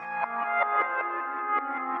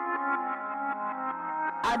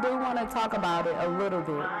I do want to talk about it a little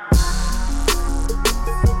bit.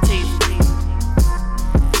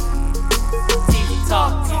 Teezy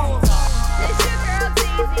Talk. It's your girl,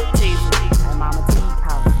 Teezy. Teezy. And Mama T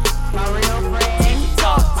House. My real friends,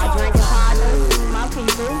 Talk. my drinking partners, my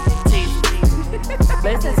people. Teezy.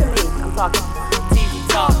 Listen to me. I'm talking Teezy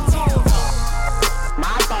Talk.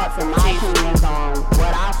 my thoughts and my opinions on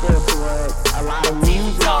what I feel towards a lot of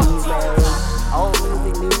music these days. Old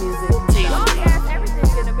music, new music. Teezy. Yes,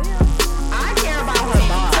 everything in the middle. I care about her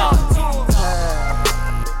thoughts.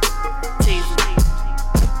 Teezy.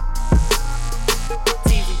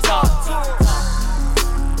 Teezy Talk.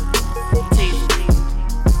 Teezy.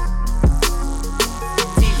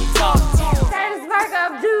 Teezy Talk. Curtis Park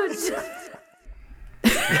up, dude.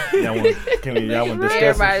 Y'all want to discuss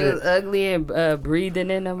Everybody some was shit? ugly and breathing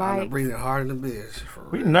in the I'm mic. breathing harder than bitch. For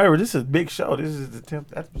We real. nervous. This is a big show. This is the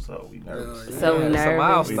 10th episode. We nervous. So we It's a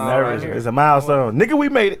nervous. We milestone right nervous. here. It's a milestone. Nigga, we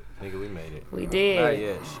made it. Nigga, we made it. We Not did.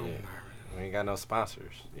 yet, shit. We ain't got no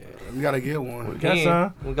sponsors. Yeah. You gotta get We one. got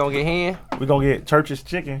some. We gonna get hen. We gonna get Church's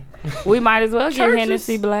chicken. We might as well get Churches.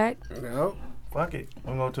 Hennessy Black. Yep. Fuck it.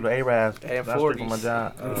 I'm going to the Arabs. And That's straight from my 40s.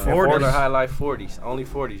 job. And 40s. 40s. Highlight 40s. Only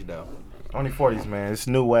 40s though. Only 40s, man. It's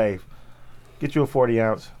a new wave. Get you a 40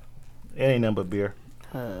 ounce. It ain't nothing but beer.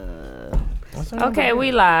 What's that Okay, number?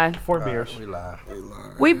 we live. 4 beers. We lie.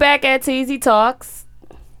 We back at Teezy Talks.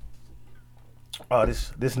 Oh,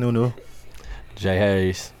 this new. Jay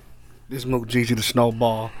Hayes. This Mook Gigi the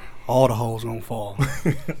snowball. All the hoes gonna fall.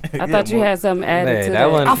 I thought you had something added Man, to that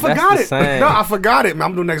that. one- I That's forgot the it. same. No, I forgot it. Man,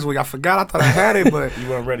 I'm doing next week. I forgot. I thought I had it, but You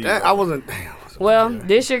weren't ready. I wasn't. Damn. Well,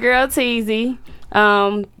 this your girl Teezy.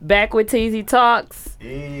 Back with Teezy Talks.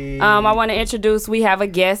 I want to introduce. We have a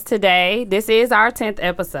guest today. This is our 10th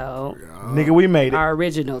episode. Nigga, we made it. Our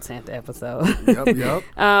original 10th episode.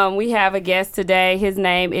 Yep. We have a guest today. His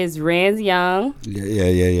name is Renz Young.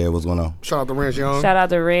 Yeah. What's going on? Shout out to Rance Young. Shout out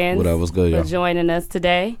to Renz What up? What's good, for y'all? joining us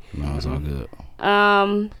today. No, it's all good.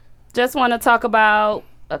 Just want to talk about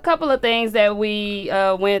a couple of things that we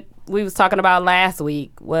was talking about last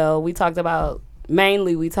week. Well, we talked about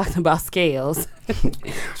scales.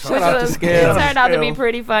 Shout out to Scales. It turned out to be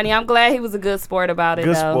pretty funny. I'm glad he was a good sport about it,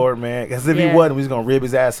 Good though. sport, man. Because if Yeah. he wasn't, we was going to rib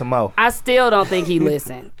his ass some more. I still don't think he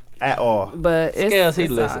listened, At all. but it's, Scales, he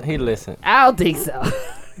it's listen. all- He listen. I don't think so.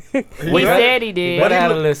 We said he did. But he I had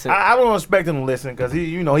to look- listen. I don't expect him to listen because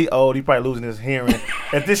he old. He probably losing his hearing.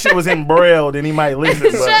 If this shit was in Braille, then he might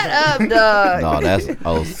listen. But Shut up, dog. No, that's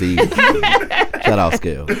OC. Shout out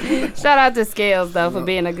Scale. Shout out to Scales though for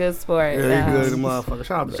being a good sport. Yeah, he good, motherfucker.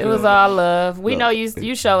 Shout out to It was all love. We know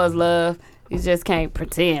you show us love. You just can't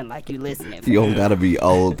pretend like you listening. You don't gotta be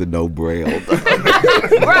old to know Braille.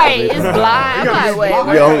 Right, it's blind. I'm like, wait,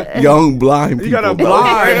 what? young blind people. You got a bro.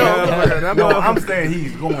 blind. no, I'm saying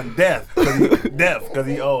he's going deaf. Because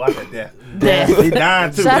he old. I said deaf. Deaf. He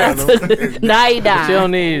dying too. Shout out goddamn. to now he But you died.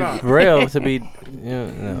 don't need Braille to be.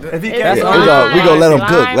 No. If he It's can't, blind- we gonna let him cook.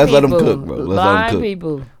 blind Let's let him people. cook, bro. Let's let him Blind cook.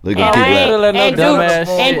 people. Look And at I people. ain't gonna let no and dumbass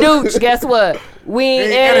Dooch, and shit. Dooch, guess what? We ain't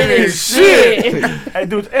Ain't editing editing shit. hey,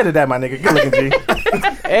 dude, edit that, my nigga. Good looking,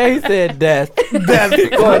 G. And he said death. Deaf.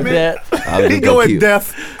 Going death. I'll He just go going cute.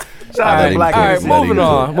 deaf. Shout out Let to him Black cook. All right, History. moving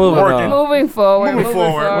on. Moving Working. on. Moving forward. Moving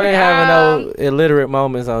forward. We ain't having no illiterate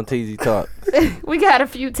moments on TZ Talk. We got a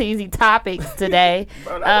few teasy topics today.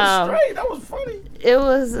 Bro, that was straight. That was funny. It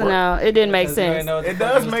was no, it didn't make sense. It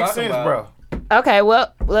does make sense, bro. Okay,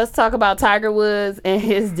 well, let's talk about Tiger Woods and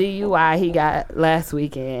his DUI he got last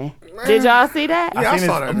weekend. Did y'all see that? Yeah, I I seen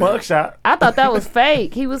saw his that. mugshot. I thought that was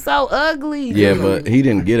fake. He was so ugly. Yeah, but he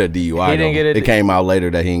didn't get a DUI. He didn't though. get a It came out later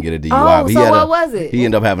that he didn't get a DUI. Oh, but he so had what was it? He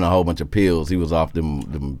ended up having a whole bunch of pills. He was off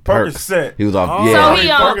them perks. Percocet. He was off. Oh. Yeah. So he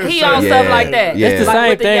on Percocet. stuff Yeah, like that. yeah. It's the Like same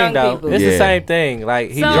with the thing, young though. people. It's Yeah. the same thing.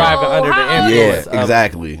 Like, he So, driving under the how old influence. yeah,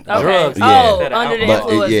 exactly. Okay. Drugs. Yeah. Oh, under the Yeah.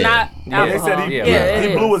 influence, Yeah. not Yeah. They alcohol. said he, Yeah, it he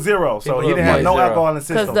is. blew a zero, so blew he a didn't have no zero. alcohol in the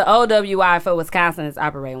system. Because the OWI for Wisconsin is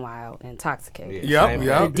operating while intoxicated. Yeah, Yep, same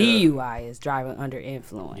yep. The DUI is driving under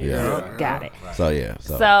influence. Yeah. Got it. So yeah.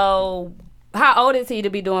 So, how old is he to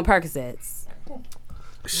be doing Percocets?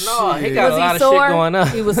 No, he Shit. got Was a he lot of sore? shit going on.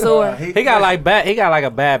 He was sore. He got like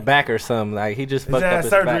a bad back or something. Like he just His fucked up ass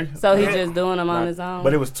his surgery. back. So he just doing them on his own.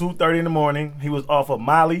 But it was 2:30 in the morning. He was off of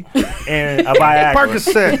Molly and a Viagra.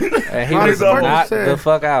 Percocet. And he Ronnie was Percocet. knocked the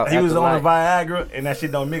fuck out. He was after on a life. Viagra, and that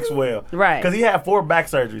shit don't mix well. Right. Because he had 4 back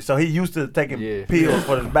surgeries, so he used to taking Yeah. pills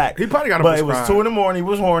for his back. He probably got a But it was prescribed. 2 in the morning. He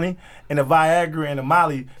was horny, and the Viagra and the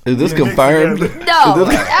Molly. Is this he mixed confirmed? together. no, I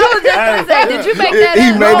was just gonna say, did you make that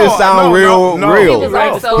He up? made it sound real. no. He real. was Like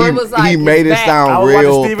know. So it was like he made it it's back. I sound was watching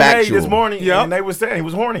real Stephen A. factual. this morning, Yep. and they was saying he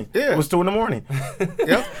was horny. Yeah. It was 2 in the morning.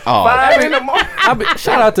 Yep. Oh, 5 in the morning.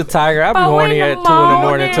 Shout out to Tiger. I be Oh, horny in at the 2 in the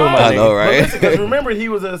morning too, my I know, nigga. right? Because remember,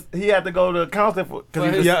 he had to go to counseling for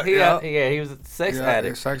because he was. Yeah. He was a sex Yeah,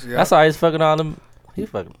 addict. sex, yeah. That's why he's fucking all them. He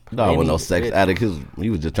fucking. No, with no sex bitch. addict. He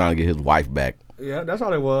was just trying to get his wife back. Yeah, that's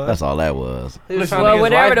all it was. That's all that was. He was Listen, trying to Well,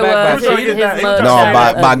 get his whatever wife it back by was, He was his trying to get that- mother No,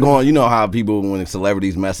 shot by up. going, you know how people when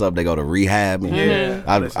celebrities mess up, they go to rehab. And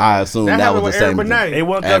I assume that was happened the with same. Eric Benet. It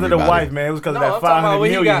wasn't because of the Everybody. wife, man. It was because of No, that I'm talking about 500 when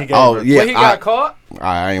he million got- he gave Oh her. yeah, When he got caught.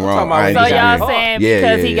 I ain't wrong. talking about I ain't when So he got y'all caught. saying Yeah,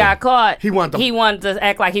 because yeah, he yeah. got caught, He wanted to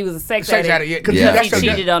act like he was a sex sex addict. addict, yeah. 'Cause Yeah. that's He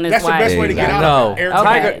cheated on his That's the wife. best way to get out No, of it.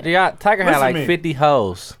 Okay. Tiger had Listen like to me. 50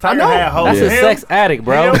 hoes. Tiger know. had hoes. That's a Him, sex addict,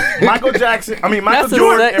 bro. him, Michael Jackson. I mean, Michael That's a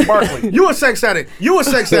Jordan sex- and Barkley. You a sex addict. You a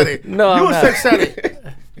sex addict. No, you I'm a not. sex addict.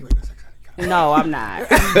 No, I'm not.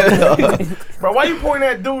 Bro, why you pointing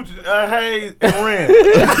at dudes, Hayes and Ren?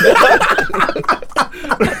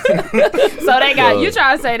 So they got you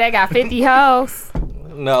trying to say they got 50 hoes?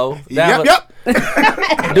 No. Yep.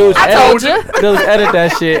 Dudes, told you. Dudes, edit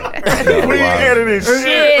that shit. We ain't editing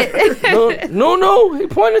shit. Shit. No. He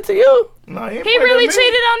pointed to you. No, He really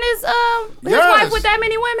cheated on his Yes. wife with that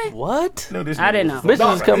many women? What? No, this I didn't know.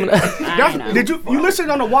 Bitches is coming up. I know. Did you listen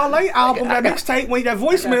on the Wale album, that mixtape, when that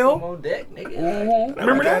voicemail?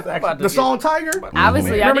 Remember that? The song Tiger?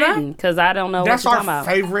 Obviously, I Remember that? didn't because I don't know That's what you're our talking about.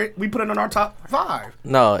 favorite. We put it in our top 5.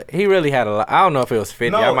 No, he really had a lot. I don't know if it was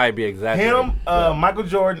 50. No, I might be exaggerating. Him, Michael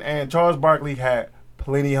Jordan, and Charles Barkley had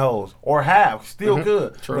plenty hoes, or have, still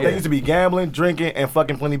good. But they used to be gambling, drinking, and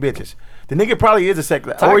fucking plenty bitches. The nigga probably is a sex,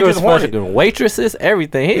 or Tiger he was just horny. fucking waitresses,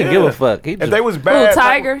 everything. He didn't give a fuck. He If just, they was bad, Who,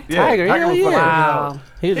 Tiger? Yeah, Tiger, hell was yeah. fucking Wow. hoes.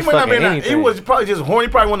 he was He might not fucking been. anything. He was probably just horny.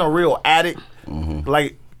 He probably wasn't a real addict.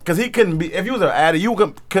 Like, cause he couldn't be. If he was an addict, you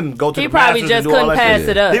couldn't go to. He the probably masters just and do all couldn't that pass shit.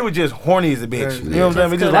 it up. He was just horny as a bitch. You know what I'm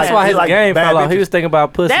saying? He just That's like- why he his like game bad fell off. He bitches. was thinking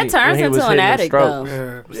about pussy. That turns when he was into an hitting the addict,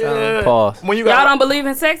 strokes. though. Yeah. Pause. When you Y'all got, don't believe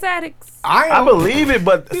in sex addicts? I believe it,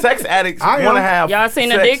 but sex addicts I want to am. have. Y'all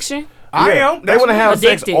seen sex. Addiction? I Yeah, am. They want to have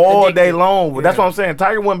sex Addicted, all day addicted. long. But that's what I'm saying.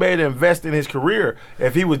 Tiger wouldn't be able to invest in his career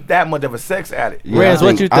if he was that much of a sex addict. Renz,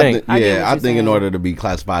 what you think? I get what I you're think in saying. order to be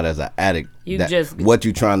classified as an addict, You that just- what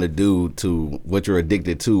you're trying to do to what you're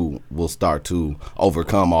addicted to will start to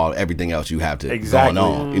overcome everything else you have to Exactly.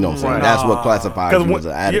 going on. You know what I'm saying? Right. That's what classifies you as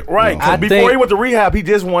an addict. Yeah, right. You know? 'Cause I before think- he went to rehab, he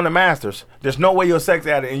just won the Masters. There's no way you're a sex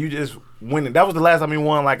addict and you just win it. That was the last time he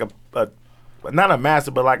won like a not a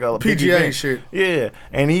Master, but like a big PGA event. shit. Yeah,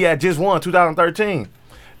 and he had just won 2013.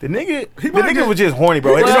 The nigga might just- was just horny,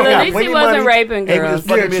 bro. Well, He got at least plenty he wasn't money, raping and he was girls. just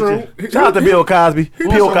fucking Yeah, true. bitches. Shout out to Bill Cosby.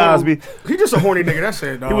 Bill Cosby. He just a horny nigga. That's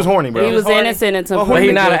it, dog. He was horny, bro. He was innocent until But he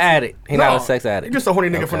proven not an guilty. addict. He not a sex He addict. just a horny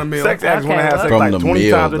nigga from the mill. Sex addicts want to Okay, have sex From like the 20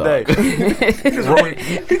 mill, times a dog. day.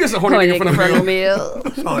 He just a horny Horny nigga from the from the mill. mill.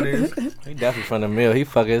 That's all it is. He definitely from the mill. He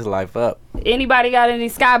fucking his life up. Anybody got any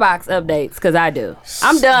Skybox updates? Because I do.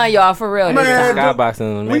 I'm done, y'all, for real. this Man, time. Skyboxing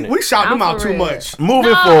in a minute. We shout them I'm out for too real. much.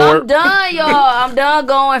 Moving No, forward. I'm done, y'all. I'm done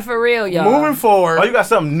going for real, y'all. Moving forward. Oh, you got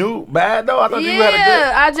something new bad though? I thought you had a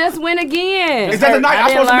Yeah, I just went again. Is that the night I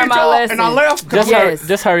didn't supposed to learn meet my y'all lesson. and I left? Yes.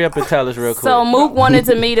 Just hurry up and tell us real quick. So Mook wanted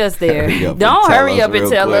to meet us there. Hurry up and Don't tell hurry us up and real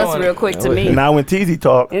tell quick. us real quick to good. me. Now when TZ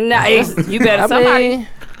talk, Nah, you better somebody.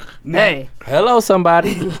 Hey, hello,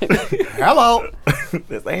 somebody. Hello.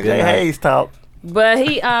 this ain't Jay Hayes talk. but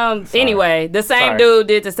he anyway, the same Sorry. dude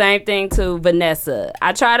did the same thing to Vanessa.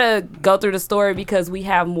 I try to go through the story because we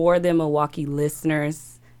have more than Milwaukee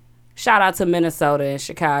listeners. Shout out to Minnesota and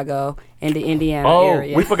Chicago and the Indiana Oh,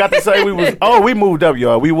 area. we forgot to say we was. Oh, we moved up,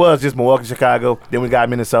 y'all. We was just Milwaukee, Chicago. Then we got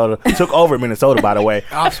Minnesota. Took over Minnesota, by the way.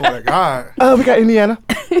 I swear to God. We got Indiana.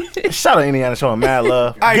 Shout out Indiana, showing mad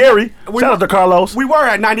love. Hey, Gary, we- shout out to Carlos. We were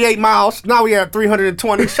at 98 miles. Now we at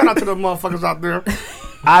 320. Shout out to the motherfuckers out there.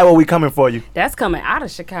 Iowa, we coming for you. That's coming out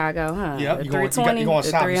of Chicago, huh? Yep. The You going 320, you going the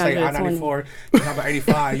south. You say 320. I-94. You number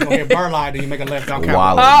 85. You going to hit Burline. Then you make a left down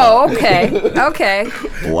Wallet. Oh, okay. Okay.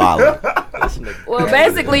 Wallet. Well,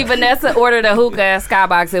 basically, Vanessa ordered a hookah at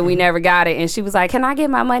Skybox and we never got it. And she was like, "Can I get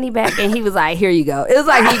my money back?" And he was like, "Here you go." It was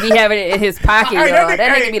like he'd be having it in his pocket, Hey, y'all. that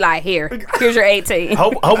That nigga- nigga be like, here's your 18.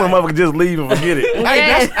 Hoping motherfucker just leave and forget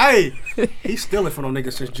it. Hey, he's stealing from them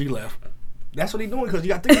niggas since G left. That's what he doing because you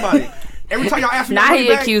got to think about it. Every time y'all ask for your Now money he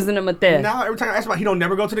back, accusing him of theft. now every time I ask about, he don't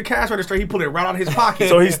never go to the cash register. He pull it right out of his pocket.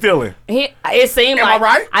 So he's stealing. It seemed Am I like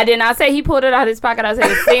right? I did not say he pulled it out of his pocket. I said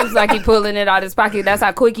it seems like he pulling it out of his pocket. That's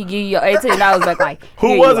how quick he give you your $18 back. Like, Who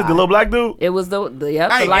here was you it? The are. little black dude? It was the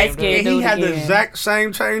Hey, light skinned and dude. he had the again. exact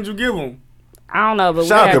same change you give him. I don't know, but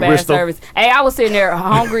Shout out we had to bad Bristol. service. Hey, I was sitting there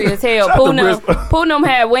hungry as hell. Shout out to Bristol. Putin them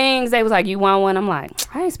had wings. They was like, "You want one?" I'm like,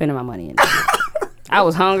 "I ain't spending my money in that." I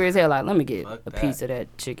was hungry as hell. Like, let me get Fuck a that. piece of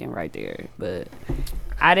that chicken right there. But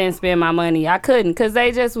I didn't spend my money. I couldn't because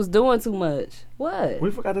they just was doing too much. What?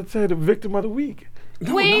 We forgot to tell you the victim of the week.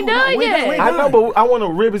 We ain't done yet. I know, but I want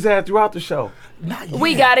to rib his ass throughout the show.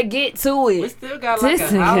 We gotta get to We it. still got like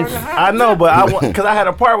This an hour and a nigga- half. I know, but I want because I had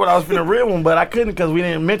a part where I was finna rib him, but I couldn't because we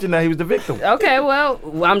didn't mention that he was the victim. Okay, well,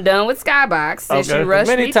 I'm done with Skybox since Okay. you rushed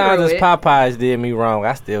Many me times through as it. Popeyes did me wrong,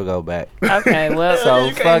 I still go back. Okay, well, So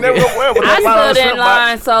you fuck can't never it. go well with I that bottle of stood in shrimp box.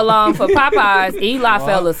 line so long for Popeyes. Eli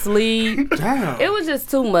fell asleep. Damn. It was just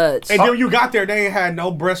too much. And then when you got there, they ain't had no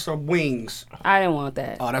breasts or wings. I didn't want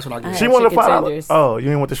that. Oh, that's what I I get. had She wanted chicken $5. tenders. Oh, you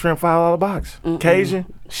didn't want the shrimp $5 box? Cajun?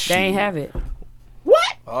 They ain't have it. What?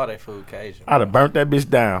 All that food Cajun. I'd have burnt that bitch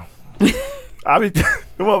down. I be the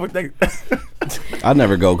motherfucker think- I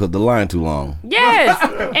never go because the line too long. Yes,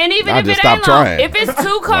 and even I if just it ain't stopped long, trying. if it's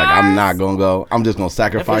 2 cars, Like I'm not gonna go. I'm just gonna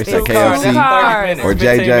sacrifice If it's that two cars, that's KFC 30 or minutes,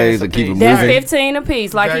 15 JJ's minutes and keep it apiece. that's moving. 15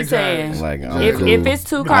 apiece, like he's saying. Like I'm If cool. it's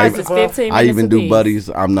 2 cars, it's 15 minutes I even do apiece. buddies.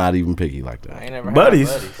 I'm not even picky like I that. ain't never had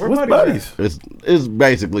buddies? buddies. What's buddies buddies? It's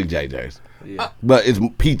basically JJ's, Yeah. but it's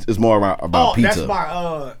pizza. It's more about Oh, pizza. that's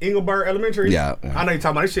by Engelberg Elementary. Yeah. I know you're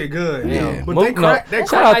talking about this shit good. Yeah. But Mook they know- crack. They Shout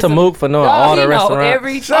crack. out to Mook for knowing all the he know restaurants.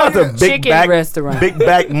 every Shout out to Big chicken Back restaurant. Big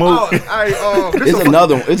Back Oh, Mook. It's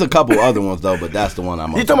another one. It's a couple other ones though, but that's the one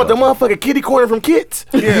I'm. You talking about the motherfucking kitty corner from Kits?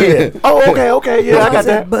 Yeah. Oh, okay. Yeah, I got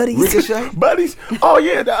that. buddies. Ricochet? Buddies. Oh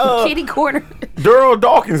yeah, the Kitty corner. Daryl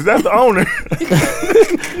Dawkins. That's the owner.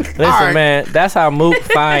 Listen, Alright. man, that's how Mook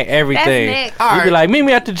find everything. next. You be Alright. like, meet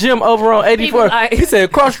me at the gym over on 84. like- He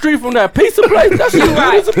said, cross the street from that pizza place. That shit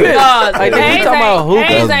Right. good as a bitch. Dog, Like, nigga, Hayes you talking about ain't-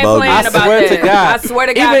 Hayes That's ain't bogus. playing I about swear that. to God. I swear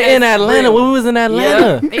to God. Even in that's Atlanta, real. when we was in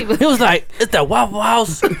Atlanta, Yeah. he was like, it's that Waffle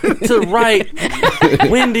House to the right,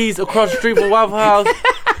 Wendy's across the street from Waffle House,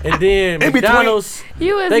 and then between- McDonald's.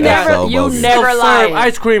 You was They got never, so you bogus. never Self-serve lied.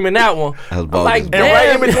 ice cream in that one. That's I'm bogus. like, And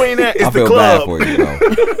right in damn. between that is I the feel club. bad for you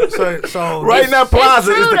though. So Right in that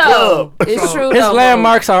plaza it's is true the club. though. It's true His though.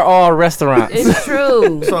 landmarks are all restaurants. It's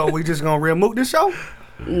true. So we just gonna real Mook this show?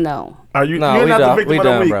 No. Are you? No, you're we not done. the victim We of the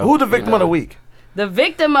done, week. bro. Who's the victim of the week? The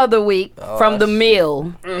victim of the week from the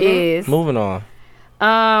mill is Moving on.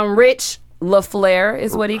 Rich LaFleur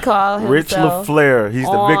is what he called himself. Rich LaFleur. He's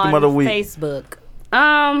the victim of the week. Facebook.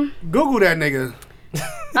 Google that nigga.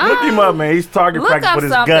 Look him up, man. He's target Look practice up with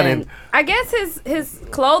his something. gunning. I guess his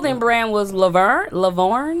clothing brand was Lavorne.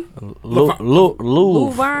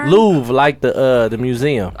 Louvre, like the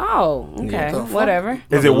museum. Oh, okay, whatever.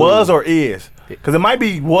 Is it was or is? Because it might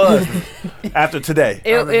be was after today.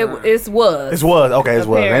 It was. It's was. Okay, it's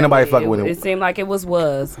was. Ain't nobody Apparently. fucking with It him. seemed like it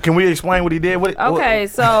was. Can we explain what he did? Okay,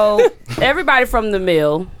 so everybody from the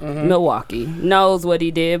mill, Milwaukee, knows what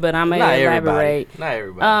he did, but I'm Not gonna everybody. elaborate. Not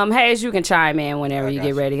everybody. Hayes, you can chime in whenever you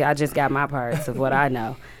get ready. I just got my parts of what I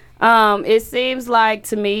know. It seems like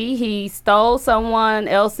to me he stole someone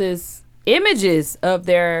else's images of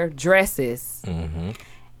their dresses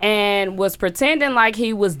and was pretending like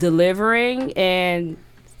he was delivering and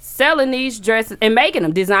selling these dresses and making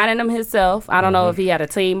them, designing them himself. I don't know if he had a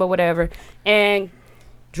team or whatever, and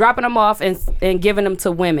dropping them off and giving them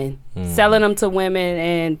to women, selling them to women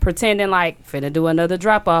and pretending like finna do another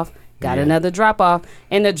drop off, got another drop off,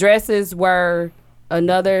 and the dresses were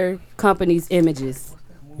another company's images.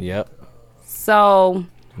 Yep. So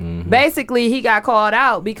basically, he got called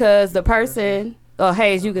out because the person. Oh,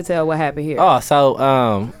 Hayes, you can tell what happened here. Oh, so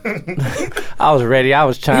I was ready. I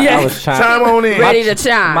was trying. Yeah. I was trying. Chime on in. Ready to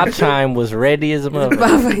chime. My chime was ready as a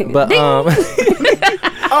motherfucker. But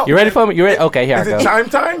you ready for me? You ready? Okay, here Is I it go. chime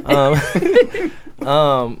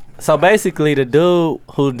time? So basically, the dude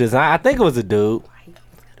who designed, I think it was a dude,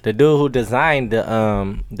 the dude who designed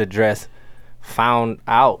the dress, found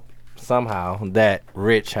out somehow that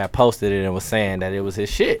Rich had posted it and was saying that it was his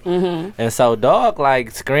shit. And so dog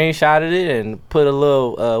like screenshotted it and put a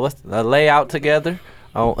little a layout together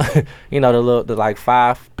on the like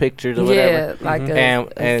 5 pictures or whatever. Yeah, like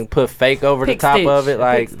and put fake over the Pick top stitch, of it, a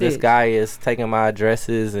like pick this stitch. guy is taking my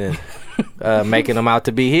addresses and making them out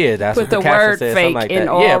to be his. That's Put what the the caption word said, fake something like in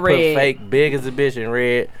that. all Yeah, red. put fake big as a bitch in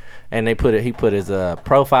red, and he put his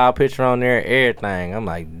profile picture on there, everything. I'm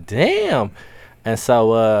like, damn. And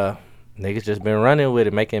so niggas just been running with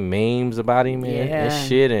it, making memes about him and Yeah.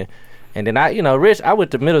 shit, and then Rich, I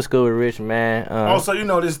went to middle school with Rich, man. Also, you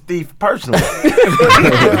know this thief personally. He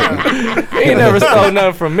ain't never stole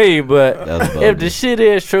nothing from me, but That's if bogus. the shit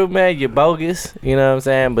is true, man, you're bogus. You know what I'm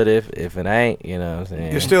saying? But if it ain't, you know what I'm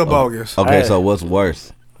saying? You're still bogus. Okay, Hey. so what's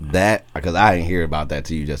worse? That, because I didn't hear about that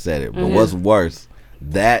till you just said it. But what's worse?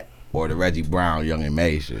 That or the Reggie Brown Young and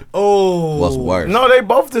May shit? Oh. What's worse? No, they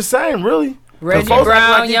both the same, really. Reggie folks act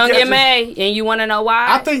Brown, like he Young catches- M.A., and you want to know why?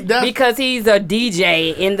 I think that's- because he's a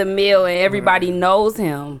DJ in the mill and everybody knows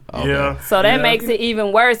him. Yeah. So that makes it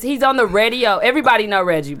even worse. He's on the radio. Everybody know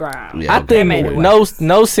Reggie Brown. Yeah, I okay. think it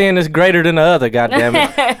no sin is greater than the other. Goddamn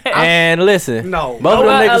it! And listen, No. both of them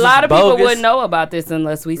Well, niggas a lot is of people bogus. wouldn't know about this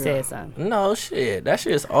unless we said something. No shit, that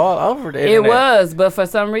shit's all over the It internet. was, but for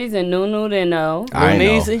some reason, Nunu didn't know. I ain't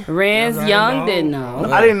know. Easy. Renz I Young know. didn't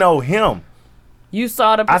know. I didn't know him. You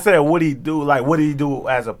saw the. I said, what he do? Like, what did he do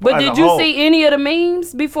as a? But as did a you whole? see any of the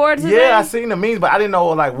memes before today? Yeah, I seen the memes, but I didn't know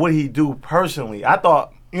like what he do personally. I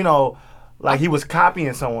thought, like he was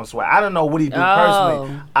copying someone's swag. I didn't know what he do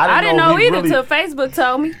personally. I didn't know he either really- till Facebook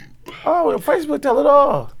told me. Oh, Facebook tell it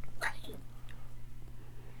all.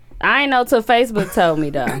 I ain't know till Facebook told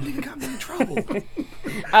me though. Nigga got me in trouble.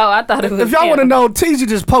 Oh, I thought it was. If y'all him. want to know, Teasy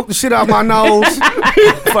just poked the shit out my nose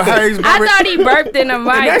for Hazeberry. I thought he burped in the and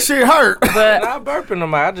that mic. shit hurt. But Not burping the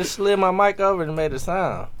mic. I just slid my mic over and made a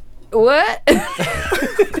sound. what?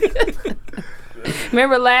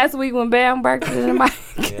 Remember last week when Bam burped in the mic?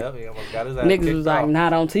 Yeah, he almost got his ass Niggas kicked was like, off.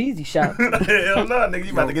 not on Teasy show. Hell no, nigga,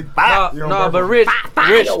 you about to get fired. No, but Rich,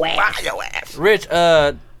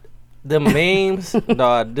 the memes,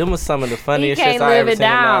 dog, them was some of the He funniest shits can't I live ever it seen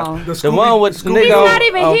in my down. life. The The one with the Scooby- He's nigga. not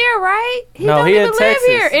even on- here, right? He No, don't he even in live Texas.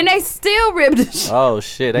 here, and they still ripped the shit. Oh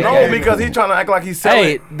shit! They No, can't- because he trying to act like he's selling.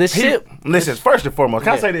 Hey, the shit. Listen, first and foremost,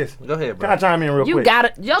 can I say this? Go ahead, bro. Can I chime in real You quick?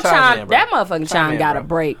 gotta, your Chime chime, in, bro. that motherfucking chime in, got to bro.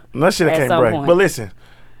 break. That shit At can't some break. point. But listen,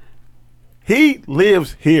 he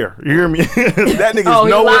lives here. You hear me? That nigga's Oh, he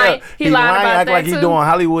nowhere. lying- he lying about act that like he too? doing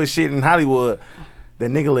Hollywood shit in Hollywood. The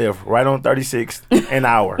nigga live right on 36th an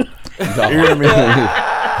hour. You hear me?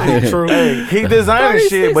 True. Hey, he designing 36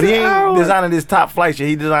 shit, but he an hour. ain't designing this top flight shit.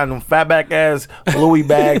 He designing them fat back ass Louis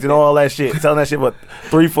bags and all that shit. Selling that shit for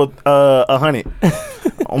 $3 for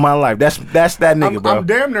 $100 on my life. That's that nigga, bro. I'm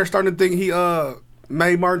damn near starting to think he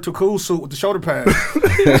made Martin Tukul's suit with the shoulder pads.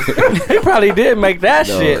 He probably did make that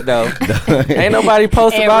shit though. Ain't nobody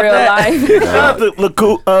post In about real that. life. Shout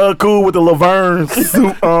out to cool with the Laverne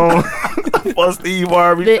suit on for Steve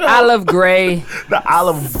Harvey. The olive gray The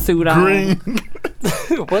olive suit on. green.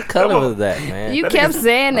 What color was that, man? You kept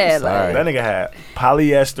saying that. sorry. Like, That nigga had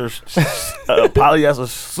polyester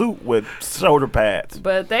suit with shoulder pads.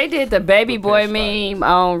 but they did the baby boy meme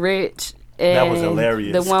on Rich. And That was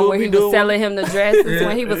hilarious. The one where he Scooby-Doo was selling him the dresses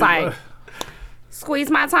when he was like, squeeze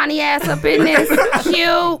my tiny ass up in this. Cute.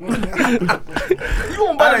 You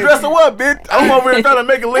gonna buy the dress or what, bitch? I'm over here trying to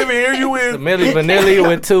make a living. Here you The is. Milli Vanilli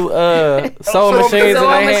with two sewing machines in Sewing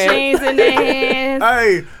their hand. machines in their hands.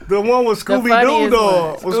 Hey, the one with Scooby Doo funniest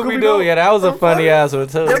dog. one. Was Scooby Doo, yeah, that was a funny ass one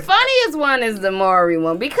too. The funniest one is the Maury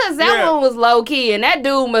one because that Yeah. one was low key and that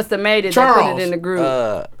dude must have made it to put Charles. it in the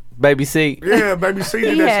group. Baby C. Yeah, Baby C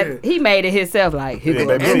did that shit. He made it himself like here Yeah,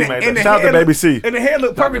 go. Baby C And made and that. Shout out to head Baby look- C. And the head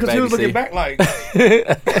looked perfect because he was Baby looking C. back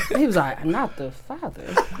like, He was like, not the father.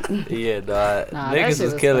 Yeah, dog. Nah, that Niggas shit was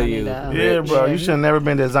was killing funny, you. though. Yeah, bro. You should have never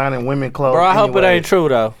been designing women clothes. Bro, I hope it anyway. ain't true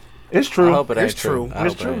though. It's I true. hope it ain't It's true. I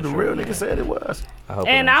It's hope it true. ain't The real nigga said it was. I hope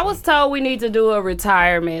it And ain't I was told we need to do a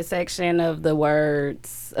retirement section of the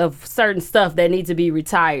words of certain stuff that need to be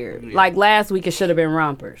retired. Like last week, it should have been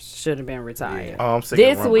rompers. Should have been retired. Oh, I'm sick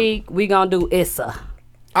This of week, we gonna do Issa.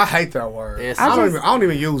 I hate that word. It's- I just- don't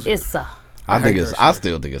even use it. Issa. I think hate it's. that I shit.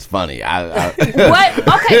 still think it's funny. I What?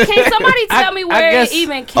 Okay, can somebody tell me where guess- it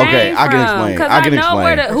even came Okay, I can from? explain. Because I I can know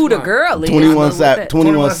where explain. who the girl is. 21 but what the-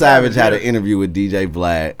 21 Savage had yeah. an interview with DJ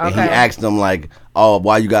Vlad, and he Okay. asked him like, "Oh,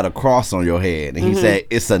 why you got a cross on your head?" And he said,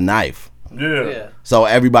 "It's a knife." Yeah. So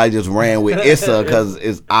everybody just ran with Issa because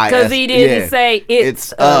it's I. Because he didn't say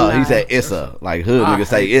it's a He knife. said Issa, like hood niggas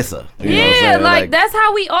say Issa. You know what I'm Yeah, saying? like that's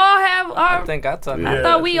how we all have our. I think I told I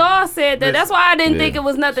thought we all said that. That's why I didn't think it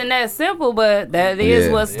was nothing that simple, but that is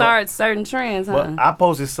Yeah. what starts certain trends, huh? Well, I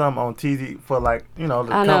posted something on TV for like, to I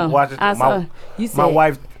come know. watch it. I saw. My, You said my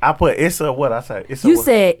wife, I put Issa, what I said? Issa You was-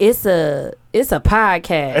 said it's a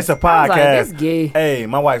podcast. it's a I was podcast. like, that's gay. Hey,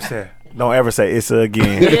 my wife said, don't ever say Issa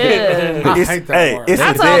again. Yeah. I It's, hate that hey, word. Issa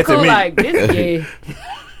I dead told to Cool me. like this gay.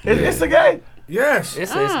 It's a gay. Yes.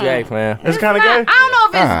 It's gay, man. It's kind of I gay. don't know if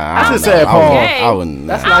it's. I should don't say know. Paul. I wouldn't.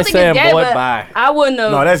 That's I don't like think saying it's gay, boy but bye. I wouldn't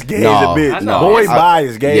have. No, that's gay No, as a bitch. I know. Boy I- bye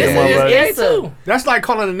is gay. This as a is motherfucker. it's a That's like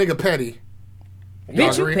calling a nigga petty.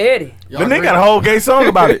 bitch. You agree? petty. The nigga got a whole gay song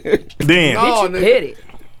about it. Then No, Bitch, you nigga. petty.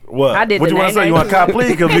 what? I did What the you want to say? name You want to name. cop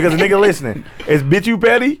plea because the nigga listening? Is bitch you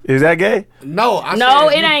petty? Is that gay? No, I No,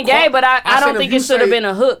 said it you ain't call- gay, but I said don't if think you it should have say- been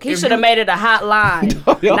a hook. He if should have you- made it a hot line.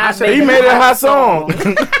 Not said He making made it a hot song.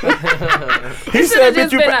 song. He He said should have bitch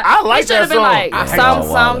just you been. petty. I like He should that have been song. like hate some,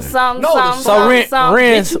 that. some, No, the some, So some.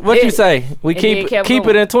 Renz, bitch, what you petty. say? We And then keep kept it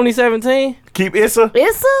going. in 2017? Keep Issa.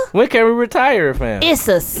 It's a When can we retire, fam? it's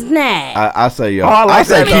a snack. I say yo. Oh, I like I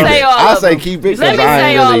say that. keep Let me it. say all I of say them. keep it. Let 'cause me I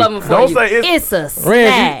say ain't all really- of them for Don't you. say It's a Renz,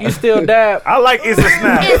 snack. you still dab? I like Issa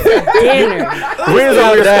snack. It's a dinner. Renz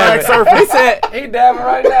over here Dab. snack He surfing. said he dabbing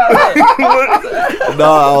right now.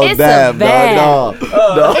 No, I was It's a dab, bag. dog.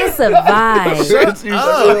 No, It's a vibe.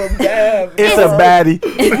 It's a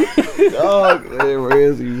baddie. dog. Where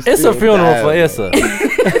is he? You It's a still funeral dab. for Issa.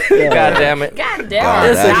 God damn it. God Oh, damn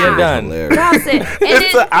it. Issa, that you're shit done. hilarious. God said, and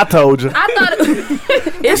It's then, a, I told you. I thought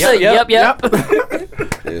it's a Yep, yep.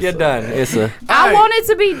 You're done, Issa. I Hey, want it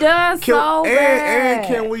to be done Can, so bad. and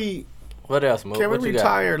can we What else, Mo? can we What you got?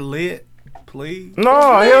 retire lit, please?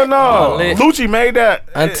 No, hell no. Oh, lit. Lucci made that.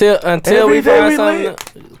 Until Every we day find we something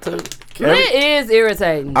to Lit is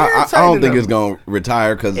irritating. I don't think it's gonna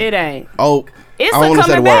retire because It ain't. I It's don't want to say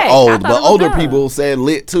the coming word back. I old, thought but it was older done. people said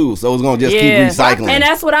lit too, so it's gonna just keep Yeah. recycling. And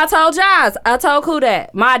that's what I told Jazz. I told Who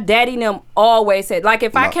that. My daddy and them always said, like,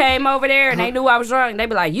 if I came over there and they knew I was drunk, they'd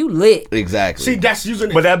be like, you lit. exactly. See, that's using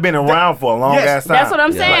it. But that been around for a long Yes, ass time. That's what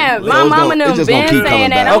I'm Yeah, saying. like, My it's mama gonna- and it's them just gonna been keep saying coming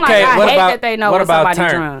that. back. I'm Okay, like, I what hate about- that they know what when about somebody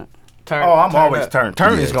turn? drunk. turn. Oh, I'm turn always up. turn.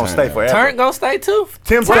 Turn is Yeah, gonna turn stay up. forever. Turn gonna stay too.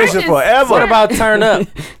 Temptation Turn is- forever. What about turn up?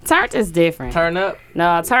 Turn is different. Turn up.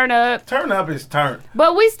 No, turn up. turn up is turn.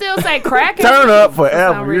 But we still say crack. Turn up for some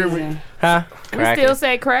forever. You hear me? reason. Huh? We Crack still it.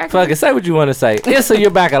 say crack. Fuck it. Say what you want to say. Issa, you're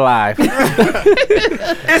back alive.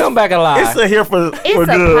 Come back alive. It's a here for It's a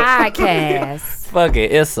good. podcast. Fuck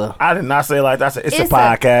it. Issa. I did not say it like that. I said it's a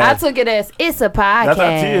podcast. I took it as it's a podcast. That's how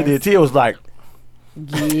Tia did. Tia was like,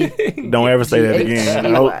 Yeah. don't ever say that again.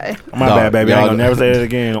 G-H-E-Y. Nope. My No, bad, baby. I ain't y'all- gonna never say that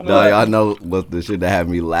again. No, y'all know what the shit that had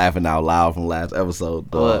me laughing out loud from last episode,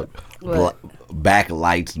 dog. What?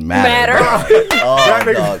 Backlights matter. Matter. Oh,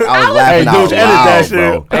 nigga- dog. I was laughing Hey, out dude, edit that loud,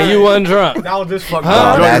 shit. bro. And you wasn't drunk. That was just fucked Huh?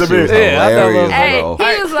 up. Oh, that Jones shit a was bitch. Yeah, I thought it hilarious, was- Hey, bro.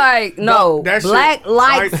 he was like, no, that shit- black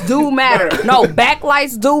lights like- do matter. No,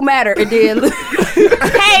 backlights do matter. And then, hey,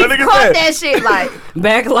 nigga caught said- that shit. Like,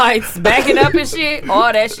 backlights, backing up and shit.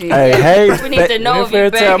 All that shit. Hey, hey, we need to know if Fair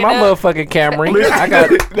you tell backing my up. motherfucking Camry. I got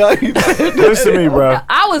Listen to me, bro.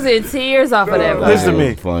 I was in tears off of that. bro. Listen to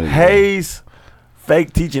me. was funny, bro. Hayes,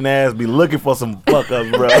 fake teaching ass, be looking for some fuck ups,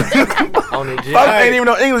 bro. on the gym. Fuck ain't even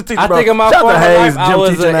no English teacher, I bro. think in my Shout out former to Hayes, life, I gym was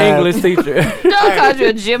teaching an ass. English teacher. Doug called you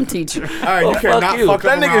a gym teacher. All right, you fuck cannot you. fuck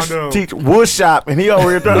That up around nigga them. teach wood shop, and he over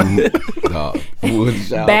here trying to. Dog. Wood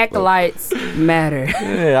shop, bro. Backlights matter.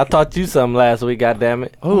 Yeah, I taught you something last week. Goddamn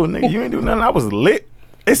it. Oh, nigga, you ain't do nothing. I was lit.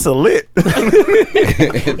 It's a lit.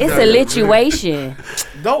 It's a lituation.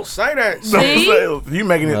 Don't say that. See? You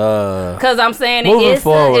making it. Cause I'm saying Moving it is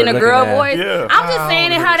forward, in a looking girl at- voice. Yeah. I'm just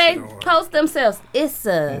saying it how they Oh, post themselves. It's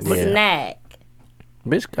a snack.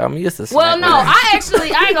 Bitch, call me Issa. Well, no, I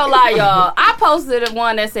ain't gonna lie, y'all. I posted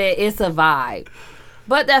one that said it's a vibe,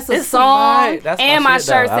 but that's a It's a song, vibe. That's and my my shit,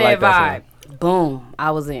 shirt though. I said like that vibe. Boom, I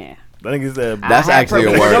was in. That nigga said. That's I have actually a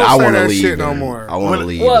privilege. word Don't I say want to that leave. shit no in. more. I want to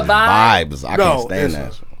leave. What, in. vibe? Vibes. I No, can't stand it's-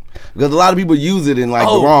 that shit. Because a lot of people use it in like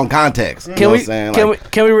Oh. the wrong context. You know Can what we I'm saying? can Like, we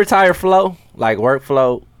can we retire flow like work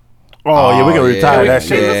flow? Oh, yeah, we can retire yeah, that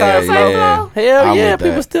shit. Yeah, Say flow? Hell I'm yeah, with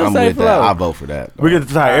people that. still I'm say with that. flow. I vote for that. We can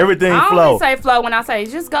retire everything I flow. only say flow when I say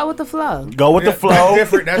just go with the flow. Go with the Yeah, flow. that's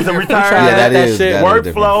different. That's It's a different. retire Try Yeah, that that is shit. that is Work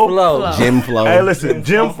different. flow. Flow. Gym flow. Hey, listen,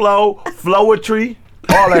 gym flow, flowetry,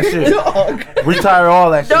 all that shit. Retire all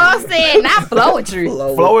that shit. Dog said not flowetry.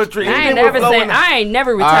 Flowetry. I ain't anything never with flow say in it. I ain't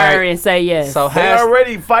never retire right. and say yes. So They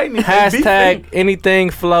already fighting. They hashtag beefing. anything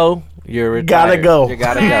flow. You're Gotta retired. go. You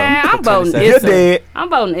gotta Man, go. I'm voting You're Issa. dead. I'm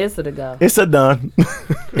voting Issa to go. It's a done.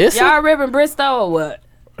 It's Y'all ripping Bristol or what?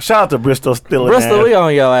 Shout out to Bristol still in Bristol, there. we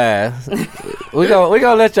on your ass. we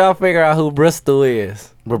gonna let y'all figure out who Bristol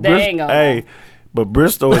is. But They ain't gonna. hey, but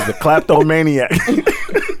Bristol is the kleptomaniac.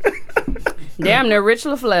 Damn near Rich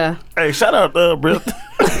LaFleur. Hey, shout out to Bristol.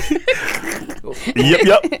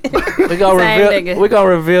 Yep. We gonna Same reveal. nigga. We gonna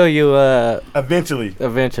reveal you Eventually.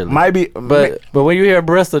 eventually. Might be. but when you hear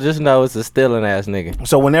Bristol, just know it's a stealing ass nigga.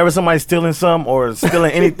 So whenever somebody's stealing something or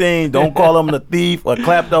stealing anything, don't call them the thief or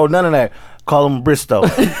klepto, none of that. Call them Bristol.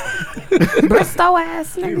 Bristol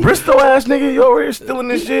ass nigga. Bristol ass nigga, you over here stealing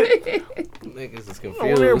this shit? Niggas is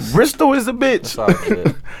Over there, confused. Bristol is a bitch. It's all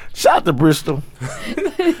good. Shout out to Bristol.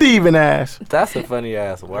 Thieving ass. That's a funny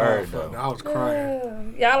ass word though. I was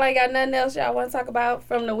crying. Y'all ain't got nothing else y'all want to talk about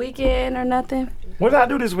from the weekend or nothing? What did I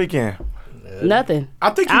do this weekend? Nothing. I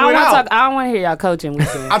think I you don't went want to out. talk. I don't want to hear y'all coaching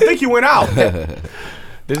weekend. I think you went out.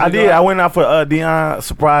 I did. I went out for Dion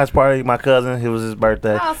surprise party. My cousin. It was his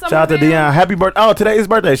birthday. Oh, Shout out to Somerville. Dion. Happy birthday. Oh, today's his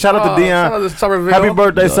birthday. Shout out to Dion. Shout out to Somerville. Happy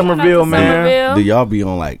birthday, Somerville, man. Somerville. Do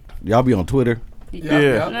y'all be on Twitter?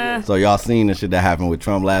 Yeah. So y'all seen the shit that happened with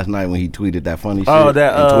Trump last night when he tweeted that funny shit? Oh,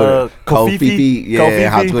 that on Twitter? Kofifi? Yeah,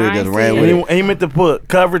 how Kofifi? Twitter I just ain't ran seen with it. it. He meant to put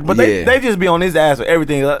coverage, but Yeah. they just be on his ass with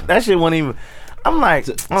everything. That shit wasn't even. I'm like,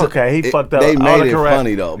 okay, he fucked up. They made it Autocorrect.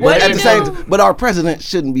 funny though, What but at did the he same, do? but our president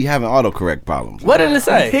shouldn't be having autocorrect problems. What did it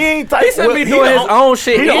say? He ain't He should be doing his own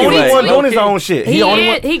shit. He the only anyway. one doing his Low-key. own shit. He He the only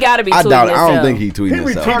one. he got to be I tweeting doubt it. I don't himself. think he tweeting He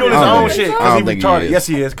himself. doing his I don't own think- shit I because don't he think retarded. is. Yes,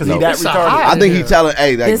 he is because No. he that It's a retarded. high. I think he telling,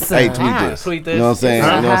 hey, It's hey, a tweet high. this. Tweet You know what I'm this. saying? It's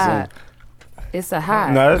a You know what I'm saying? high. It's a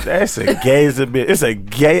high. No, that's a gay as a bit. It's a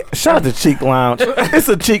gay. Shout out to Cheek Lounge. It's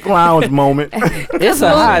a Cheek Lounge moment. It's a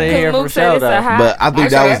hot in here for sure, though. But I think I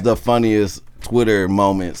that saw was that. the funniest Twitter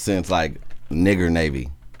moment since like Nigger Navy.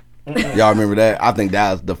 Y'all remember that? I think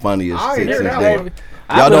that was the funniest I shit ain't since hear that then. one.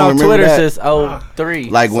 Y'all I've been don't on remember Twitter that? since 03.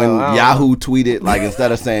 Like when so I don't Yahoo tweeted, like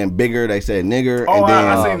instead of saying bigger, they said nigger, Oh, and then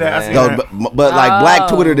I seen that. I seen No, that. but like Black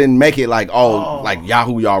Oh. Twitter didn't make it like like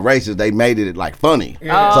Yahoo y'all racist. They made it like funny.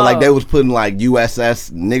 Yeah. So like they was putting like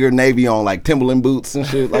USS Nigger Navy on like Timberland boots and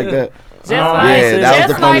shit like that. Just like, Yeah, that was just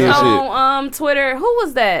the like funniest shit. on Twitter, who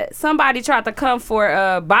was that? Somebody tried to come for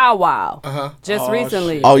Bow Wow just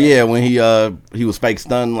recently. Oh yeah, when he was fake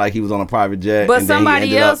stunned like he was on a private jet, But and then somebody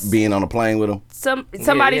he ended else- up being on a plane with him.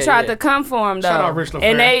 Somebody yeah, tried yeah. to come for him though, Shout out Rich and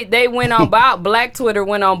LaFrere. they went on Black Twitter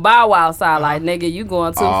went on Bow Wow side like nigga, you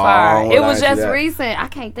going too Oh, far. It well, was I see just that. recent. I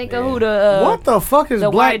can't think of who the What the fuck is the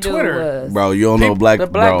Black white dude Twitter? was. Bro, you don't know Black the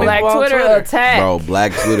black bro. people Black on Twitter Twitter. attack. Bro,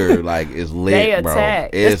 Black Twitter like is lit, They bro. attack.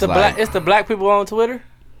 It's the like, it's the black people on Twitter.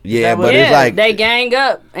 yeah, that what- but yeah, it's like they gang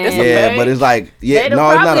up. And yeah, but it's like yeah, they the, no,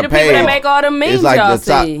 it's probably not a the people that page. make all the memes It's like y'all the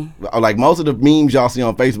top, see. like most of the memes y'all see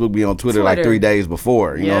on Facebook be on Twitter like Twitter. 3 days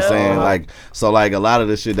before. You know what I'm saying? Yeah. Like so, like a lot of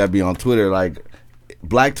the shit that be on Twitter, like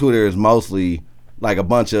Black Twitter is mostly like a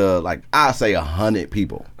bunch of like I say 100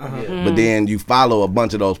 people, but then you follow a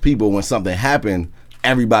bunch of those people. When something happened,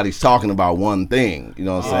 everybody's talking about one thing. You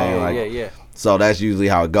know what I'm saying? Like, yeah. So that's usually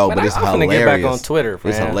how it go. Man, But it's I'm finna hilarious. get back on Twitter,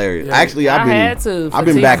 It's man. hilarious. Actually, I I've been had to for I've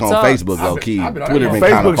been back on TikTok. Facebook low key. I've been- Twitter I've been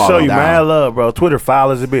been- kind of Facebook show falling you mad down. love, bro. Twitter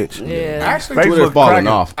foul as a bitch. Yeah. Actually, Facebook Twitter's falling cracking.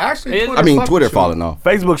 off. Actually, It- Twitter I mean, fuck Twitter with you. falling off.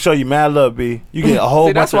 Facebook show you mad love, B. You get a whole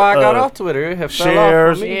See, that's bunch why I got of off Twitter. It have fell off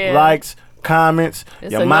shares, for me. Yeah. likes, comments.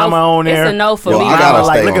 It's Your a mama no, on there. It's a no for Yo, me. I gotta Mama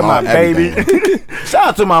like, stay look at on my baby. everything. Shout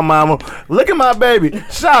out to my mama. Look at my baby.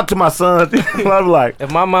 Shout out to my son. I'm like,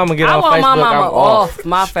 If my mama get I on want Facebook, my mama I'm off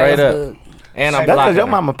my Straight Facebook. Up. And I'm that's because blocking your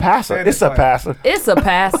her. mama passer. Fan It's this a way. passer. It's a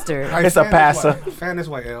pastor. Hey, It's a fan this passer. way. Fan this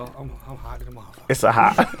way, L. I'm hot to the motherfucker. It's a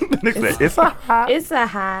hot. It's a hot. It's a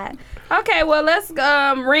hot. Okay, well let's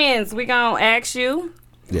Renz, we gonna ask you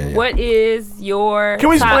Yeah, yeah. what is your Can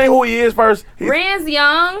we top- explain who he is first? Renz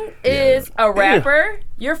Young is a rapper.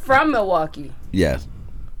 You're from Milwaukee. Yes.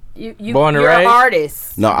 You Born and you're an raised?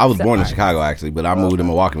 artist. No, I was born in Chicago actually, but I moved to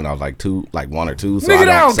Milwaukee when I was like 1 or 2. So Nigga, I that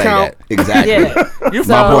don't don't say count. that exactly. Yeah. You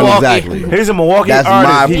So- My point Milwaukee. exactly. He's a Milwaukee That's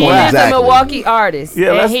artist. my He He point raps. is exactly. a Milwaukee artist. Yeah,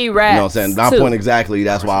 and let's- he You raps. know what I'm saying? My too. point exactly.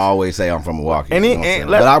 That's why I always say I'm from Milwaukee. And he- you know what I'm and saying?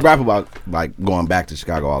 let- But I rap about like going back to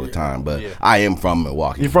Chicago all the time. But I am from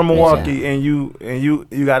Milwaukee. You from Milwaukee and you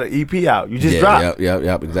got an EP out. You just dropped.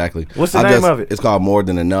 Yep, exactly. What's the name of it? It's called More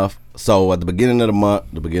Than Enough. So at the beginning of the month,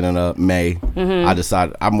 the beginning of May, I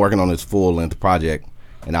decided I'm working on this full length project,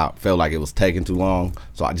 and I felt like it was taking too long,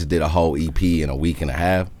 so I just did a whole EP in a week and a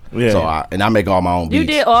half. Yeah. So I make all my own beats. You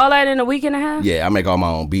did all that in a week and a half? Yeah, I make all my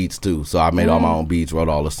own beats too. So I made all my own beats, wrote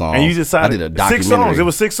all the songs. And you decided I did a 6 songs. documentary. It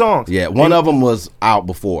was 6 songs. Yeah, one of them was out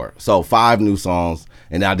before, so 5 new songs,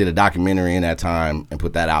 and then I did a documentary in that time and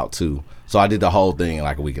put that out too. So I did the whole thing in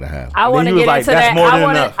like a week and a half. I want to he was get like, into "That's that. more than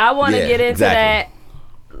enough." I want to Yeah, get into exactly. that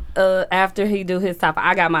after he do his top.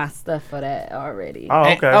 I got my stuff for that already. Oh,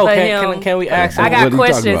 okay. Oh, For can, him. can we ask him? I got What are you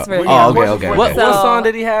questions talking for about? him. Oh, okay. What So- song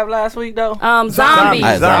did he have last week though? Zombie. Zombie.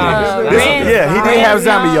 Zombie. Renz- Yeah, he did have Renz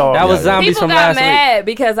Zombie, Young. y'all. That was Yeah. Zombies People from got last week. mad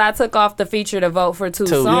because I took off the feature to vote for two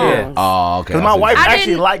Two, songs. yeah. Oh, okay. Because my I see. wife I actually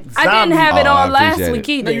didn't, liked I Zombie. didn't have it Oh, I on last appreciate week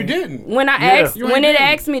it. either. No, you didn't. When I Yeah. asked, You when ain't it didn't.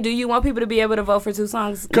 asked me, do you want people to be able to vote for two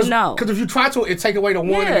songs? No. Because if you try to, it take away the one.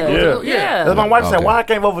 Yeah. and it goes- Yeah. That's my wife said, Okay. why I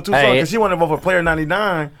can't vote for 2 songs? Hey. Because she wanted to vote for Player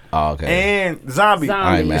 99 Oh, okay. and Zombie. Zombie.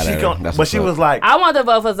 I ain't mad She at her. gon- That's but what's she up. was like, I wanted to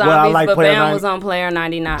vote for Zombies, I like but Player Bam 90. was on Player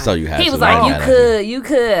 99. So you had He to. was I'm like, mad at you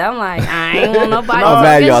could. I'm like, I ain't want nobody. I'm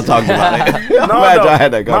mad y'all fucking- talked about it. I'm No, mad no. y'all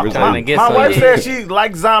had that My- conversation. Trying to get My some wife shit. said she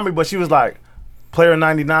liked Zombie, but she was like, Player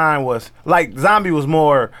 99 was like Zombie was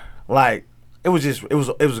more like it was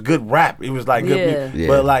a good rap. It was like good, Yeah. Yeah.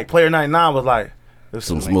 but like Player 99 was like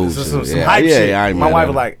some smooth shit. Some Yeah, hype yeah, shit. I ain't My mad wife at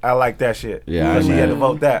was it. like, I like that shit. Yeah, I Because ain't she had mad to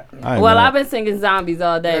vote that. I ain't Well, mad. I've been singing zombies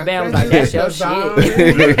all day. Bam was like, That's that's your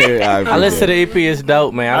your shit. I listened to the EP. It's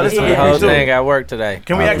dope, man. I listened to the listen to whole it too. thing at work today.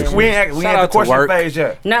 Can we act? We ain't Shout at the out to question work. phase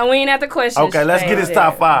yet. No, we ain't at the question. Okay, let's get his phase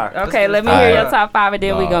top yet. 5. Okay, let me All hear right. your top 5, and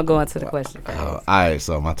then we gonna go into the question phase. All right,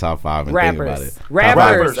 so my top 5 and think about Rappers. it.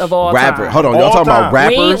 Rappers of all Rapper. time. Hold on, All y'all talking time. about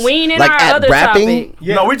rappers? We ain't in like our at other rapping? topic.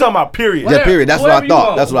 Yeah. No, we talking about period. Yeah, period. That's what I Whatever you thought.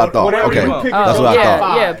 want. That's what I thought. Whatever Okay, you pick, that's Oh, what I yeah,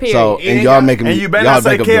 thought. yeah, period. So, and y'all making me. And you better y'all not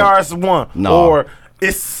say make a blunt. KRS-One. No. Or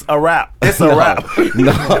it's a rap. It's a rap.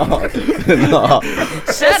 No.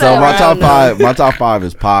 Shut So up. my top 5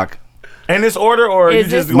 is Pac. In this order, or Is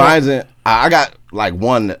you just this- Mine's in. I got like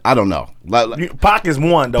one. I don't know. Like, Pac is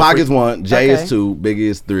 1 though. Pac is 1. Jay Okay. is 2. Biggie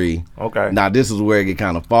is 3. Okay. Now this is where it get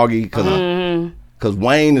kind of foggy because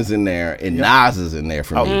Wayne is in there and Nas is in there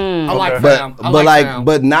for me. I like But fam.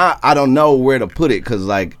 but now I don't know where to put it because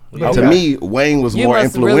like to Okay. me Wayne was You more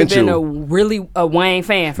must have really influential. been a Wayne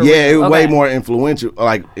fan for Yeah, it real. was way Okay. more influential,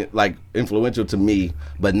 like influential to me.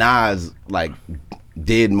 But Nas like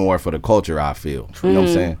did more for the culture. I feel, you know what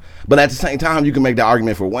I'm saying. But at the same time, you can make the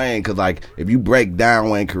argument for Wayne because like if you break down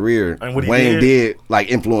Wayne's career, And what he Wayne did. did like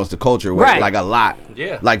influence the culture Right. like a lot.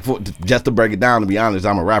 Yeah. Like just to break it down, to be honest,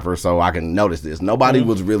 I'm a rapper, so I can notice this. Nobody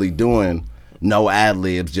was really doing no ad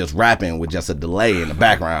libs, just rapping with just a delay in the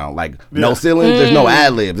background. Like no ceilings, there's no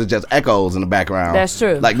ad libs. It's just echoes in the background. That's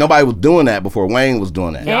true. Like nobody was doing that before Wayne was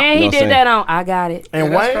doing that. And You know he what I'm did saying? that on I Got It. And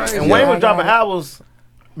Yeah, that's Wayne, crazy. and Wayne Yeah. was dropping albums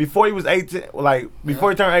before he was 18. Like before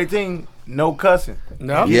he turned 18, no cussing.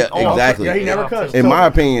 No. Yeah, Oh, exactly. Yeah, he never cussed. In my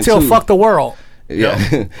opinion, Till too, fuck the world. yeah.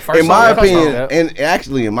 First In my song, opinion, song. and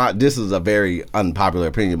actually, this is a very unpopular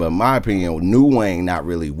opinion, but in my opinion, New Wayne not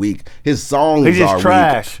really weak. His songs He just are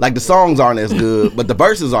trash. weak. Like the songs aren't as good, but the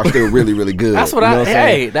verses are still really, really good. That's what You know I. I'm saying?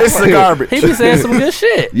 Hey, that's It's what the garbage. He be saying some good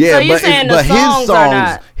shit. Yeah, So you're but, saying the but his songs songs, are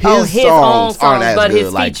not- his oh, his own songs aren't songs, as but good.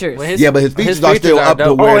 his like, features. Well, his- yeah, but his features are features still are up to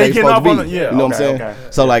dope. where Oh, they he getting supposed to up be. on the- yeah, you know what I'm okay, saying? okay.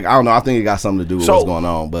 So like, I don't know. I think it got something to do with So- what's going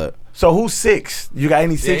on, but So who's 6? You got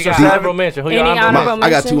any Yeah, 6 you or got honorable 7? mention. Who Any your honorable honorable I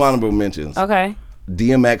got mentions? 2 honorable mentions. Okay.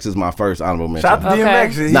 DMX is my first honorable mention. Shout out to Okay.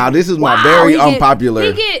 DMX. Now this is my Wow, very he get-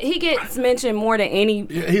 unpopular. He gets mentioned more than any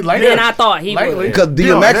He like than I thought he Lately. would. Because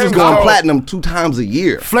Yeah, DMX that is was going cold. platinum 2 times a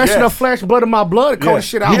year. Flesh Yes. of the flesh, blood of my blood. Cold Yeah.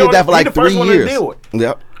 shit He out. did that for He like the first 3 one to years. do it.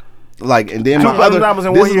 Yep. Like and then Two my other. platinum albums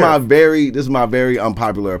in This one is year. my very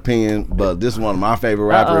unpopular opinion, but this is one of my favorite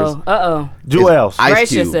rappers. Uh-oh. Jewels. Ice Brace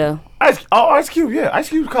Cube. yourself. Ice Cube, yeah. Ice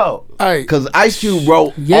Cube's cold. Hey, Because Ice Cube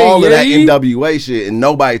wrote Yeah, all of that yeah. NWA shit, and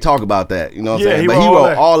nobody talk about that. You know what I'm Yeah, saying? he But wrote he all wrote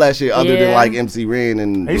that. all that shit other than Yeah. like MC Ren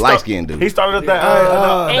and He light skinned dude. He started at that,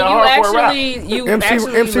 And you hardcore rap. actually MC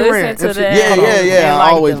listen Ren. to MC that. Yeah, yeah, and yeah. I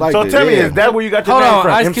liked always them. liked So it. tell me, yeah. is that where you got your Hold name on,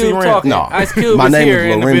 from? Ice MC Cube Ren? talking. No. Ice Cube My is name here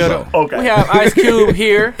is in the Lorenzo. building. Okay. We have Ice Cube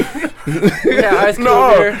here. We have Ice Cube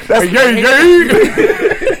No, here. that's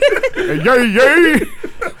yay.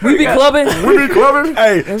 We be clubbing. We be clubbing.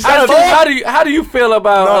 Hey, shout out to How do you feel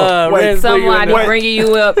about No, wait, Renz putting you in Somebody the- Wait. bringing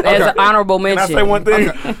you up as an honorable Can I mention. say one thing?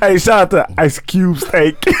 Hey, shout out to Ice Cube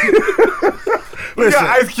Steak. Listen,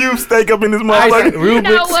 Ice Cube Steak up in this motherfucker. You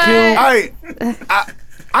know what? hey,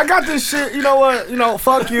 I got this shit. You know what? You know,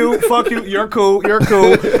 fuck you. You're cool. But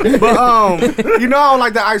you know, I don't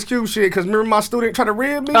like the Ice Cube shit because remember my student tried to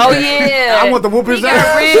rib me. Oh yeah. I want to whoop his He got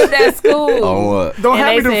ass. ribbed at school. On what? Don't And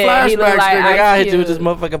have me they do said he look flashbacks, like nigga. I gotta hit you Cube. with this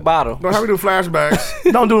motherfucking bottle. Don't have me do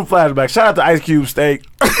flashbacks. Don't do a flashback. Shout out to Ice Cube Steak.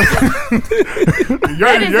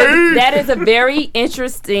 That is a very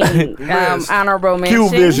interesting honorable mention.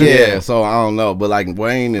 Cube vision. Yeah, so I don't know, but like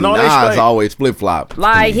Wayne and No, they Nas straight. always flip flop.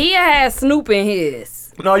 Like he had Snoop in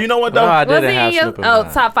his. No, you know what though? No, I Was didn't he have in your Snoop in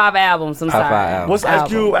mine. top 5 albums? I'm Top sorry. 5 albums. What's Ice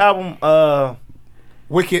Cube album?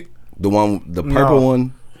 Wicked. The purple No.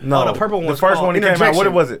 one. No, Oh, the purple The one's first called one he came out.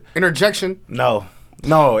 What was it? Interjection. No,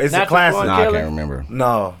 it's a Natural classic. Born Nah, I Killer? can't remember.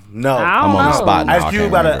 No. I I'm don't on the know. spot now. Ice I Cube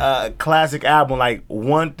can't got remember. a classic album like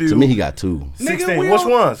 1 through To me, he got 2. 16. Nigga, we Which all-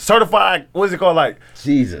 one? Certified. What is it called? Like,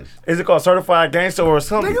 Jesus. is it called Certified Gangster or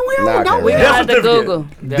something? Nigga, we Nah, I all know. can't We remember. got to Google.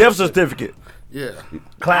 Death Certificate. Yeah.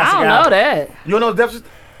 Classic I don't know album. that. You don't know Death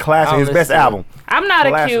Certificate? Classic. I His don't best listen to it. album. I'm not a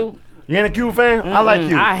Classic. Cube. You ain't a Cube fan? I like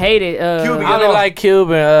Cube. I hate it. Cube I get only off. like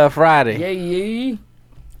Cube and Friday. Yeah, yeah.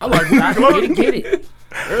 I like Get it.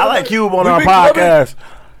 I like Cube on We our been clubbing. podcast.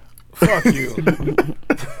 Fuck you.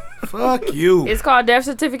 Fuck you. It's called Death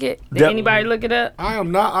Certificate. Did Death- anybody look it up? I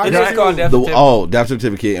am not. It's just called Death Certificate. Death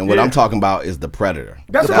certificate, and what Yeah. I'm talking about is the Predator.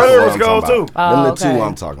 That's what Predator I'm was talking gold, about. too. Them the okay. two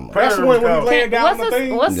I'm talking about. That's the one when you lay it down on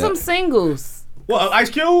the What's thing. some singles? What, Ice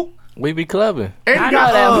Cube? What's We be clubbing. And I you know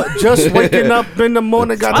got that. just waking up in the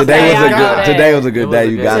morning. Got Today Okay, was I a know good. that. Today was a good day.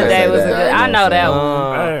 You Today gotta Today say was a that. good. I know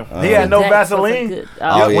that one. He had no Today was a Vaseline. good-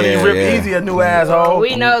 Oh, When he yeah, ripped yeah. Easy a new asshole.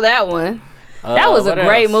 We know that one. That was a what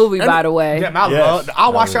great else? movie, by the way. Yeah, I Yes. love. I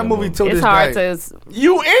watch that movie till It's this hard day. to.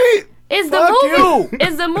 You in it? Is the Fuck movie? you.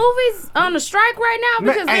 Is the movies on the strike right now?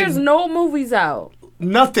 Man, Because there's ain't- no movies out.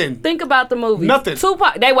 Nothing. Think about the movies. Nothing.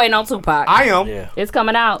 Tupac. They waiting on Tupac. I am. Yeah. It's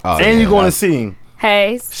coming out. Oh, And yeah, you going to that's- see him.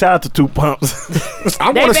 Hayes. Shout out to Two Pumps.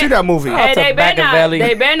 I'm They going to see been- that movie. Hey, to they better not. Machiavelli.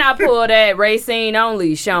 They better not pull that Racine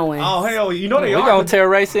only showing. Oh hell, you know they We are. gonna tear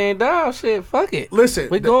Racine down. Shit, fuck it. Listen,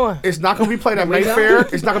 we going. It's not gonna be played at Mayfair.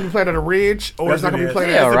 It's not gonna be played at the Ridge, or it's not gonna be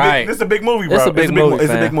played Yeah, at. right. This is a big movie, bro. It's a big movie, It's a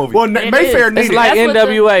fam. big movie. Well, It Mayfair is. needs It's like That's what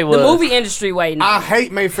NWA was. The movie industry waiting. I on.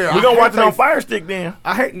 hate Mayfair. We're going to watch it on Mayfair. Fire Stick then.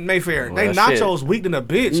 I hate Mayfair. They Well, nachos weak than a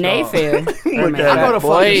bitch. dog. Mayfair. Look I at go to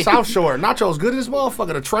Boy. fucking South Shore. Nachos good as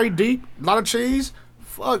motherfucker. The tray deep, a lot of cheese.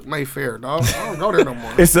 Fuck Mayfair, dog. I don't go there no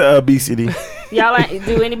more. It's a obesity. Y'all like,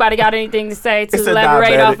 do anybody got anything to say It's to a elaborate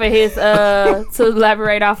diabetic. off of his to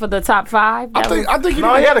elaborate off of the top five? I That think he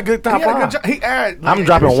No, he had a good top he had a five. good job. He had. I'm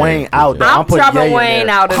dropping Wayne out there. I'm putting dropping Ye in Wayne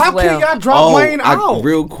there. out as How well. can y'all drop Wayne out?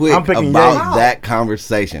 real quick I'm picking about Ye. that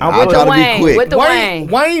conversation. I'm I'll with try to Wayne, be quick. with the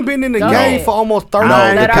Wayne been in the Go game ahead. for almost 30 No, years.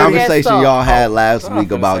 the Let our guest conversation talk. y'all had last week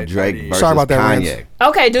finna about say Drake 30. versus Sorry about that, Kanye. Rance.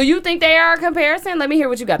 Okay, do you think they are a comparison? Let me hear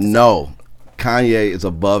what you got to say. No, Kanye is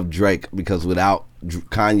above Drake because without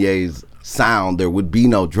Kanye's sound, there would be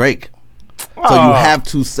no Drake. So you have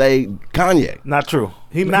to say Kanye. Not true.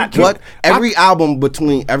 He Not true. true. What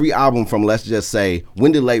every album from let's just say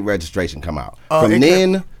when did Late Registration come out? From it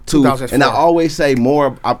then to 2004. and I always say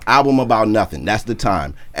more album about nothing. That's the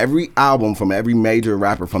time. Every album from every major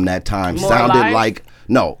rapper from that time More sounded Life? like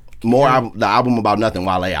the album about nothing.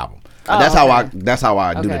 Wale album. Oh, that's okay. how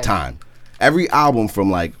I do the Okay. time. Every album from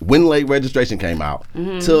like when Late Registration came out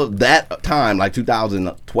Mm-hmm. till that time, like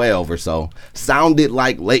 2012 or so, sounded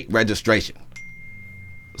like Late Registration.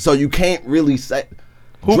 So you can't really say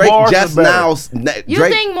Who Drake bars just is better? now. You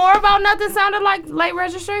Drake, think More About Nothing sounded like Late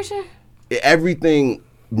Registration? everything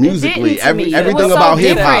musically, didn't to me. It everything was so about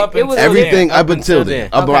hip different. hop, It was everything so up different. until Up then,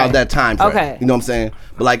 until up then. around that time frame. Okay. You know what I'm saying?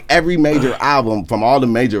 But like every major album from all the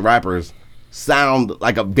major rappers sound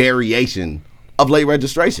like a variation of Late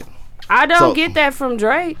Registration. I don't So- get that from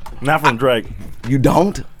Drake. Not from Drake. You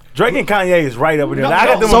don't? Drake and Kanye is right up in there. I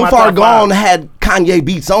got them So on my Far top Gone five. had Kanye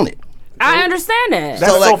beats on it. I understand that.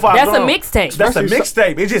 That's So, so like, far That's a gone. mixtape. That's a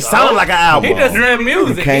mixtape. It just sounded like an album. He just said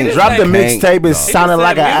music. Can't He just Drop the said- mixtape. It sounded said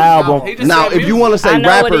like an music. album. He just Now, said if you want to I say know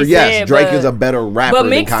what rapper, he yes, said, Drake but- is a better rapper But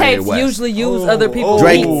than Kanye mixtapes West. usually use other people's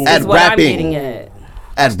Drake beats, at is what rapping. I'm getting at.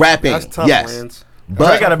 At rapping, That's tough, yes. Rance. But,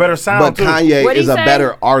 Drake got a better sound, But too. Kanye What'd he is a say?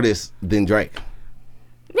 better artist than Drake.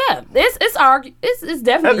 Yeah, it's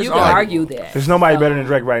definitely, you can argue that. There's nobody better than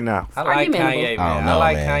Drake right now. I like Argumentable. Kanye, man. I don't I know,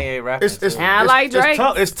 like man. Kanye rapping. It's, And I like Drake.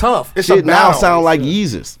 It's tough. It's Shit a now battle. sound like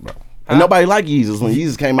Yeezus, bro. And nobody like Yeezus when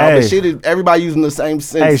Yeezus came out. Hey. But shit, everybody using the same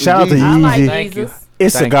sense. Hey, as shout out to Yeezus. I like Yeezy. Thank you. Jesus.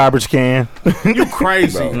 It's a Thank you. garbage can. You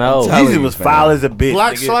crazy. No. Telling Yeezy you, was fam. foul as a bitch.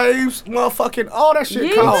 Black nigga. slaves, motherfucking all that shit.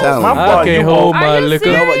 Yeah. Come I'm on. telling My you. boy, I can't you hold hold my Are you liquor.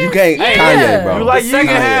 serious? You can't Yeah. Kanye, bro. You like The second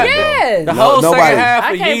Yeezy? half. Yeah. The whole nobody- second half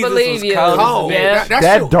I of can't Yeezus believe was you. cold. Cold. Yeah.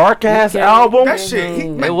 That shit, dark ass Okay. album. that shit.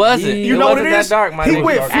 It wasn't. You It know what wasn't it that is? dark, my He nigga.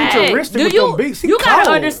 went Hey, futuristic do with you them beats. He you gotta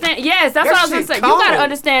cold. understand? Yes, that's That what I was gonna shit say. You gotta cold.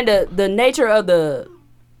 understand the nature of the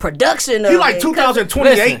production of He like it, 'cause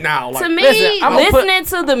 2028 Listen, now. Like, To me, Listen, I'm gonna put- listening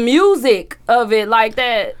to the music of it like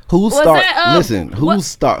that. Who was start? that, Listen, who what-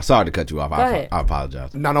 start? Sorry to cut you off. ahead. I apologize.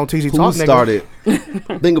 not on TZ Who Talk, nigga. started?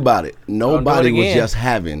 Think about it. Nobody was again. just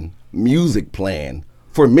having music playing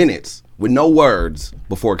for minutes with no words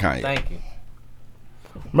before Kanye. Thank you.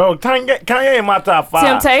 Bro, Kanye in my top 5.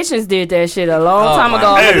 Temptations did that shit a long Oh, time my ago.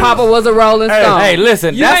 God. When Papa was a Rolling Stone. Hey,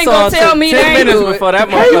 listen, You that ain't gonna song tell took me 10 they ain't minutes do it. before that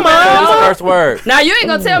Hey, motherfucker said mama. his first word. Now you ain't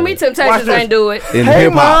gonna tell me Watch Temptations this. ain't do it. In Hey,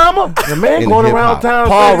 hip hop. mama. The man In going hip-hop. around town.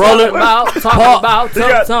 Paul saying- rolling. Talking about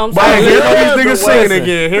got- some. But Hey, here go Yeah, these niggas the singing West.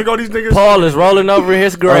 again. Here go these niggas. Paul is rolling over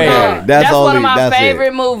his grave. Okay. That's one only- of my that's it.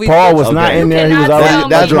 favorite movies. Paul was Okay. not in You there. He was cannot already tell me-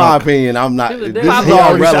 That's my drunk. opinion. I'm not. He was This different. is He all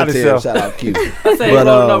already shot relative. himself. Shout out Q. I said he But,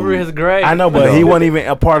 rolling over his grave. I know, but he wasn't even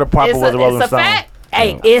a part of Papa It's was a Rolling a Stone. fact.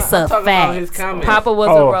 Hey, it's a talking about his fact. comments. Papa was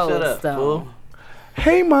Oh. a Shut Rolling up, Stone. fool.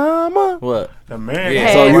 Hey, mama. What? The man. Yeah.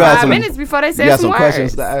 Hey, So you had 5 some- minutes before they You said got some some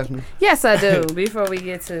questions words. to ask me? Yes, I do. Before we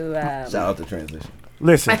get to Shout out to transition.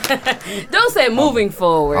 Listen, Don't say moving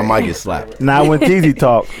forward. I might get slapped. now when TZ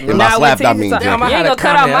talk. If I Not slapped, with I TZ mean talk. You Jackie. ain't had gonna a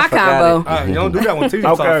cut out comment, I my forgot combo. You don't do that when TV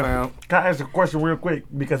talk, Okay. fam. Can I ask a question real quick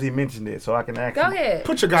because he mentioned it, so I can ask. Go him. ahead.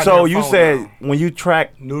 Put your goddamn So you phone said down. when you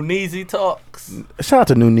track, New Neezy talks. shout out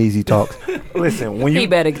to New Neezy Talks. Listen, when you He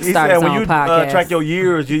better start said his when own you podcast. track your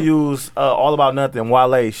years, you use All About Nothing,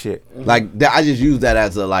 Wale shit. Like that, I just use that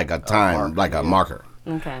as a time, like a marker.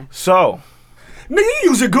 Okay. So Nigga, you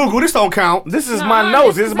using Google. This don't count. this is No, my notes.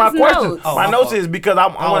 this This is is my his question. notes. Oh, my my notes fault. is because I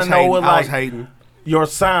want to know what I was like hating. your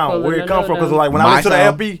sound, where it comes from. Because No. like when I My listen to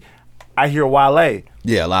sound? the LP, I hear Wale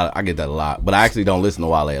Yeah, I get that a lot, but I actually don't listen to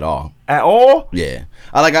Wale at all. at all. Yeah,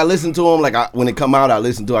 I listen to him like when it come out, I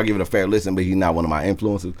listen to. I give it a fair listen, but he's not one of my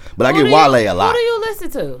influences. But I Who get do Wale you- a lot. Who do you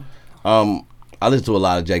listen to? I listen to a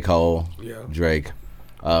lot of J. Cole, Yeah. Drake,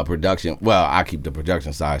 production. Well, I keep the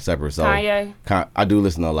production side separate. So Kanye? I do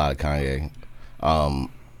listen to a lot of Kanye.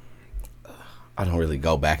 I don't really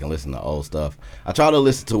go back and listen to old stuff. I try to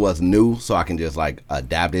listen to what's new so I can just like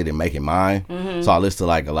adapt it and make it mine. Mm-hmm. So I listen to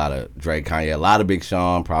like a lot of Drake, Kanye, a lot of Big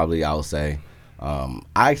Sean, probably I would say. I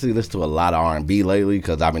actually listen to a lot of R&B lately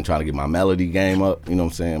because I've been trying to get my melody game up. You know what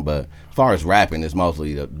I'm saying? But as far as rapping, it's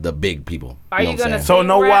mostly the big people. Are you know what I'm gonna saying? So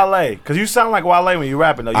no Rap? Wale, because you sound like Wale when you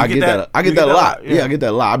rapping though. You I get that. I get that a lot. Yeah, I get that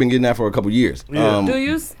a lot. I've been getting that for a couple years. Yeah.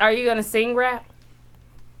 Are you gonna sing rap?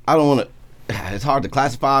 I don't want to. It's hard to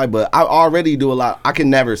classify, but I already do a lot. I can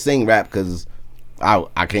never sing rap because I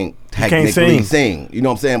can't technically sing. You know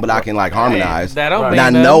what I'm saying? But I can like harmonize. that don't Right. mean And I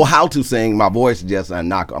nothing. know how to sing. My voice is just I'm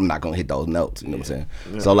not gonna hit those notes. You know what I'm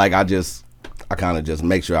saying? So like I kind of just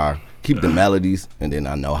make sure I keep the melodies, and then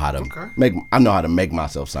I know how to make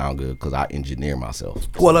myself sound good because I engineer myself.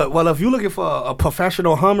 Well, if you're looking for a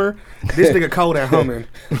professional hummer, this nigga cold at humming.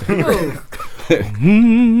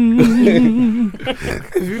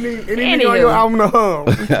 If you need any nigga on your album to hum,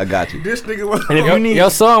 I got you. this nigga was. And if you need, Your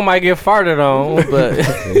song might get farted on, but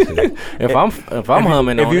if I'm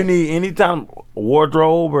humming if on you it, need any time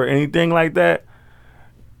wardrobe or anything like that,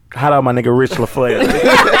 shout out my nigga Rich LaFleur.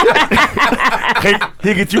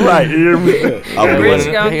 he get you right. You hear me? I'm doing Rich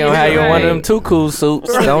it. gonna he get gonna have it you in one of right. them too cool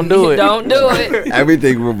suits. Don't do it. Don't do it.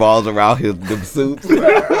 Everything revolves around them suits.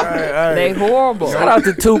 They horrible. Shout out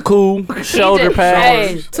to Too Cool shoulder Hey,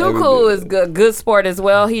 pads. Too Cool is good sport as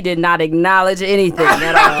well. He did not acknowledge anything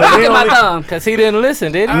at all. Look at my thumb. Cause he didn't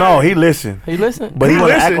listen, did he? No, he listened, He listened. but he want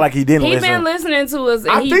to act listened. like he didn't He listen. been listening to us.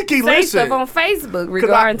 And I think he say listened. stuff on Facebook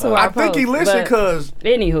regarding to our I think he posts, listened but because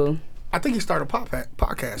anywho, I think he started a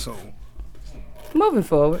podcast soon. moving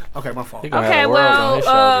forward. Okay, my fault. He gonna Okay, have the world on his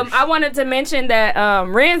well, shoulders. I wanted to mention that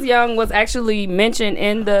Renz Young was actually mentioned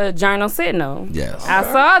in the Journal Sentinel. Yes. I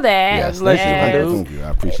saw that. Yes, thank you, and, my dude. Thank you. I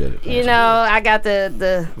appreciate it. You know, I got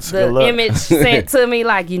the good luck. image sent to me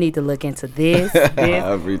like you need to look into this. I this.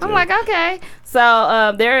 appreciate I'm like, okay.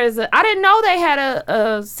 So there is. I didn't know they had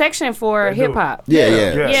a section for hip hop. Yeah.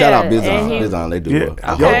 Yeah. Shout out and Bizon. he- Bizon, they do. Yeah,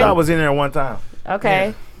 a- Yo Okay. Dog was in there one time.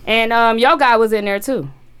 Okay. And your guy was in there too.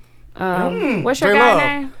 What's your J-Love.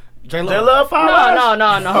 guy name? J Love found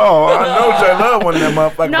No. Oh, I know J Love one of them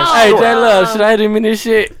motherfuckers. No. for Hey, sure. J Love, should I hit him in this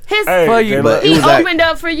shit? His Hey, For you. But he it was like opened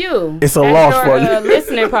up for you. It's a at loss your, for you.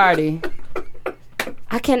 listening party.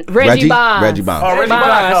 I can't. Reggie Bonds. Reggie Bonds. Oh, Reggie Bond.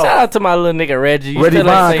 Bonds. Shout out to my little nigga Reggie. You Reggie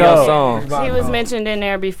still ain't sing your Bonds. song. He was mentioned in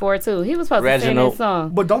there before too. He was supposed to sing Reginald. this song.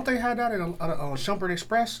 But don't they have that in a Shumpert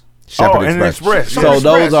Express? Shepherd Oh, and Express. Express. So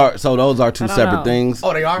Shepherd Express. those are two don't separate know. things.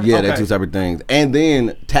 Oh, they are? Yeah, they're Okay. two separate things. And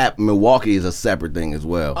then Tap Milwaukee is a separate thing as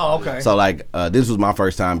well. Oh, okay. So like this was my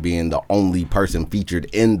first time being the only person featured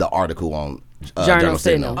in the article on Journal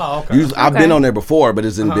Sentinel. Oh, okay. Usually, I've Okay. been on there before, but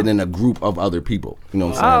it's been in a group of other people. You know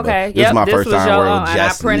what I'm saying? Oh, But okay. This is my first was time your where it own, was and I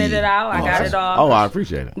just printed me. it out. I got it all. Oh, I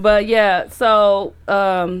appreciate it. But yeah, so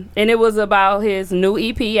and it was about his new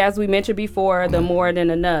EP, as we mentioned before, The More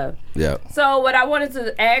Than Enough. Yeah. So what I wanted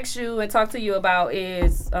to ask you and talk to you about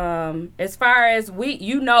is, as far as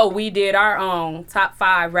we did our own top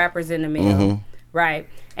 5 rappers in the mill, right?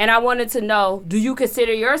 And I wanted to know, do you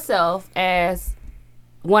consider yourself as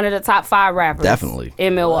one of the top 5 rappers? Definitely.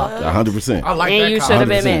 In Milwaukee. 100%. I like And that you comment. should have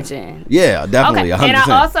been 100%. mentioned. Yeah, definitely, Okay, 100%. and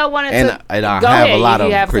I also wanted and, to and I go have ahead, a lot if you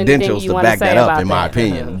of have anything credentials you to wanna back say that up, about in my that.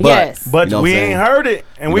 opinion. But, Yes. But you know we what I'm ain't saying? heard it,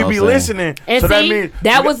 and we know be what I'm listening. And so that see, means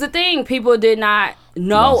that was the thing. People did not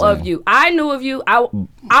know what I'm of saying? you. I knew of you.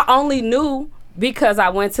 I only knew because I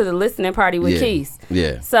went to the listening party with Yeah. Keith.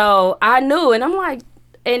 Yeah. So I knew, and I'm like,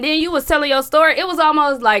 and then you was telling your story. It was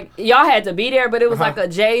almost like y'all had to be there, but it was like a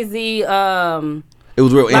Jay-Z. It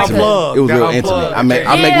was real intimate. Unplugged. It was Got real unplugged. intimate.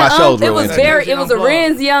 I make my shows it real was intimate. very. It was a Unplugged.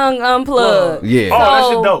 Renz Young unplugged. Yeah. Oh, that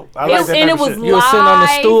shit dope. I like that and type it of was shit. You was sitting on the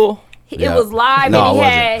live. stool. It Yeah. was live, No,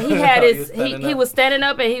 and I he had his standing he up. was standing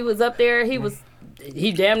up, and he was up there. He was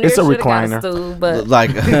he damn near It's a should have got a recliner. stool, but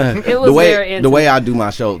Like it was the way very intimate. the way I do my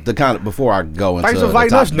show, the kind of before I go into Thanks for the inviting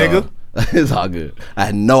top us, nigga. dog, it's all good. I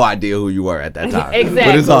had no idea who you were at that time. Exactly.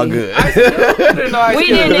 But it's all good. we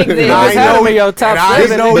didn't exist. I Tell know me your top and I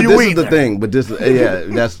seven. know But you this weak. is the thing. But this,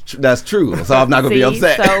 that's true. So I'm not gonna be See,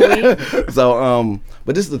 upset. So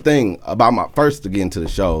but this is the thing about my first to get into the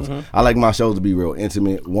shows. I like my shows to be real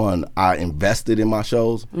intimate. One, I invested in my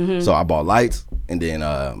shows, so I bought lights and then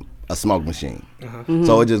a smoke machine.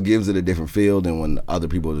 So it just gives it a different feel than when other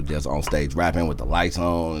people are just on stage rapping with the lights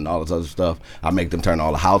on and all this other stuff. I make them turn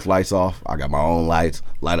all the house lights off. I got my own lights,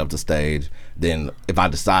 light up the stage. Then if I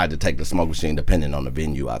decide to take the smoke machine, depending on the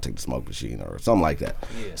venue, I'll take the smoke machine or something like that.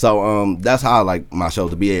 So that's how I like my show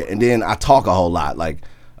to be. And then I talk a whole lot. Like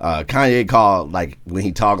Kanye called, like, when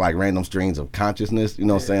he talk, like, random streams of consciousness, you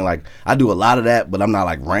know what I'm saying? Like, I do a lot of that, but I'm not,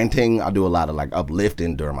 like, ranting. I do a lot of, like,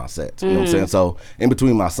 uplifting during my sets, you know what I'm saying? So in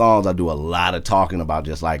between my songs, I do a lot of talking about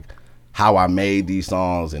just, like, how I made these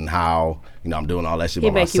songs and how, you know, I'm doing all that shit He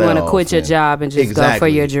by make myself. you want to quit your job and just go for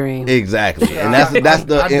your dream. Exactly. And that's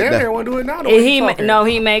the... I damn near want to do it now. the way you talking.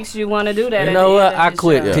 He makes you want to do that. You at know the what? end of I the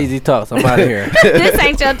quit show. TZ Talks. I'm out of here. This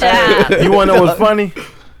ain't your job. You want to know what's funny?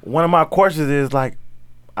 One of my questions is like,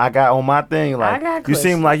 I got on my thing, I like, got you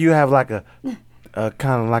seem questions. like you have like a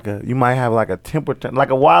kind of like you might have like a temper, like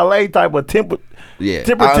a Wale type of temper I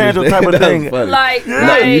tantrum understand. type of That's thing. funny. Like, No,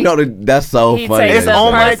 like, you know that's so he funny. takes It's That's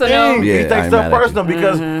on my personal. thing. Yeah, he I takes ain't stuff mad at you. personal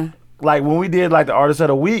because, like, when we did like the Artist of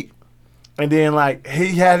the Week, and then like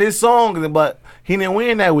he had his songs, but he didn't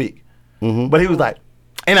win that week. But he was like,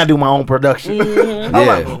 and I do my own production. I'm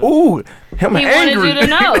like, ooh, him he angry. wanted you to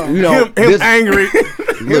know. You know, Him this- angry.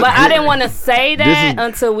 But I didn't want to say that is-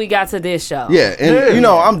 until we got to this show. Yeah, and you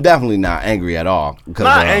know, I'm definitely not angry at all.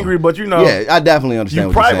 Not angry, but you know, yeah, I definitely understand you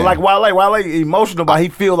what you're private saying. like Wale emotional, but he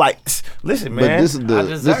feel like, listen, But man. this is the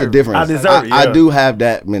deserve it. difference. I deserve it, I yeah. do have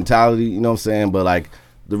that mentality, you know what I'm saying? But like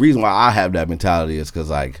the reason why I have that mentality is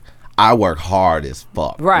because like I work hard as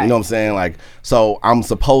fuck. Right. You know what I'm saying? Like, so I'm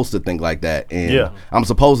supposed to think like that. And Yeah. I'm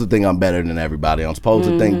supposed to think I'm better than everybody. I'm supposed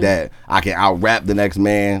to think that I can out rap the next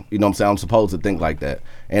man. You know what I'm saying? I'm supposed to think like that.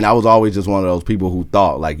 And I was always just one of those people who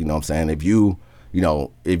thought, like, you know what I'm saying, if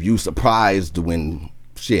you surprised when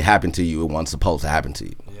shit happened to you, it wasn't supposed to happen to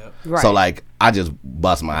you. Right. So like I just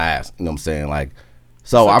bust my ass. You know what I'm saying? Like,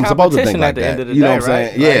 so It's a I'm supposed to think competition like at the that. end of the You know day, what I'm saying?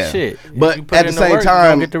 right? Yeah. Like, shit. But You put at in the the same work, you gonna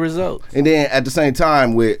time, get the results. and then at the same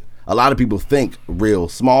time, with a lot of people think real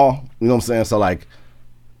small. You know what I'm saying? So like,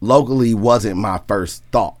 locally wasn't my first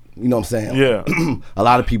thought. You know what I'm saying? Yeah. A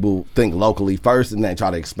lot of people think locally first and then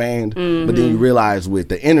try to expand. But then you realize with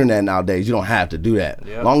the internet nowadays, you don't have to do that.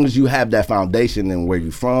 As long as you have that foundation and where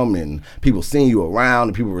you're from and people seeing you around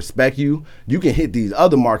and people respect you, you can hit these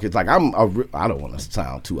other markets. Like I don't want to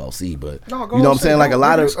sound too OC, but No, go you know what I'm on, say saying? Like no. a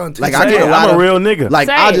lot It's of, until- like Say I get it. a lot I'm a of real nigga. Like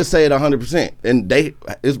Say I it. just say it 100%. And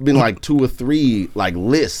it's been like 2 or 3 like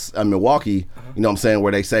lists in Milwaukee, you know what I'm saying,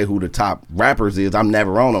 where they say who the top rappers is. I'm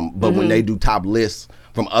never on them, but when they do top lists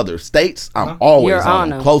from other states, I'm always You're on on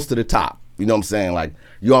them, them. close to the top. You know what I'm saying? Like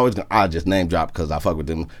you always, I just name drop because I fuck with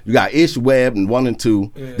them. You got Ish Webb and 1 and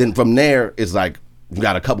 2. Then from there, it's like you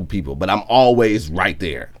got a couple people, but I'm always right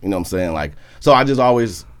there. You know what I'm saying? Like so, I just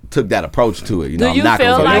always took that approach to it. You know, Do you I'm not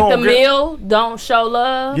feel gonna like the don't get- meal don't show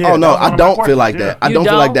love? Yeah, oh no, that was one I of my don't feel questions, like yeah. that. I You don't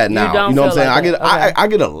feel like that don't? now. You don't You know what I'm feel saying? like that. I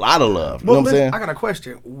get a lot of love. You know what I'm saying? I got a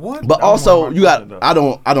question. What? But also, my you got.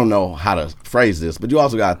 question, I don't know how to phrase this, but you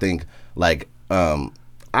also got to think like,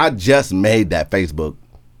 I just made that Facebook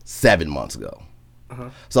 7 months ago.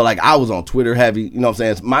 So like I was on Twitter heavy, you know what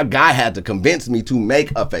I'm saying? My guy had to convince me to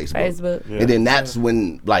make a Facebook. And then that's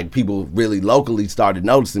when like people really locally started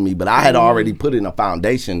noticing me, but I had already put in a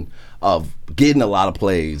foundation of getting a lot of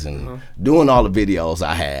plays and doing all the videos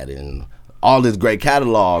I had and all this great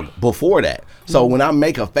catalog before that. So when I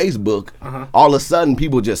make a Facebook, all of a sudden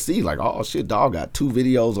people just see like, oh shit, dog got 2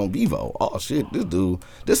 videos on Vivo. Oh shit,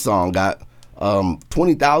 this song got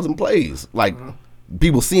 20,000 plays. Like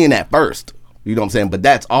people seeing that first. You know what I'm saying? But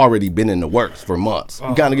that's already been in the works for months.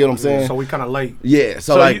 You kind of get what I'm saying? So we kind of late. Yeah.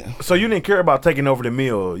 So, So, like, so you didn't care about taking over the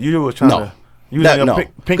meal. You was trying No. to. You That- was no.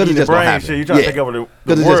 pinky 'Cause it's the just gonna brain happen. shit. You trying to Yeah. take over the 'Cause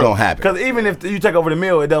it's just world. gonna happen. Because even if you take over the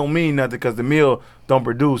meal, it don't mean nothing. Because the meal don't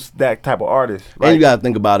produce that type of artist. and Right? you got to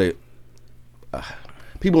think about it.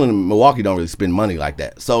 People in Milwaukee don't really spend money like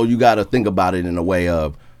that. So you got to think about it in a way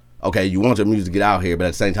of, okay, you want your music to get out here, but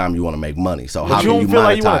at the same time, you want to make money. So how But you can don't you feel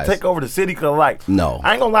like you want monetize? to take over the city? Because like, No.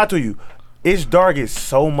 I ain't gonna lie to you. It's Dark is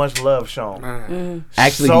so much love shown.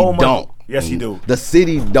 Actually, so he much- don't. Yes, he do. The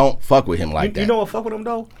city don't fuck with him like You that. know what fuck with him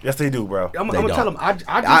though? Yes, they do, bro. I'm They gonna tell don't. him.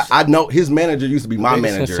 I just I know his manager used to be my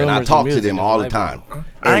Biggest manager, and I consumers of talk to music them is all the white time.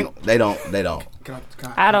 I And they don't.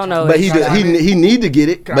 I don't know. But if- he need to get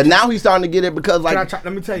it. Can I But try- now he's starting to get it because like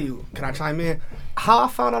Let me tell you. Can I chime in? How I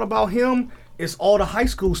found out about him is all the high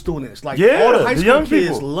school students. Like Yeah, all the high the school young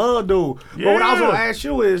kids people. love dude. But what I was gonna Yeah. ask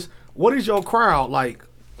you is, what is your crowd like?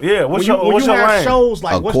 Yeah, When what's you, your when what's you your have range? shows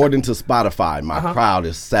like what's according to Spotify, my Uh-huh. crowd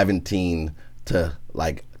is 17 to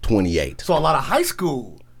like 28. so a lot of high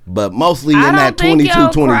school. But mostly I in don't that think 22, your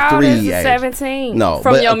crowd 23 is age. 17. No,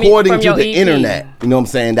 From but your mu- according from to your the EP. internet, you know what I'm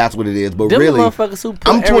saying? That's what it is. But Them really, motherfuckers who put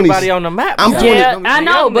I'm 20 everybody on the map. I'm man. 20 Yeah, Them I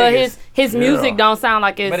know, young but niggas. his music don't sound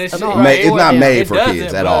like it's But it's, It's not made It for doesn't,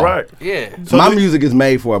 kids at but- all. Right. Yeah. My music is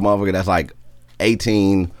made for a motherfucker that's like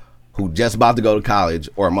 18 who just about to go to college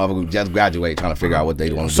or a motherfucker who just graduate trying to figure out what they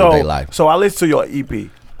want to do with their life. So I listen to your EP.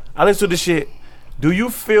 I listen to the shit. Do you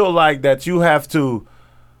feel like that you have to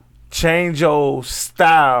change your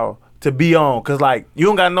style to be on? Cause like you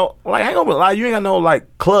don't got no like I ain't gonna lie, you ain't got no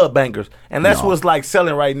like club bangers, and that's No. what's like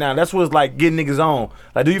selling right now. That's what's like getting niggas on.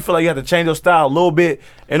 Like, do you feel like you have to change your style a little bit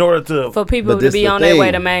in order to? for people But to this be the on their way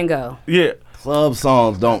thing. to Mango. Yeah. Club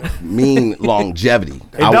songs don't mean longevity.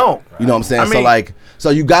 They don't. You know what I'm saying? I so mean- like,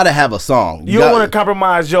 so you got to have a song. You don't want to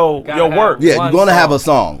compromise your Gotta work. have- Yeah, one you're gonna have song. a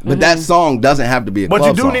song, but that song doesn't have to be a But club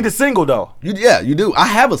you do song. need a single though. You do. I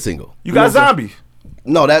have a single. You know got what I'm saying? Zombie.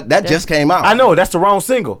 No, that just came out. I know that's the wrong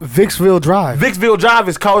single. Vicksville Drive. Vicksville Drive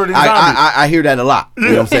is colder than Zombie. I hear that a lot. You know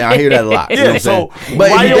what I'm saying? I hear that a lot. You know Yeah, what I'm so saying? why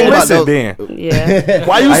if you think don't about listen those- then? Yeah,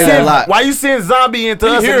 Why you I hear that a send lot. Why you send Zombie into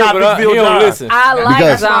us hear and it, not but Vicksville he don't Drive? listen. I like Because-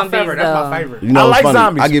 That's my zombies favorite. That's though. my favorite. You know, I it's like funny.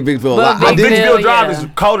 Zombies. I get Vicksville a But lot. I Vicksville- did Vicksville Drive yeah. is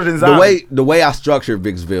colder than Zombie. the way I structured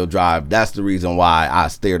Vicksville Drive, that's the reason why I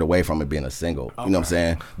steered away from it being a single. You know what I'm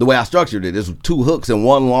saying? The way I structured it is 2 hooks and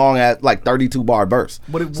one long at like 32 bar verse.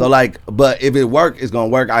 So like, but if it work, it's gonna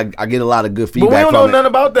work. I get a lot of good But we feedback don't know from it. nothing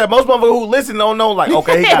about that. Most motherfuckers who listen don't know, like,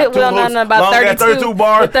 okay, he got We two don't know hooks, nothing about long ass 32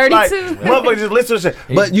 bars. The 32. Like, motherfuckers just listen to shit.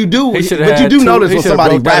 But you do, He should've but you had do two- notice he when should've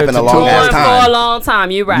somebody broke that rapping a into long two. ass For a time. long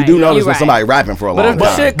time, you right. You do notice you when right. somebody rapping for a But long if the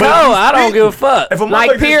time. shit But cold, if you I don't spit- give a fuck. If a Like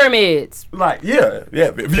motherfucker just- pyramids like, yeah.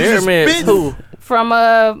 If you just Pyramids, spit- who? from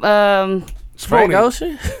Frank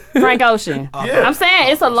Ocean? Frank Ocean. Yeah. I'm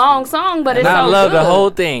saying it's a long song, but it's And I so love the good. whole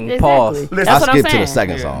thing. Exactly. Pause. Listen, That's I what I'm skipped to saying. the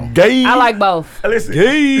second song. Gay. I like both. Listen.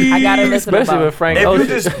 I gotta listen to Especially both. with Frank If you Ocean.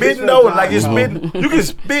 just spitting though, like you're spitting, you can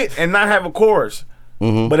spit and not have a chorus.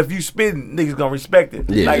 But if you spitting, niggas gonna respect it.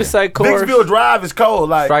 Yeah. Like, You just say chorus. Vicksville Drive is cold.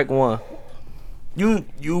 Like Strike one. you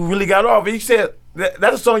really got off. You said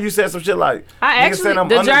that's a song you said some shit like. I niggas actually- saying I'm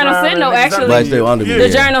the Journal underground and Sentinel niggas actually- Like still under me. The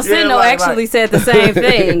Yeah. Journal Sentinel like- actually said the same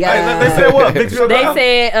thing. They said what? Vicksville They Drive?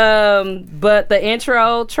 said, but the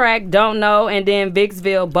intro track "Don't Know" and then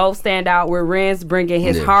Vicksville both stand out with Renz bringing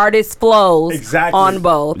his Yeah. hardest flows Exactly. on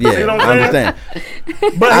both. Yeah, You know what I I'm understand.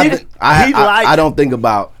 But I, he, th- I, he I, like. I don't think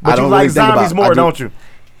about. But I don't you like really think zombies about, more, I do- don't you?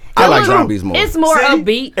 I like It's- zombies more. It's more See?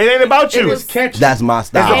 upbeat. It ain't about you. It's catchy. That's my It's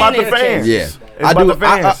style. about the And it's fans. Yeah. It's I about do. the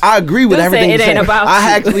fans. I agree with Dude said everything it you're ain't saying. about I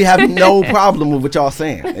you. actually have no problem with what y'all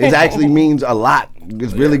saying. It actually means a lot.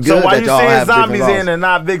 It's really good So why that you y'all saying have different zombies laws. in and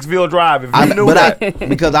not Vicksville Drive? If you knew that,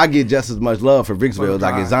 because I get just as much love for Vicksville as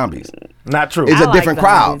I get zombies. not true. It's I a like different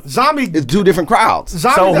crowd. zombies. Zombie. It's 2 different crowds.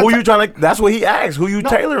 Zombie. So who that's- you trying to? That's what he asked. Who you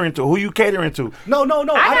tailoring to? Who you catering to? No. I got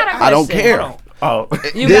a I don't question. care. Oh,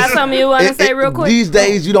 You got something you want to say real quick? These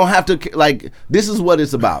days, you don't have to like. This is what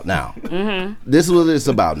it's about now. This is what it's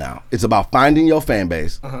about now. It's about finding your fan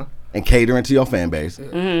base and catering to your fan base,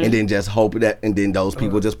 and then just hope that, and then those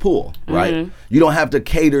people just pull. Right. You don't have to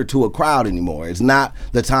cater to a crowd anymore. It's not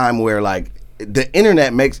the time where like the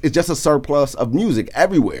internet makes it's just a surplus of music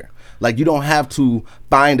everywhere. Like you don't have to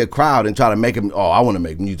find a crowd and try to make them. Oh, I want to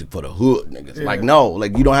make music for the hood, niggas. Like no,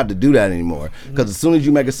 like you don't have to do that anymore. Because as soon as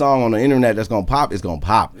you make a song on the internet that's gonna pop, it's gonna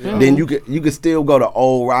pop. Then you could still go the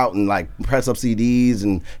old route and like press up CDs.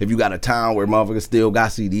 And if you got a town where motherfuckers still got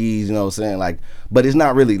CDs, you know what I'm saying? Like, but it's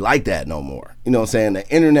not really like that no more. You know what I'm saying? The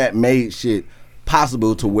internet made shit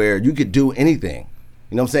possible to where you could do anything.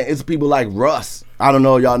 You know what I'm saying? It's people like Russ. I don't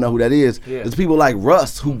know if y'all know who that is. Yeah. It's people like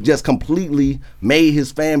Russ who just completely made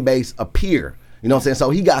his fan base appear. You know what I'm saying? So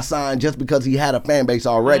he got signed just because he had a fan base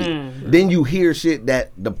already. Then you hear shit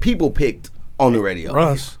that the people picked on the radio.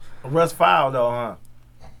 Russ. Russ Fowl though, huh?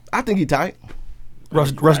 I think he tight. Russ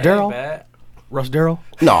Ain't Darrell. bad. Russ Darrell.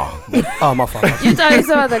 No. Oh my fault. You thought you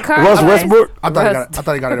saw the car? Russ Westbrook. I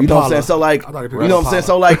thought he got it. You know what I'm saying? So like, I thought he you picked know what I'm saying?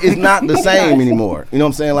 Apollo. So like, it's not the same anymore. You know what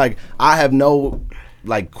I'm saying? Like, I have no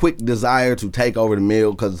like quick desire to take over the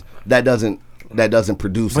mill because that doesn't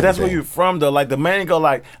produce. But that's where anything. you from though. Like the man go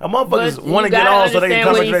like a motherfuckers But want to you get gotta on so they can understand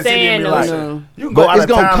come what into that he's city and saying, be though, like, no. you can go But out it's of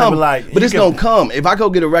gonna town come. and be like, But you it's can- gonna come. If I go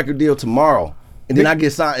get a record deal tomorrow, And then I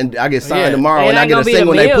get signed. Yeah. Tomorrow, It and I ain't get a gonna be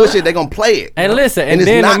single. the And they Mill. push it. They gonna play it. And listen, and it's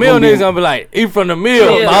then the not mill gonna be- niggas gonna be like, "He from the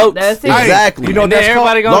mill, Yeah, folks." that's it. Exactly. You know And what then that's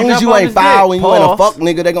everybody called? As gonna long as jump you on ain't his foul dick. and you ain't a Pause. fuck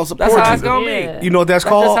nigga, they gonna support That's how you. it's gonna Yeah. be. You know what that's That's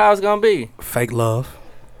called? just how it's gonna be. Fake love.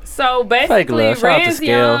 So Fake basically, love. Shout out to Renz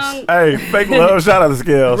Scales. Young, Hey, fake love. Shout out to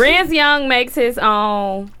Scales. Renz Young makes his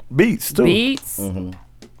own Beats too. beats.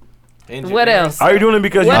 What else? Are you doing it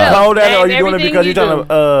because you What else? told that, or are you Name doing it everything because you you're trying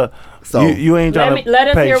to? So- you ain't trying to. Let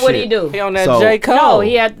us pay hear what shit. he do. He on that So- J Cole. No,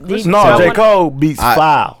 he had. He, No, I J. want- Cole beats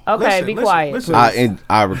foul. Okay, be quiet.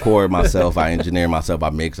 I record myself. I engineer myself. I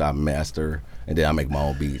mix. I master, and then I make my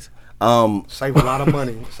own beats. Save a lot of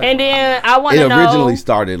money. And then I want It to know originally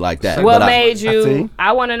started like that. what but made see. you.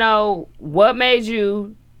 I want to know what made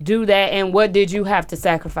you do that, and what did you have to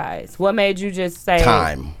sacrifice? What made you just say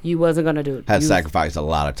Time. you wasn't gonna do it? I had You- sacrificed a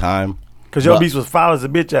lot of time. Because your But- beats was foul as a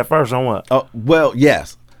bitch at first. On what? Well,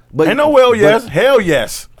 yes. But Ain't no well, but- yes, hell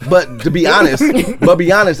yes. But to be honest,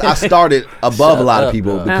 I started above a lot of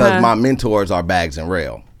people because Uh-huh. my mentors are Bags and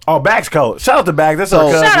Rail. Oh, Bags Code. Shout out to Bags. That's So-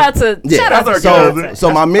 our cousin. Shout out to Yeah, shout out to that's so our cousin.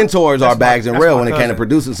 so my mentors are Bags and that's Rail my when it came to cousin.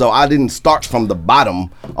 producing. So I didn't start from the bottom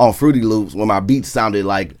on Fruity Loops when my beats sounded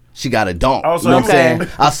like she got a dunk. Oh, so you know what I'm okay. saying?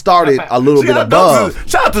 I started a little She bit got above. dunks.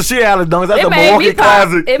 Shout out to She Out of Dunks. That's It a made Milwaukee me pop.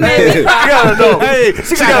 classic. It made me She pop. got a dunk. Hey,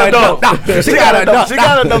 she got a dunk. She got a dunk. She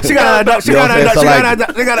got a dunk. She got a dunk. She You know got what a I'm dunk. saying? She got a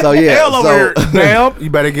dunk. She got a So yeah, Hell over here. so Damn, you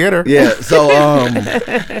better get her. yeah, so I Made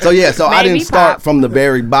me didn't start pop. from the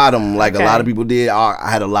very bottom like Okay. a lot of people did. I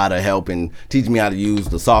had a lot of help and teaching me how to use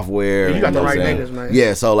the software. You got and the know right what I'm saying? niggas, man.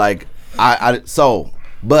 Yeah, so like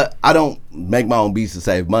but I don't make my own beats to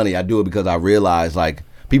save money. I do it because I realize like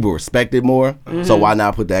people respect it more. So why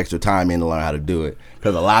not put the extra time in to learn how to do it?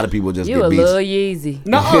 Because a lot of people just You get a beats. little Yeezy.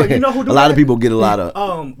 No, you know who do A lot that? of people get a lot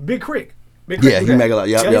of Big Crick. Big Yeah, do he that. make a lot-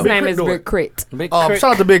 yep, Yeah, yep. His name is do Brick it. Crit. Big Shout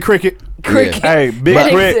out to Big Cricket. Cricket. Hey, Big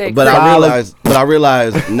But- Crit. But I Violence.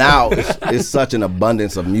 realize now it's such an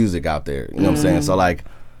abundance of music out there. You know what I'm saying? So like,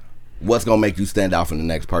 what's gonna make you stand out from the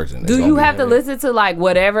next person? Do you have to listen to like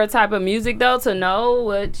whatever type of music though to know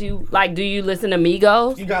what you like? Do you listen to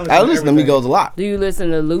Migos? You gotta I listen to everything. Migos a lot. Do you listen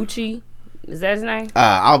to Lucci? Is that his name?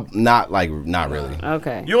 I'm not really.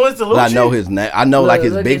 Okay. You listen to But I Lucci? know his name. I know like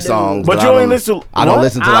his Look big at dude. songs. But I you only don't- listen to- I don't what?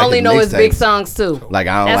 listen to I like only his know his big mixtapes. songs too. Like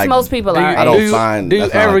I don't That's like. most people Do you, are. I don't do you, find- Do you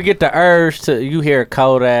that's not ever like- get the urge to? You hear a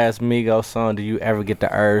cold ass Migos song? Do you ever get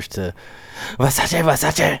the urge to Versace,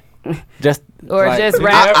 Versace? Just Or like, just do you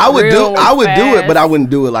rap. ever- I would do. real I would do it, fast. but I wouldn't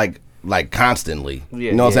do it like constantly. Yeah,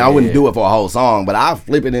 you know what I'm yeah, saying? I wouldn't yeah. do it for a whole song, but I'll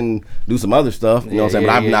flip it and do some other stuff. You know what I'm saying?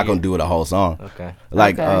 But yeah, I'm yeah, not gonna yeah. do it a whole song. Okay.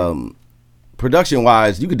 Like Okay. production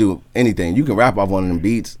wise, you could do anything. You can rap off one of them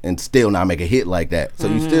beats and still not make a hit like that. So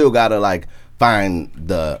Mm-hmm. you still gotta like find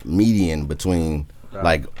the median between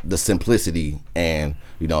like the simplicity and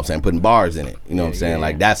you know what I'm saying, putting bars in it. You know what I'm saying?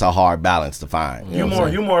 Like that's a hard balance to find. You know what I'm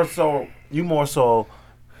saying? You more so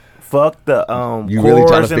fuck the You really trying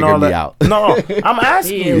to chorus and figure all me that. out. No, I'm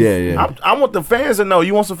asking He you. is. Yeah. I want the fans to know.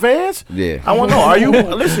 You want some fans? Yeah. I want to know. Are you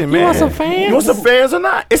listen, man? want some fans? You want some fans or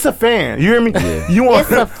not? It's a fan. You hear me? You want?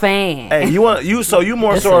 It's a fan. Hey, you want you? So you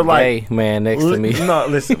more It's sort a of like gay man next to me. no,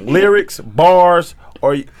 listen, lyrics, bars,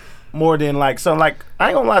 or more than like something like I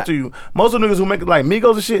ain't gonna lie to you. Most of the niggas who make it like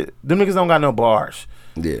Migos and shit, them niggas don't got no bars.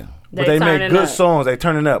 Yeah. But they make turning good up. songs. They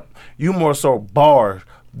turning up. You more so bars,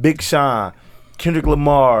 Big Sean, Kendrick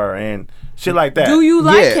Lamar, and shit like that. Do you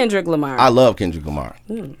like Yeah. Kendrick Lamar? I love Kendrick Lamar.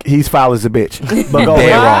 He's foul as a bitch. But go Dead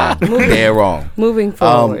ahead. wrong. Dead wrong. Moving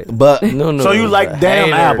forward. But No, So you it's like a Damn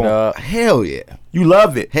hater, album? dog. hell yeah. You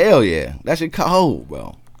love it. Hell yeah. That shit cold,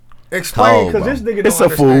 bro. Explain, Oh, because bro. this nigga It's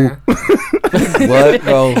don't a fool. understand. What,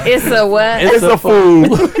 bro? It's a what? It's a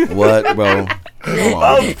fool. What, bro? Come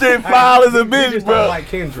on. Oh shit, foul as a You bitch, just bro. don't like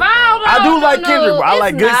Kendrick. Foul, I do no, like no, Kendrick, bro. I it's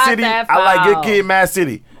like Good not City. that I like foul. Good Kid, Mad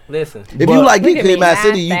City. Listen, If But- you like Look Good at Kid, me, Mad not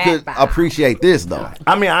City, you that could foul. appreciate this though.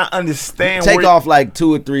 I mean, I understand. Take where, off like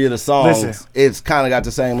 2 or 3 of the songs. Listen. It's kind of got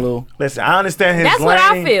the same little. Listen, I understand his That's lane. what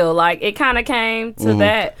I feel like. It kind of came to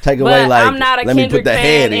that. Take away, but like, I'm not a let me Kendrick put the fan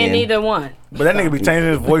head in in. either one. But that nigga be changing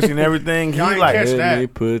his voice and everything. He Y'all ain't like, catch that. let me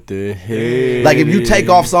put the head. Like if you take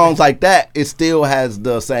off songs like that, it still has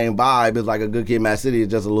the same vibe. It's like a Good Kid, Mad City.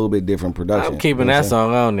 It's just a little bit different production. I'm keeping You know what that I'm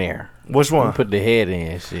song on there. which one? Put the head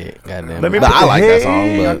in, shit. Goddamn. Let me it. But put I the like that song.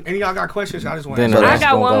 head. But Any of y'all got questions? I just want Then to the I rest got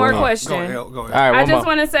gonna one go more in. Go question. ahead. Go All ahead. right, I one just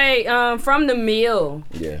more. want to say, from the mill,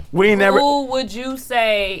 yeah, We ain't never. who would you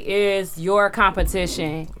say is your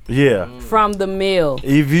competition Yeah. from the mill?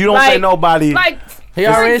 If you don't say nobody, Like, He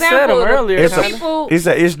for already said example, them earlier. it's The a, people, it's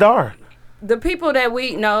a Ishdar. the people that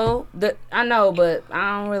we know, I know, but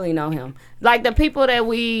I don't really know him. Like the people that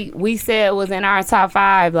we said was in our top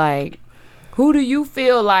 5, like Who do you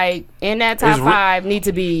feel like in that top five need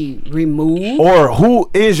to be removed? Or who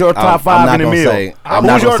is your top five in the meal? I'm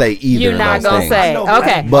not gonna say either. You're not of those gonna things. say.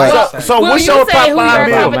 Okay. But So Will what's you your say top who five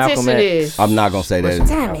your meal? competition is? I'm not gonna say that.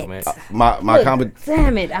 Damn it. My competition.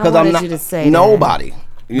 Damn it. I Because wanted I'm not you to say nobody.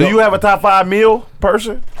 Do you have a top five meal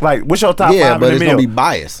person? Like, what's your top Yeah, five but in it's the gonna meal? be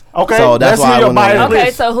biased. Okay, so that's let's why hear I your went on bias. that. Okay,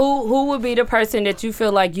 list. so who would be the person that you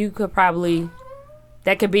feel like you could probably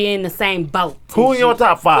that could be in the same boat? Who in your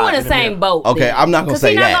top five? Who in the same boat? Okay, then? I'm not gonna 'Cause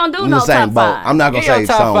say he that. not gonna do In no the same top boat. five. I'm not gonna Give say your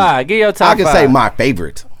top some. five. Give your top I can five. say my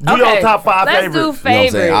favorite. Do your Okay, top five let's favorites. do You know what I'm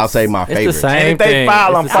saying? favorites. I'll say my It's favorite. the same And if they thing.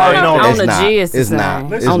 foul, I'm It's falling the on same it. On the not. G, it's the It's same.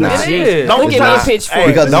 not. It's On the not. G. It is. Don't Look at me shout- pitchfork.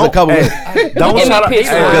 Because there's a couple. Hey, don't Give me shout out.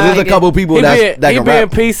 pitchfork. Because there's a couple people He that being can rap.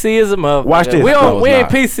 PC as a motherfucker. Watch this. We No, don't. it's We ain't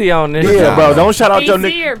not. PC on this. Yeah, Nah. bro. Don't shout out your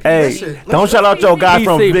PC or nigga. Hey, PC? don't shout out your guy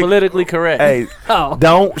from PC, Vic. politically correct. Hey, Oh.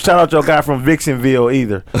 don't shout out your guy from Vixenville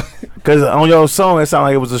either. Cause on your song it sounded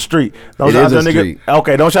like it was a street. Don't It shout is out a them street. niggas.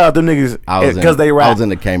 Okay, don't shout out them niggas because they I rap. was in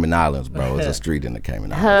the Cayman Islands, bro. It's a street in the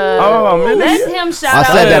Cayman Islands. Oh man, Let him shout I out.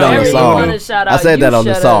 said that on the whoever you song. wanna shout I out. said You that on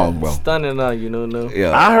the shut song, up. bro. Stunning on you, no.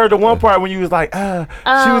 Yeah. I heard the one part when you was like, she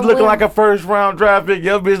was looking well- like a first round draft pick.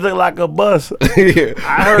 Your bitch looked like a bus. Yeah.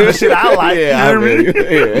 I heard the shit I like. Yeah, you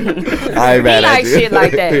hear me? I ain't mad at like you. shit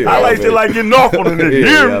like that. I like shit like getting off on a nigga. You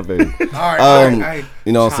hear Yeah, me? baby. All right, hey,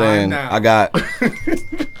 You know what I'm chime saying? down.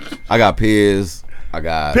 I got Piz. I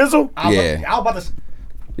got Pizzle? Yeah. I was about to.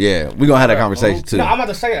 Yeah, we gonna have that conversation too. No, I'm about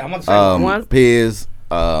to say it. I'm about to say it. One- Piz,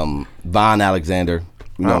 Von Alexander.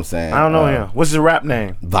 You know what I'm saying? I don't know him. What's his rap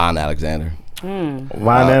name? Von Alexander.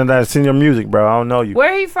 Why that's in your music, bro? I don't know you.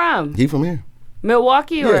 Where he from? He from here.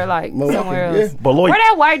 Milwaukee or Yeah, like Milwaukee, somewhere yeah. else? Beloit. Where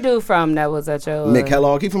that white dude from that was at your? Nick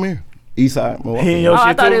Kellogg. He from here. East Side. Milwaukee. He in your Oh, I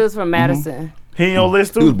shit thought too? he was from Madison. He in your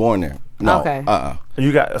list He was too? born there. No. Okay.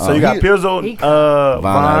 You got so you got he- Pizzle, he- Von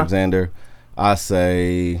Von. Alexander. I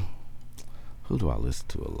say. Who do I listen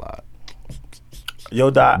to a lot? Yo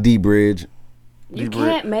Dot. D Bridge. You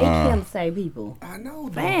can't make him say people. I know.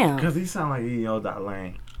 Damn. Cause he sound like he Yo Dot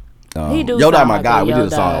lane. He do Yo Dot sound my like guy. a We Yo did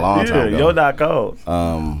a song a Dot. long time Yeah, ago. Yo Dot cold.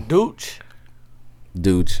 Dooch.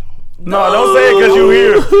 Dooch. No, don't say it cause you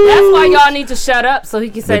here. That's why y'all need to shut up so he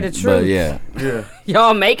can say the truth. But yeah. Yeah.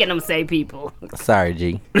 Y'all making him say people. Sorry,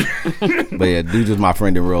 G. But yeah, Dooch is my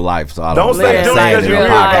friend in real life, so I Don't don't, say Dooch say it because in you're the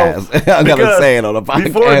here, podcast. I'm gonna Because say it on the podcast.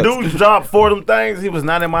 Before Dude dropped 4 of them things, he was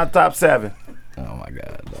not in my top 7. Oh my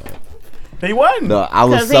god. No. He wasn't. No, I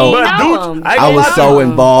was 'Cause so he But know Dooch, him. I I was ain't so gonna lie.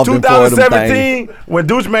 involved in 4 of them things. 2017, when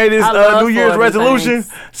Dooch made his I love New Year's 4 of them resolution,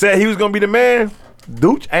 things. said he was gonna be the man.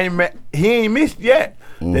 Dooch he ain't missed yet.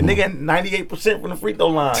 Mm-hmm. The nigga 98% from the free throw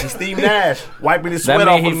line. He's Steve Nash wiping his That sweat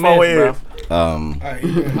mean off he with 4 missed,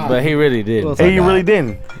 years. But he really didn't. And he really didn't.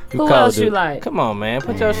 You Who cold, else you dude. like? Come on, man.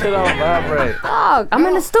 Put your shit on vibrate. Dog, I'm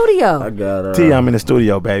in the studio. got T, I'm in the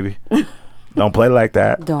studio, baby. Don't play like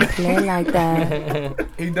that. Don't play like that.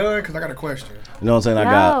 He done because I got a question. You know what I'm saying? I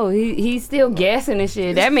got. No, he's still guessing and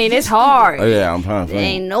shit. That mean it's hard. Oh yeah, I'm trying to think.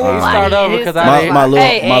 Ain't nobody. start over in his 'cause I top didn't- my little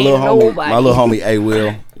Hey, my ain't little homie nobody. my little homie A Will,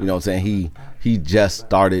 you know what I'm saying, he just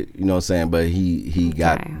started, you know what I'm saying, but he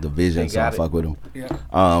got Okay. the vision, so I got it. fuck with him. Yeah.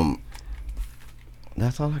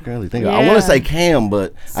 That's all I can really think of. I Yeah. want to say Cam,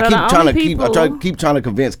 but So I the keep trying to only keep trying to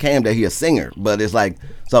convince Cam that he a singer, but it's like,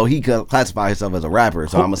 so he could classify himself as a rapper,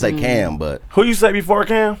 so I'm gonna say Cam, but Who you say before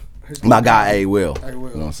Cam? my guy A Will, A. Will.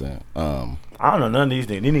 you know what I'm saying. I don't know none of these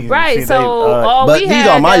niggas. These niggas Right, see so they, all but we these had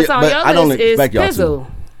are my- that's on but your I don't list is expect y'all to. Pizzle.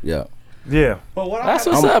 Yeah. yeah. But what That's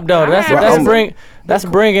I what's up, though. That's I'm- bringing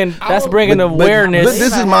But awareness.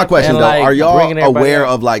 this is my question and, though. like, Are y'all bringing everybody aware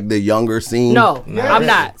up. of like the younger scene? No, I'm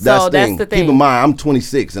not. So that's the thing. Keep in mind, I'm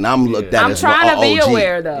 26 and I'm looked at I'm as trying an to be OG.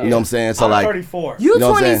 aware, though. You know what I'm saying? So I'm like, 34. You You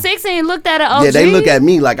know what I'm 26 and looked at an OG? yeah, they look at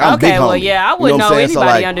me like I'm Okay, big well, homie. yeah, I You wouldn't what know I'm saying? So,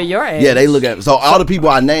 anybody like, under your age. Yeah, they look at. So all the people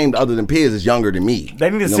I named other than Piz is younger than me. They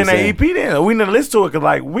need to You know send what I'm that saying? EP then. We need to listen to it because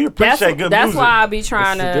like we appreciate good that's music. why I be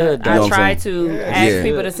trying to. good, though. You know I what try I'm to ask Yeah.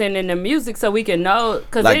 people to send in the music so we can know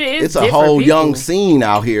because Like it is it's a different whole people. young scene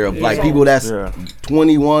out here of like people that's Yeah.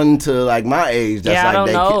 21 to like my age. That's Yeah, I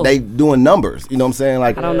like don't know. they doing numbers. You know what I'm saying?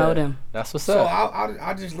 Like I don't know them. That's what's So up.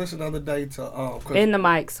 I just listened the other day to 'cause- In the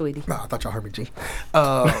mic, sweetie. Nah, I thought y'all heard me, G.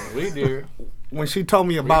 We do. When she told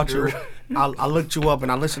me about you, I looked you up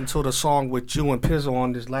and I listened to the song with you and Pizzle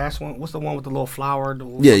on this last one. What's the one with the little flower?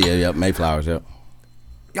 yeah, Mayflowers. Yeah.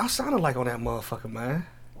 Y'all sounded like on that motherfucker, man.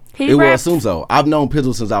 He It would raps. assume so. I've known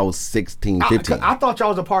Pizzle since I was 16, 15. I thought y'all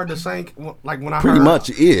was a part of the same. Like when I Pretty heard, much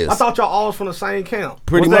is. I thought y'all all was from the same camp.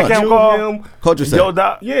 Pretty What's that much. camp You, called? him, Culture set. Yo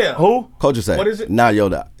Dot. Yeah. Who? Culture set. What is it? Not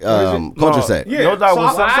Yoda. Culture No. set. Yeah. Yo Dot so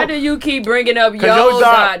was I- Why do you keep bringing up Yo Yo Dot,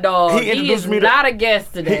 Dot, dog? he He introduced is me to- not a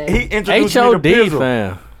guest today. He introduced me to HOD Pizzle.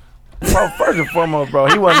 fam. Bro, first and foremost, bro,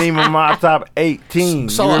 he wasn't even my top 18.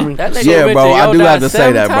 So, you hear me? That nigga Yeah, went bro, to I Yo do Dot have to say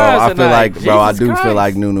 7 that, bro. times I feel tonight. like, bro, I Jesus do feel Christ.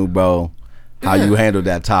 like Nunu, bro. How you handled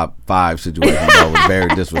that top 5 situation, bro, was very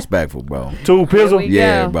disrespectful, bro. Two Pizzle. we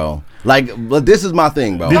Yeah, Yeah. bro. Like, but this is my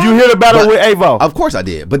thing, bro. Did you hear the battle But- with Avo? Of course I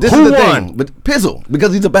did. But this Who is the won? thing. But Pizzle,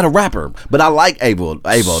 because he's a better rapper. But I like Avo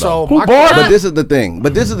So though. Who my bought But this is the thing.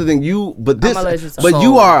 But this is the thing. I'ma let you talk. But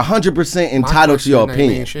you So, are 100% entitled to your question ain't mean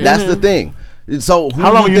opinion. shit. That's the thing. So who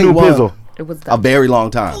How long do you you knew think won? Pizzle? It was A very long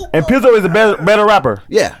time. And Pizzle is a better rapper.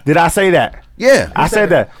 Yeah. Did I say that? Yeah. I said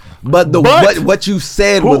that. But what you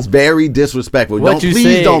said was very disrespectful. What you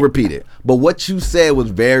Please said. don't repeat it. But what you said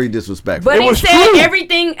was very disrespectful. But It he was said true.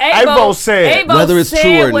 everything Avo said. Avo Whether it's said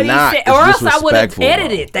true or what he not, said, it's or else I would have disrespectful, bro.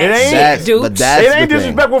 edited that It ain't. shit, dude. But that's It ain't the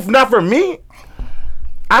thing. disrespectful, not for me.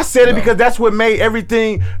 I said it because that's what made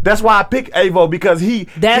everything. That's why I picked Avo because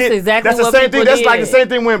That's exactly That's the what same people thing. That's like the did. same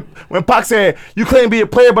thing when Pac said you couldn't be a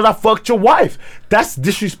player, but I fucked your wife. That's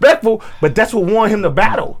disrespectful, but that's what won him the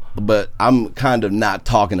battle. But I'm kind of not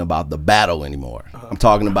talking about the battle anymore. I'm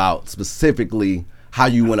talking about specifically how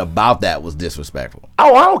you went about that was disrespectful.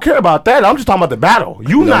 Oh, I don't care about that. I'm just talking about the battle. You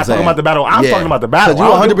You know what not I'm talking saying? about the battle. I'm Yeah. talking about the battle. Because I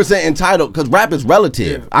you're don't 100% entitled. Because rap is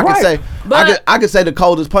relative. I Right. could say, But- I could say the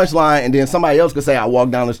coldest punchline, and then somebody else could say, I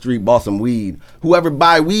walked down the street, bought some weed. Whoever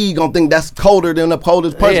buy weed gonna think that's colder than the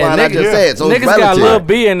coldest punchline I just said. So it's niggas got relative. Lil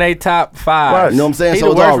B in they top 5. Right. You know what I'm saying? He So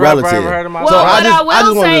the it's all worst rapper I relative. ever heard in my Well, So life. what I I just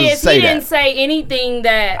will wanted say to is say he that. didn't say anything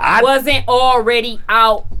that I- wasn't already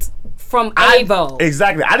out from Avo.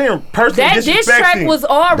 Exactly. I didn't personally That diss disrespect track him. was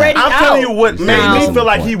already I'm out. telling you what made Now, me feel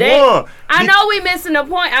like he They- won. I know we missing the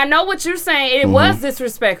point. I know what you're saying. It was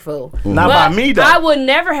disrespectful. Not But by me, though. I would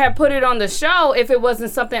never have put it on the show if it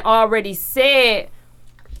wasn't something already said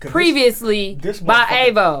previously by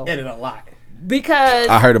Avo. Edit a lot. Because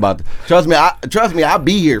I heard about. Trust me, I'll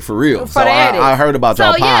be here for real. for So the edits. I heard about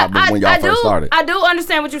y'all So, yeah, pod when y'all first started. I do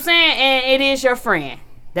understand what you're saying, and it is your friend.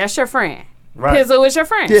 That's your friend. Right. Pizzle is your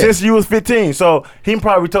friend. Yeah. Since you was 15, so he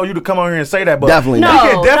probably told you to come on here and say that. But Definitely No, not. He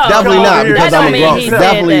can definitely Definitely come not over here because That I'm don't a mean grown. he said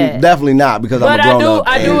that. Definitely not because I'm But a grown up.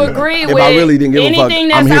 I do and agree if with I really didn't give a fuck, anything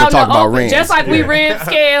that's I'm here to out talk in the about open. rings. Just like we read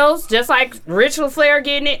scales, just like Rich LaFleur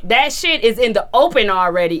getting it, that shit is in the open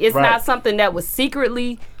already. It's Right. not something that was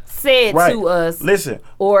secretly said Right. to us Listen,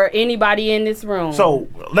 or anybody in this room. so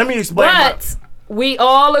let me explain. but we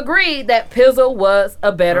all agreed that Pizzle was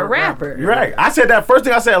a better rapper. You're right. I said that first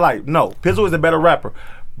thing I said, like, no, Pizzle is a better rapper.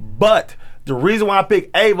 But the reason why I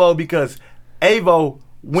picked Avo because Avo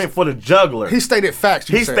went for the juggler. He stated facts.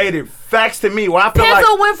 He stated facts to me where I feel Pizzle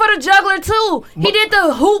like went for the juggler too. He did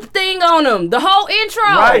the hoop thing on him, the whole intro.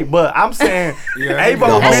 right, but I'm saying Avo The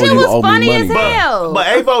That whole shit you was owe me funny as money. hell. But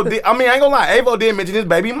Avo did. I mean, I ain't gonna lie. Avo did mention his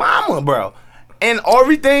baby mama, bro, and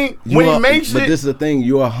everything when he made shit. But this is the thing.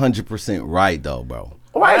 You're 100% right though, bro.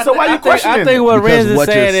 right. So why you questioning? I think what Because Renz is what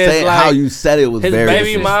you're saying is saying, like how you said it was his very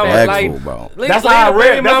baby mama, disrespectful, like, bro. That's how I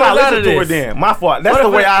read. That's how I listened to it. Then my fault. That's What the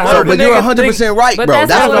if way it- I what heard if it. a But you're nigga 100% right, But bro. that's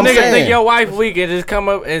That's how what a I'm nigga think saying. your wife weak and just come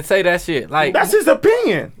up and say that shit. Like, That's his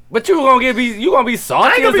opinion. but you gonna be salty.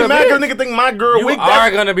 I ain't gonna as be a mad because bitch. nigga think my girl You weak.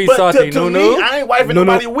 are gonna be but salty, to Nunu. me, I ain't wifing Nunu.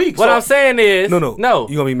 nobody weak. What so I'm saying is, No. no.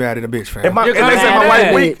 You gonna be mad at a bitch, fam. if, You're if gonna they say have my wife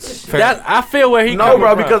that. weak, That I feel where he no, coming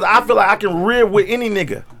bro, from. because I feel like I can rib with any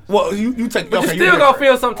nigga. well, you take. But okay, you still gonna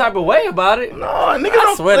feel some type of way about it. No, nigga, I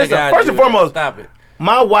don't. swear to Listen, God. first and dude, foremost, stop it.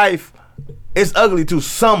 my wife is ugly to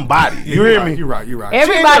somebody. You hear me? You're right.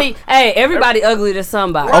 Everybody ugly to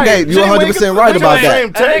somebody. Okay, you're 100% right about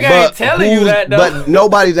that. That nigga ain't telling you that, though. But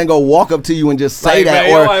nobody's ain't gonna walk up to you and just say Like, man, that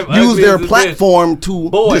your or wife use ugly their as a bitch. platform to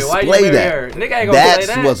Boy, why you display marry that. her? Nigga ain't gonna say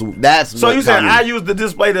that. That's So what you saying Kanye- I use the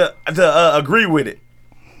display to agree with it?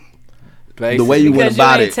 the way you went Because you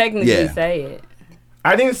about ain't it. technically Yeah. say it.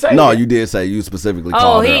 I didn't say No, that. you did say you specifically Oh,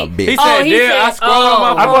 called her a he bitch. He Oh, said, he "Dear, said- I scrolled on oh. my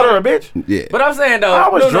I phone." called her a bitch. Yeah. But I'm saying though, I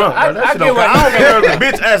was no, drunk. I, bro. That I shit get don't what count. I don't mean her as a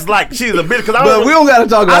bitch as like she's a bitch because I But don't. we don't gotta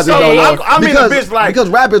talk about this I no mean, more. I mean a because, bitch like- because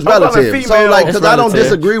rap is I'm calling relative. So female- like, It's because I don't relative.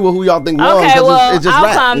 disagree with who y'all think won. Okay, 'cause well, it's just I'll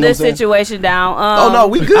rap. calm you know this what I'm saying? situation down. Oh no,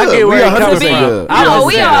 we good. I get where we he coming 100% from. good. Oh,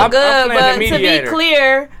 we all I'm good, playing but the to be mediator.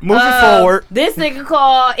 clear, Moving forward. this nigga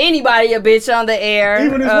called anybody a bitch on the air,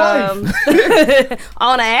 Even his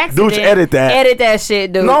on an accident. Dude, edit that. Edit that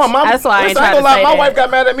shit, dude. No, my, That's why I ain't listen, trying gonna to lie, say my that. wife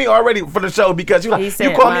got mad at me already for the show because He you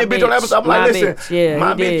said, called "My me a bitch on the bitch, episode. I'm my like, listen, bitch." Yeah,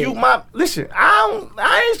 my he bitch, did. listen,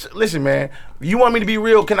 I ain't, listen, man. You want me to be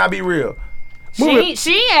real? Can I be real? She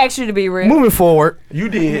ain't asked you to be real. Moving forward. You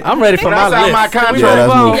did. I'm ready for But my that's out list. my Can we contract. Yeah, move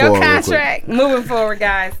let's on? move Your forward real quick. contract. Moving forward,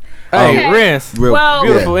 guys. Hey, Okay. Renz. Well-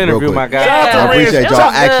 Beautiful real interview, quick. my guy. Shout out to I Renz. appreciate It y'all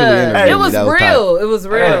was actually good. interviewing It me. was That was real. It was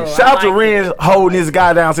real. Shout out to I liked it. Renz holding this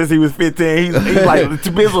guy down since he was 15. He's like,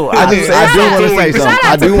 Bizzle. I do want to say something. Shout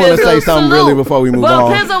I out do to want to say Pizzle. something Salute. really before we move Well,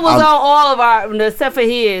 on. Pizzle was on all of our, except for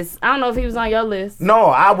his. I don't know if he was on your list. No,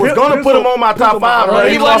 I was gonna put him on my top 5, Well, but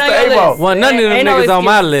he he lost to wasn't on your Avo. list. Well, none of them Ain't no niggas on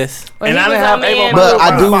my excuse. list. Well, And he I was didn't have on me Avo and But Blue. I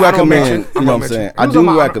do Honorable recommend, mention. you know what I'm Honorable saying? mention. I Who's on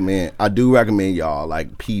do my- recommend, y'all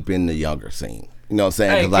like peeping the younger scene. You know what I'm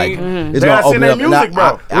saying? Hey, 'Cause, like, can Mm-hmm. it's They gonna gotta send open that up. music,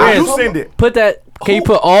 bro. I You Renz, send it. Put that. Can you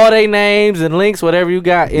put all their names and links, whatever you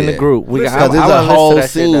got, in the Yeah. group? We got. Because there's I a wanna listen to whole that shit,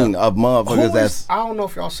 scene though. of motherfuckers Who that's. is, I don't know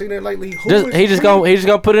if y'all seen it lately. Who Just, is- he just who-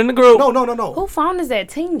 gonna put it in the group. No. Who phone is that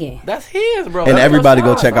tinging? That's his, bro. And That's everybody go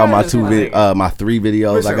what's check up. out my That's fine. my 3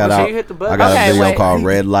 videos Listen, I got listen, out. you hit the button. I got Okay, a video wait. called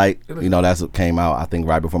Red Light. You know, that's what came out. I think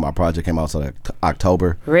right before my project came out, so like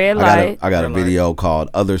October. Red I got Light. I got a video called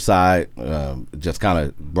Other Side, just kind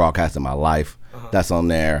of broadcasting my life. That's on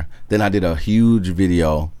there. Then I did a huge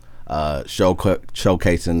video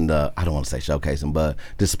showcasing the, I don't want to say showcasing, but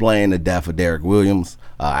displaying the death of Derek Williams.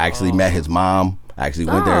 I actually met his mom. I actually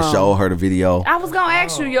went there and Oh. showed her the video. I was gonna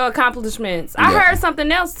ask you your accomplishments. I Yeah. heard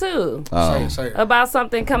something else too Say it. about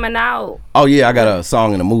something coming out. Oh yeah, I got a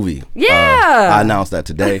song in a movie. Yeah. I announced that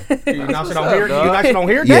today. You announced it on here. You announced it on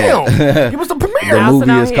here. Yeah. Damn. It was the The premiere. Announce it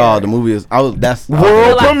movie on is here. called. The movie is. That's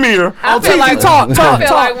World like- premiere. I feel TG, like talk. I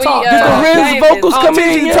feel like we, Renz famous. vocals On coming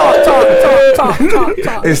TG in.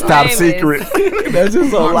 Talk. It's top Famous. secret. That's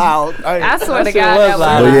just so loud. I swear to shit God, was that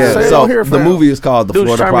loud. But was yeah, Say it so on here, the fam. movie is called The Dude,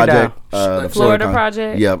 Florida strike me Project. down. The Florida Con-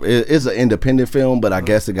 Project? Yeah, it's an independent film, but I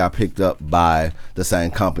guess it got picked up by the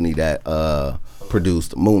same company that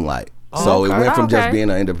produced Moonlight. So it went from just Okay. being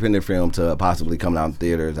an independent film to possibly coming out in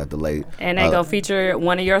theaters at the late. And they gonna feature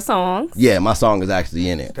one of your songs. Yeah, my song is actually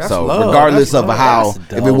in it. That's So love. regardless That's of love. how, That's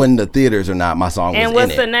if it dope. went in the theaters or not, my song And was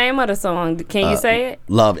what's in the it. name of the song? Can you say it?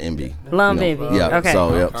 Love Envy. Love You Envy. Yeah. Okay.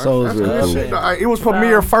 So yep. So it's really cool. Shit, it was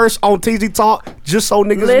premiere first on TZ Talk, just so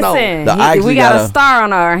niggas know. Listen, I actually we got a gotta- star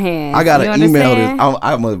on our hands. I gotta You email this. understand?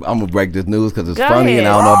 I'm gonna break this news because it's Go funny and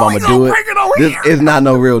I don't know if Oh, I'm we gonna do gonna it. break it over This here. is not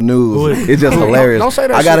no real news. It's just hilarious. Don't say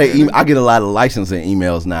that I gotta. shit. I get a lot of licensing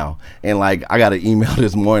emails now, and like I got an email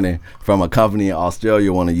this morning from a company in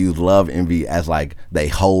Australia want to use Love Envy as like they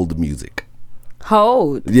hold music.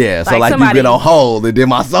 Hold. Yeah, so Like like somebody- you've been on hold and then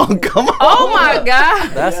my song come on. Oh my God.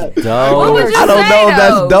 That's What dope. would you I don't say, know if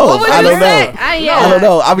that's though? dope. What would I you don't say? know. Yeah. I don't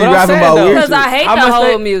know. I be But I'm rapping saying, about though, weird Because shit. I hate How the much whole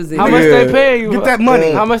they- music. How much Yeah. they paying you? Get that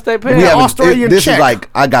money. How much they We paying? Yeah. haven't- Australian this check. is like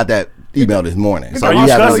I got that email this morning, so know, we I'm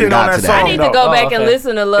haven't discussing even on got that to song, I that. need though. to go Oh, back and okay.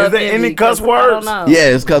 listen to Love Is there Envy, any 'cause cuss I don't words? know. Yeah,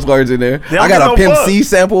 it's cuss words in there. They I don't got get a no Pimp fuck. C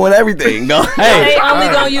sample and everything. No. They only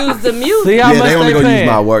gonna use the music. See how Yeah, much they only they gonna use paying?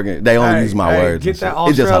 my word. They only use my Hey, words. get and that shit.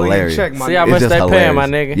 It's just Australian hilarious. check, my See how nigga. much It's just they paying, my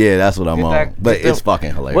hilarious. nigga? Yeah, that's what I'm Get on. that- But get it's them-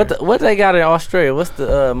 fucking hilarious. What they got in Australia? What's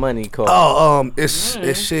the money called? It's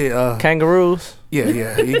shit. Kangaroos. Yeah. You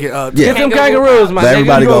get Yeah. Get them Kangaroo kangaroos, my But nigga.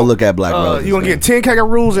 everybody you go go- look at Black Roses. you gonna man. get 10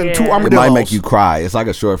 kangaroos and 2 Yeah. It armadillos. might make you cry. It's like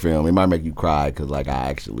a short film. It might make you cry because like I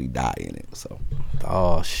actually die in it. So,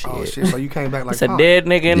 Oh shit. Oh shit! So you came back like It's a Pac. dead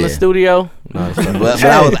nigga in the Yeah. studio. No, it's not. but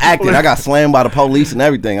I was acting. I got slammed by the police and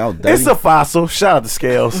everything. I was dirty. It's a fossil. Shout out to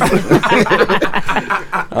Scales.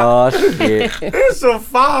 Oh shit. It's a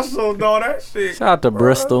fossil, though. That shit. Shout out to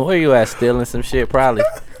Bristol. Where you at? Stealing some shit, probably.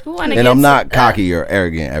 Who wanna and get I'm not some- cocky or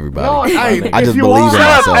arrogant. Everybody. No, hey, I if just you believe are- in Shout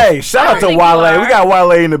out, myself. hey, shout out to think you Wale. are. We got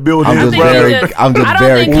Wale in the building. I'm I just think you very- just- I'm just I don't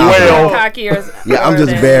very think you confident. are cocky or Yeah, I'm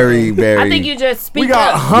just or very, very. I think you just speak We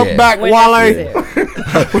got up humpback when Wale.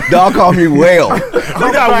 necessary. Dog call me Whale.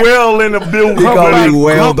 We got Will in the building. He called me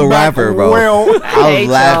Whale the Humpback rapper, bro. Whale. I was hate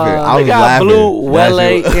laughing. y'all. I We was got laughing. Blue That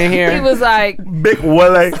Wele shit- in here. He was like, Big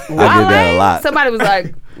Wale. I did that a lot. Somebody was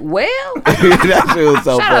like, well, That shit was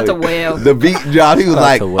so Shout funny. out to Will. The beat drop. He was Shout out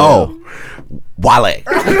like, to Will. "Oh, Wale."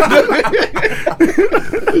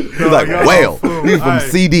 He was like, "Well." He's from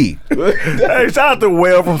CD. Hey, shout out to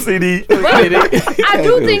Will from CD. I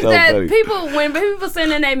do It think was so that funny. when people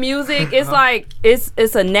send in their music, it's like it's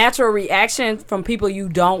a natural reaction from people you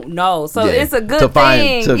don't know. So Yeah. it's a good To find-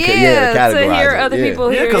 thing, to to hear categorize it, other yeah.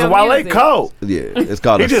 people Yeah, hear because your Wale music. cold. Yeah, it's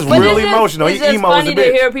called. He a just But really it's just, emotional. It's He just emo as a funny to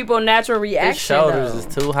bitch. hear people natural His reaction. shoulders though. is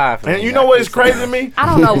too high for And me. you know what is crazy to me? I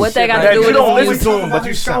don't know what they got to That do you with don't his listen music. to him, but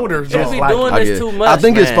you shoulders Just just be like doing I this get it. too much. I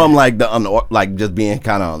think it's man. from like like just being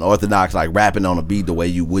kind of unorthodox, like rapping on a beat the way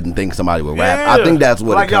you wouldn't think somebody would rap. I think that's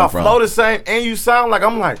what like it y'all comes flow from. the same, and you sound like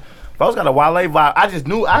I'm like, Folks got a Wale vibe. I just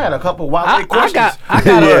knew I had a couple Wale questions. I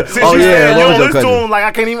got Yeah. Since Oh, you yeah, said you what was don't your listen to question? him, like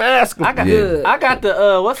I can't even ask him. I got, Good. I got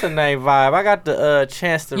the what's the name vibe? I got the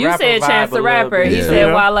Chance the You Rapper said vibe Chance a the little Rapper. bit. He Yeah. said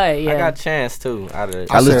Yeah. Wale. Yeah. I got Chance too. Out of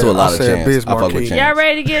I listen to a said- lot I of said Chance. Biz I fuck with Marquis. Chance. Y'all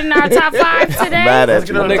ready to get in our top 5 today? Mad at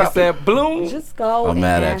you. get on the Nigga top. said bloom. Just go. I'm and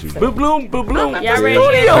mad at you, answer. bro. Bloom, bloom, bloom. Y'all ready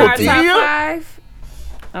to get in our Studio, top dear. 5?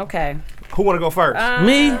 Okay. Who want to go first?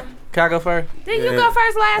 Me? Can I go first? Did you go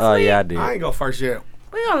first last Oh week? yeah, I did. I ain't go first yet.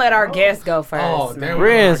 We're going to let our guests go first. Oh, man. damn.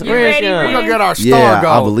 Renz, You Renz, ready, young. We're gonna get our star Yeah, go.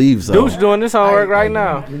 I believe so. Dude's doing this homework right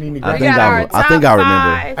now. I We think got our I top think I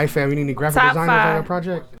remember. 5, Hey fam, you need any graphic Top designers on 5. that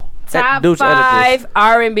project? top Dude's edit 5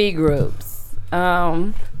 R&B groups. We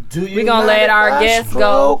gonna let our guests go.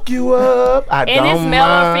 Stroke you up. I And it's don't male or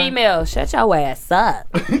mind. female. Shut your ass up.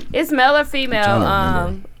 It's male or female.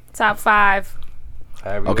 remember. Top 5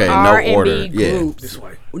 Okay, no R&B order. Yeah. groups. This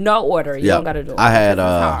way. No order. You Yeah. don't gotta do it. I had This is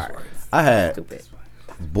hard. I had Stupid.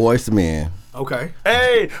 Boyz II Men, Okay.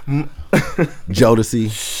 Hey,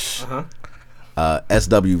 Jodeci, Uh-huh.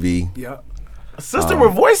 SWV. Yeah. sister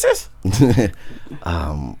with voices.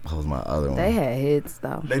 What was my other one? They had hits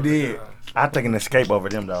though. They did. I take an escape over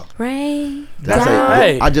them though. Rain. Did I, say,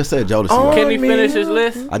 Hey. I just said Jodeci. Oh, right? Can he finish his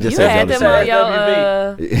list? I just You said had Jodeci. them on right?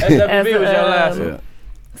 your SWV was your last um, one.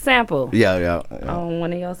 sample Yeah, yeah. on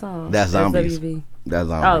one of your songs. That's Zombies. SWV. That's Oh,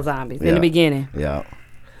 zombies. zombies in Yeah. the beginning. Yeah.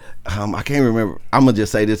 I can't remember. I'm gonna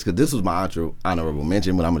just say this because this was my honorable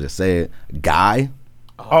mention, but I'm gonna just say it. Guy.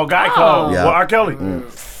 Oh, Guy Code. Yeah. Well, R. Kelly.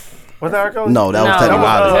 Was that R. Kelly? No, that was No. Teddy That was,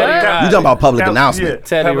 Riley. Riley. You talking about public Teddy- announcement? yeah.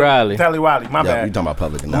 Teddy Riley. Teddy Riley. My Yeah, bad. you talking about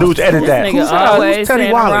public Dudes, announcement? edit that. Nigga Teddy always Teddy saying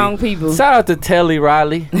the Riley? wrong people. Shout out to Telly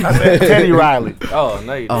Riley. I said Teddy Riley. Oh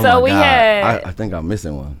no, you Oh didn't. So my we God. had- I think I'm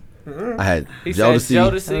missing one. I had He said Jodeci,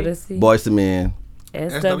 Jodeci, Odyssey, Boyz II Men,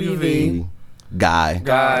 SWV. Guy.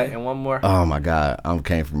 Guy, and one more. Oh my God, I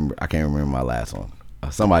can't remember my last one.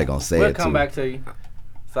 Somebody gonna say We'll it come too. back to you.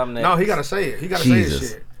 Something that No, he gotta say it. He gotta say his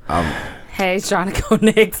Jesus. shit. Hey, he's trying to go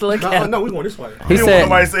next. Look No, at no, we going this way. he You don't want said.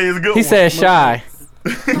 nobody to say it's a good He one. said shy.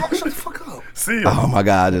 No, shut the fuck up. See him. Oh my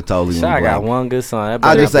God, I just totally. Shy went got blank. one good song. That I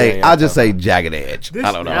better just not be say on your I just top. say Jagged Edge.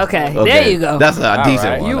 I don't know. Okay, there you go. That's a decent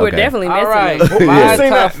right. one. You were okay. definitely missing All right. it. You My sing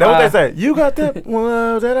that. top That's what they five. say. You got that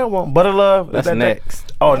one that I want. Butter love. That's That-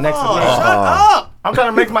 next. Oh, next is next. Shut up. I'm trying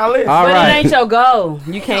to make my list. All But right. it ain't your goal.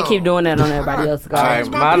 You can't keep doing that on everybody else's goal. All right, It's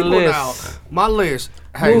my people list. now. My list.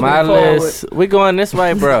 Hey, My forward. list. We going this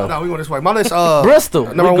way, bro. No, we going this way. My list. Bristol.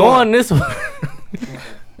 We number going one. this way.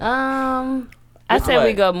 I said way?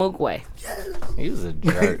 we go Mook way. He was a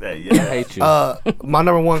jerk. I Yeah. hate you. My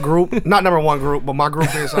number one group. Not number one group, but my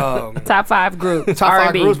group is Top 5 group. top five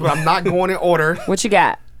R&B. groups. But I'm not going in order. What you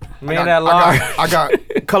got? Me and that large. I got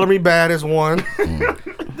Color Me Bad is one.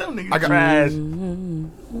 Them niggas I got- trash.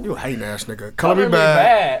 You a hating ass nigga. Color Me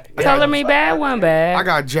Bad. Color Me Bad, one bad. I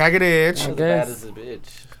got Jagged Edge. Bad guess. as a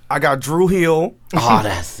bitch. I got Drew Hill. Oh,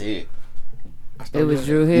 that's it. It was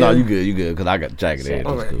Drew Hill. No, you good, because I got Jagged Edge.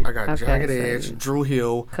 Okay, I got Okay, Jagged so Edge, you- Drew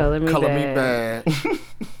Hill, Color Me Bad.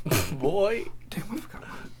 Boy.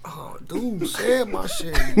 Oh, dude said my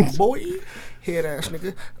shit, boy. Head ass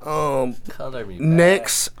nigga. Color me bad.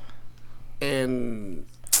 Next, and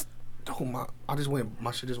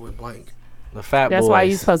my shit just went blank. The Fat That's Boys. why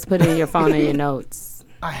you supposed to put it in your phone in your notes.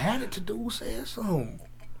 I had it to do said something.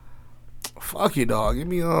 Fuck you, dog. Give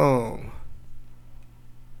me You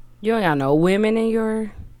don't got no women in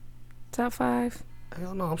your top 5?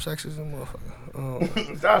 hell no, I'm sexy as a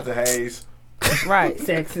motherfucker. Dr. Hayes. Right,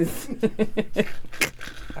 sexist.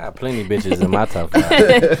 I have plenty bitches in my top 5.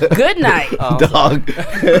 Good night. Dog.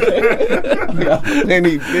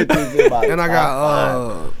 Any bitches in my And I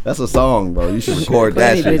got That's a song, bro. You should record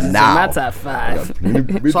Plenty that shit bitches in now. my top 5.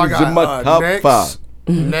 Bitches so I got in my top next, 5.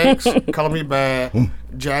 next, Color Me Bad,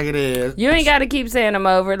 Jagged Edge. You ain't got to keep saying them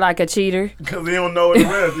over like a cheater. Because he don't know what the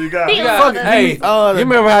rest you got. Hey, you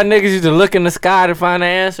remember how niggas used to look in the sky to find the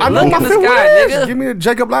answer? I know Look my in the fifth sky, one is. nigga. Give me the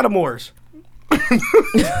Jacob Lattimore's.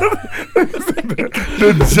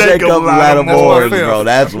 Jacob Lattimore's, fifth. bro.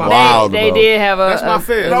 That's That's my- wild, They bro. did have a. That's my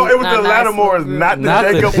fifth. No, it was a the nice Lattimores, one. not the Not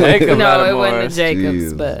the Jacob. Jacob No, it wasn't the Lattimores.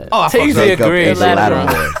 Jacobs, Jeez. but Oh, I fucked Teasy up. Jacob agreed. is a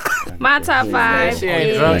Lattimore. my top 5 She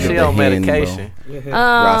ain't drunk. is She on The hen, bro. medication.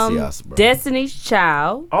 Gracias, bro. Destiny's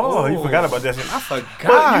Child. Oh, you forgot about that shit. I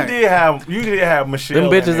forgot. But you did have Michelle.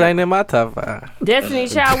 Them bitches in there. ain't in my top 5.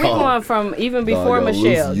 Destiny's Child, we going from even before Dog, yo,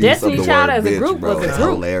 Michelle. loose use of Destiny's the Child word as a bitch, group bro. was a It's group.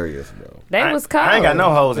 hilarious, bro. They was cold. I ain't got no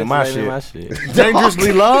hoes in my Bitches shit. ain't shit.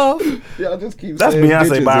 Dangerously Love. Y'all just keep That's saying Beyonce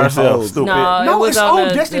bitches by and herself. hoes. Stupid. No, it No, was it's on on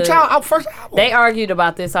the, Destiny the- Child. Our first album. They argued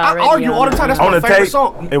about this I already. argue all the time. That's On my the favorite tape.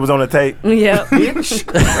 song. It was on the tape. Yep,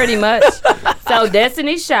 Bitch. pretty much. So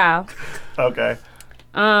Destiny's Child, Okay.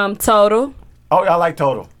 Total, Oh, I like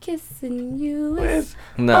Total. Kissing you is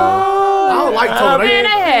No. I don't like Toto. man, they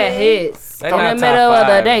had hits They in not the top middle of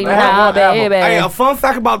the five. day They had now, one album. baby. Hey, a fun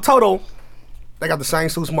fact about Toto, they got the same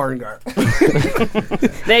suits Martin got.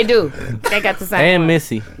 They do. They got the same. And one.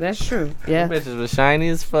 Missy. That's true. Yeah. Bitches was shiny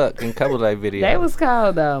as fuck in couple of that videos. They was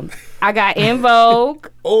cold though. I got In Vogue.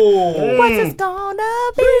 Oh. What's it gonna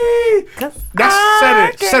be? 'Cause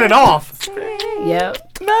That's set it off. Yep.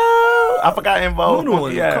 No, I forgot In Vogue. Who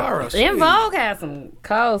doing Yeah. Cara? In Vogue had some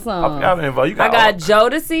cold I songs. forgot In Vogue. You I got. got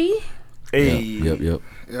Jodeci. Hey. Yep. Yep.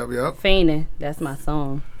 Fiendin'. That's my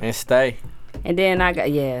song. And Stay. And then I got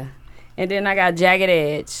And then I got Jagged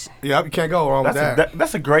Edge. Yep, you can't go wrong with that.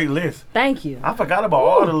 That's a great list. Thank you. I forgot about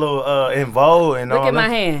all the little In Vogue and Look all at my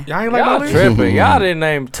that. hand. Y'all ain't like my Y'all list? tripping. Y'all didn't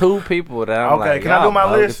name 2 people that I'm Okay, like, can I do y'all my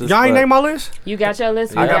bogus list? as Y'all ain't fuck. name my list? You got your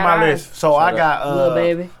list? I got my ours? list. So I got Lil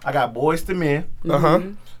Baby. I got Boyz II Men. Uh-huh.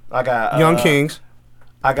 I got Young Kings.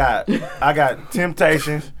 I got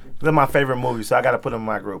Temptations. They're my favorite movies, so I got to put them in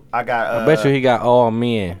my group. I got. I bet you he got all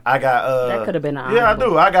men. I got. That could have been an Yeah, I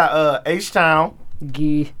honorable. do. I got H Town.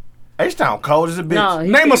 Gee. H Town cold as a bitch. No, he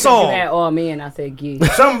Name a said song. You had all men. I said gee.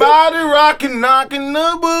 Somebody rocking, knocking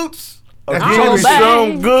the boots. That's Give me Jodeci.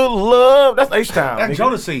 some good love. That's H Town. That's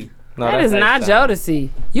Jodeci. No, That that's is not H-Town. Jodeci.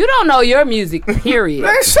 You don't know your music, period.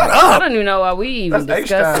 Man, shut I up. don't even know why we even That's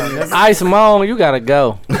discussing H-Town. this. Ice Moan, you gotta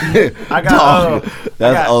go. I got. Dog,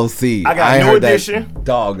 that's got- OC. I got ain't New heard that- Edition.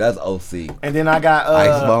 Dog, that's OC. And then I got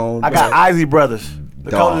Icebone. I got Izzy Brothers. The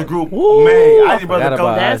Dog. coldest group. Woo, Man, I Izzy forgot Brothers about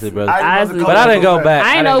cold. That's- Isley Brothers. Isley But I didn't go back.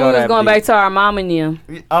 I didn't know didn't we go was that going deep. back to our mom and them.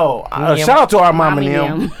 Oh, shout out to our mom and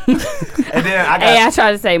them. And then I got Hey, I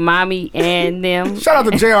tried to say mommy and them. Shout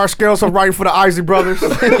out to J.R. Scales for writing for the Isley Brothers.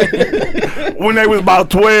 when they was about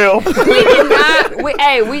 12.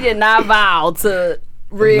 We did not vow to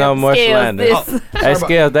real No more scales slander. this. Hey,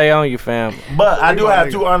 Scales, they on you, fam. But I do have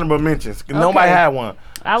 2 honorable mentions. Nobody had one.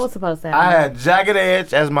 I was supposed to have. I had Jagged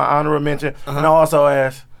Edge as my honorable mention, and I also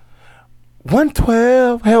asked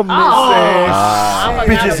 112. Help me I forgot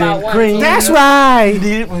bitches about in one, green. too. That's right. You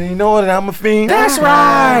did it when you know that I'm a fiend. That's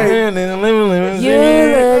right. You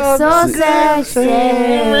look so sexy.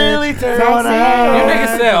 Really turn Sexy. on You out.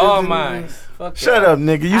 niggas said all mine. Fuck Shut up,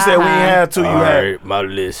 nigga. You said we ain't had 2. You had. my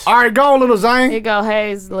list. All right, go on, Little Zane. Here go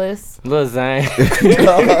Hayes list. Lil Zane. You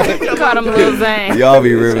called him Lil Zane. Y'all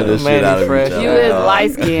be ripping the shit Manny out of Fresh. each other. You is dog.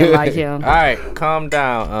 light skinned like him. All right, calm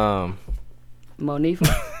down.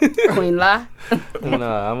 Monifa. Queen La. No,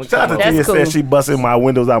 I'm Shout out to That's Tia cool. said she busted my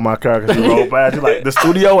windows out my car because she rolled past. She like, the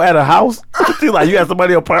studio at a house? She like, you at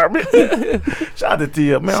somebody's apartment? Shout out to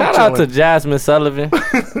Tia. Man, Shout I'm out to chilling. Jasmine Sullivan.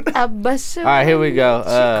 I bust you. All right, here we go.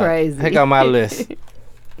 She crazy. Here got my list.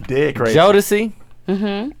 Dead crazy. Jodeci.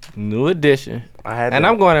 New Edition. I had And that.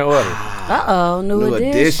 I'm going in order. Uh-oh, new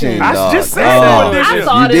edition. I dog. just said Oh, New Edition. I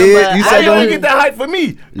thought You it, did? but You I said I didn't don't even get that hype for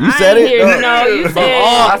me. You said ain't it? hear, you know, you said.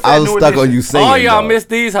 I was New stuck on Edition. you singing. All y'all dog. missed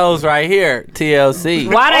these hoes right here.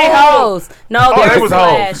 TLC. Why they Oh. hoes? No, Oh, they're they a was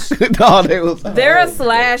slash. No, they was. They're a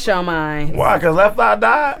slash on mine. Why? Because Left Eye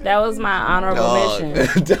died? That was my honorable Dog.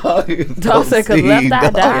 mention. Dog, Don't say 'cause Left Eye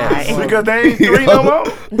dog. died. Because they ain't 3 no more?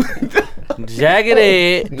 Jagged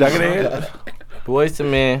Edge. Jagged Edge. Boys to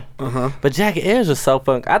Men. But Jagged Edge was so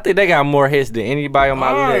fun. I think they got more hits than anybody on my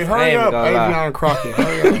All right, list. I hurry ain't even up, gonna lie. Avion Crockett.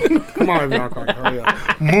 Hurry up. Come on, Avion Crockett. Hurry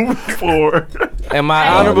up. Move forward. And my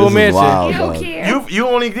Oh, honorable this is mention. wild, You don't dog. care. You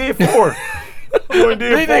only did 4. You only These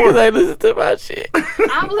did niggas 4. ain't listen to my shit.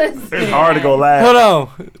 I'm listening. It's hard to go last. Hold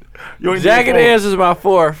on. You only did Jagged 4. Edge was my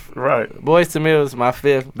 4th. Right. Boys to Men was my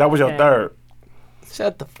 5th. That was your Okay. 3rd.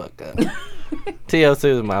 Shut the fuck up.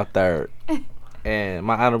 TLC was my 3rd. And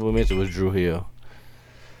my honorable mention was Drew Hill.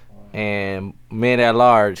 And Men at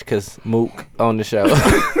Large, because Mook on the show.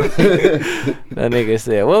 That nigga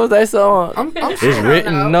said, what was that song? I'm It's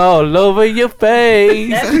written all over your face.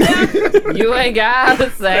 You ain't gotta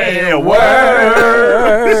say Say a a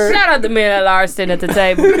word. Shout out to men at large sitting at the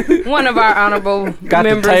table. One of our honorable Got the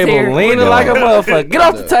members table here. leaning like a motherfucker. Get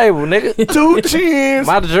off the table, nigga. 2 chins.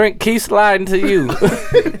 My drink keeps sliding to you.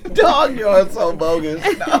 Dog, y'all so bogus.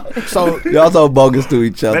 No. So, Y'all so bogus to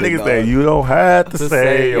each other. That nigga dog. said, you don't have to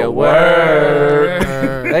say a word.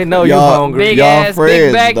 They know you Y'all- hungry. Big Y'all ass, friends,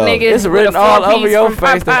 big back though. niggas. It's with written a all four-piece over your from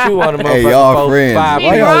face that you Popeye. want to Hey, motherfucker y'all vote friends. 5. He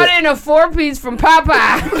Why y'all- brought in a 4-piece from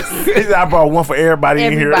Popeye. He said, I brought one for everybody,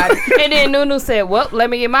 Everybody. in here. And then Nunu said, well, let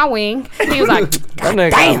me get my wing. He was like, That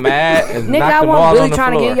nigga got mad and nigga, knocked I them all wasn't on really the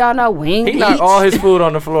trying to floor. give y'all no wing. He knocked each. all his food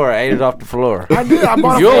on the floor and ate it off the floor. I did. I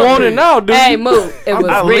bought a You don't four want it piece. now, dude. Hey, Moo, it was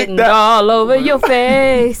I licked written that. all over your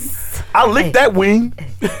face. I licked that wing.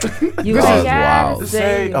 You This ain't is gotta wild.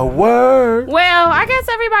 Say a word. Well, I guess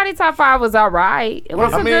everybody's top 5 was all right. It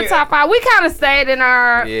was a good top 5. We kind of stayed in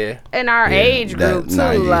our age group too.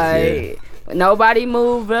 90s, Nobody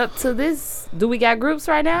moved up to this. Do we got groups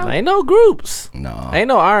right now? Ain't no groups. No. Ain't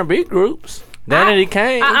no R&B groups. Danity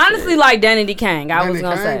Kane. I honestly like Danity Kang. I was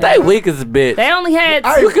gonna say They weak as a bitch. they only had.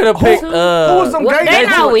 You could have picked Who was them Well, they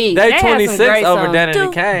not weak. Day They had some 26 great over songs.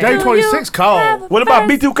 Danity Kane. Day 26 cold. What about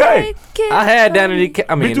B2K? I had Danity Kane.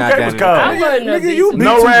 I mean, not B2K was Danity cold. I wouldn't have Nigga, you beat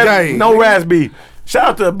No B2K. no Raspy. Shout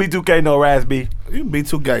out to B2K, no Raspy. You be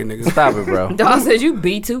too gay, nigga. Stop it, bro. Dog says you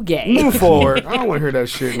be too gay. Move forward. I don't want to hear that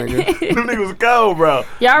shit, nigga. Them niggas was cold, bro.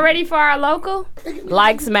 Y'all ready for our local?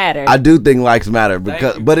 Likes matter. I do think likes matter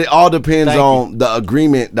because, you. but it all depends Thank on the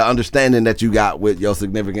agreement, the understanding that you got with your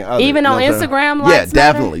significant other. Even you know on what I'm saying? Instagram, Yeah, likes matter?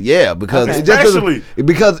 definitely, yeah, because Okay. it just Especially.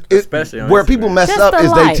 because it, Especially on where Instagram. people mess Just up the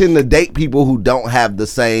is like. they tend to date people who don't have the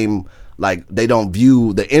same, like they don't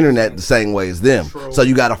view the internet the same way as them. So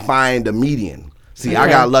you got to find a median. See, I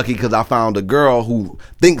got lucky because I found a girl who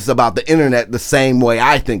thinks about the internet the same way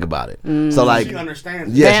I think about it. So like, She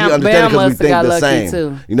understands. yeah, Bam- she understands Bam because we must've think got the lucky, same.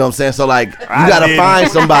 too. You know what I'm saying? So like, you I gotta didn't.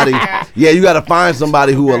 find somebody. Yeah, you gotta find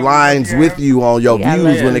somebody who aligns with you on your Yeah,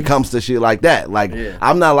 views like- when it comes to shit like that. Like,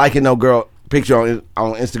 I'm not liking no girl picture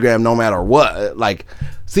on Instagram no matter what. Like,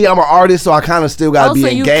 see, I'm an artist, so I kind of still gotta be so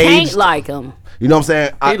you engaged. can't like them. You know what I'm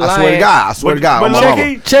saying? I swear to lying. God, I swear to God, on my check,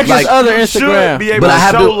 mama. Check his Like, other you should Instagram. be able But to I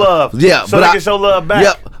have show to love. Yeah, so but they I can show love back.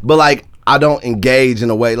 Yep, but like I don't engage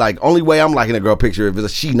in a way like only way I'm liking a girl picture if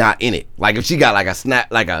it's she not in it. Like if she got like a snap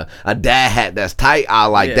like a dad hat that's tight, I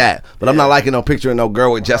like that. But I'm not liking no picture of no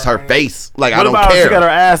girl with just her face. Like I What don't about if care. she got her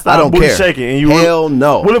ass I out, don't booty care. shaking, and you Hell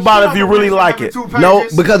no. What about if you really like it? No,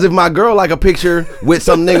 because if my girl like a picture with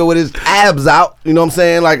some nigga with his abs out, you know what I'm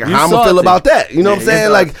saying? Like how I'm gonna feel salty. about that? You know what I'm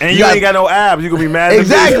saying? Like And you ain't got no abs, you gonna be mad. at me.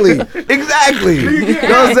 exactly, exactly. You know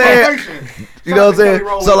what I'm saying? You know what I'm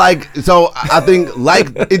saying? So like, so I think like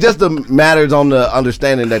it just matters on the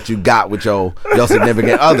understanding that you got with your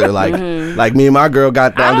significant other. Like, like me and my girl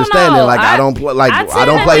got the I don't understanding. know. Like I don't play, like I I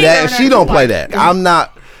don't tend play to that, think and she don't play that. I'm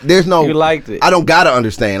not. There's no. You liked it. I don't gotta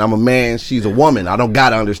understand. I'm a man. She's a woman. I don't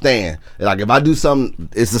gotta understand. Like if I do something,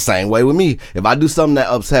 it's the same way with me. If I do something that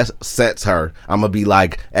upsets her, I'm gonna be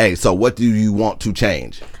like, hey, so what do you want to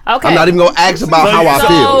change? Okay. I'm not even gonna ask about how I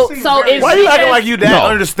feel. So if Why she you acting just- like you that No.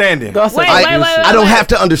 understanding? Wait, wait, I don't have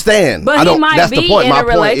to understand. But I don't. he might That's the be point. in My a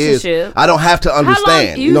point is, relationship. I don't have to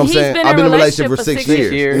understand. You know what I'm saying? I've been in a relationship for 6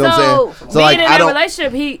 years. You know what I'm saying? So being in I a don't.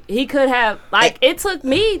 relationship, he could have like it took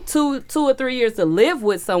me two or 3 years to live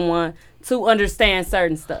with someone to understand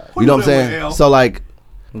certain stuff. You know what I'm saying? So like,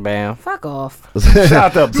 Bam. Fuck off. Shout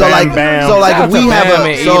out to so like, Bam. so like, Shout if we out to have Bam a,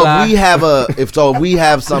 and so Eli. if we have a, if we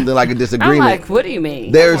have something like a I'm disagreement. like, what do you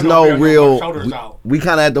mean? There's no Shoulders real. out. We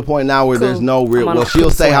kind of at the point now where there's Cool. no real. I'm on Well, a she'll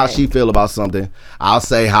cool say how swag. she feel about something. I'll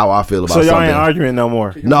say how I feel about So y'all something. ain't arguing no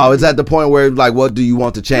more. No, it's at the point where like, what do you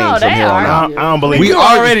want to change No, from they here on out? argue. I don't believe We you.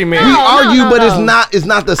 already married. We No, argue, no, but no. it's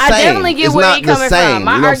not the same. I definitely get it's where not you're coming the same. from.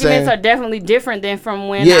 My you know what I'm arguments saying? are definitely different than from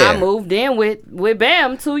when Yeah. I moved in with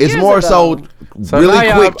Bam 2 years It's ago. more so So really now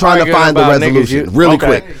y'all quick trying to arguing find the about niggas resolution. you- Really Okay.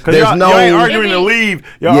 quick. 'Cause There's y'all ain't no arguing to If he- leave.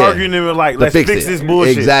 Y'all Yeah. arguing to like, to let's fix fix it. this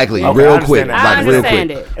bullshit. Exactly. Okay, real I quick. understand that. Like I real understand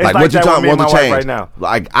quick. it. It's Like like what you that trying with me want and to my wife change right now.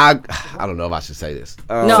 Like I don't know if I should say this.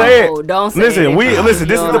 No, Say it. don't say Listen, it. listen.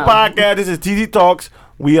 This is the No. podcast. This is TZ Talks.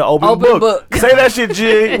 We are open, Open book. book. Say that shit,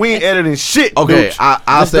 G. We ain't editing shit. Okay, Gooch. I'll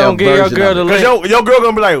Just say a don't get your version girl of to it. link. Cause your girl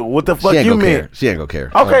gonna be like, what the fuck She ain't you gonna mean? care. She ain't gonna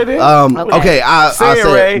care. Okay, then. Okay, I'll Say it,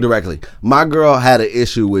 say Ray. it directly. My girl had an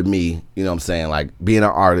issue with me, you know what I'm saying, like being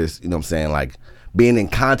an artist, you know what I'm saying, like being in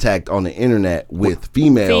contact on the internet with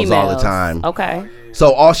females all the time. Okay.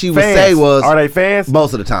 So all she would Fans. say was Are they fans?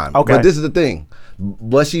 most of the time. Okay. But this is the thing.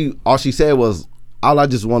 All she said was, all I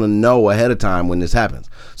just want to know ahead of time when this happens.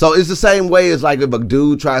 So it's the same way as like if a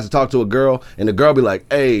dude tries to talk to a girl and the girl be like,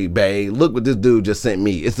 hey, babe, look what this dude just sent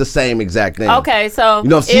me. It's the same exact thing. Okay, so You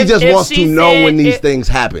know, she if- just if wants she to know said when these it- things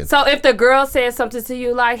happen. So if the girl said something to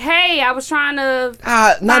you like, "Hey, I was trying to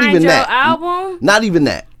Not find even your that. album," Not even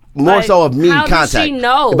that. More Like, so of me how did contact. she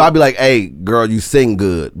know? If I be like, hey, girl, you sing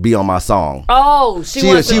good. Be on my song. oh, she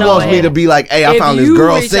wants to She know wants me ahead. to be like, hey, I If found this you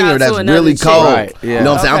girl reach singer out that's to another really chick. cold. Right, yeah. You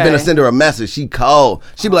know what I'm saying? I'm Okay. gonna send her a message. She cold.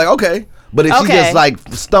 She be like, okay. But if she Okay. just like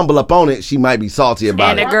stumble up on it, she might be salty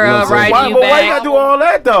about And it. the girl You know what I'm saying? writing you Why you back. gotta do all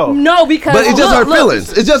that though? No, because But it's just her look,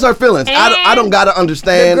 feelings. It's just her feelings. I don't gotta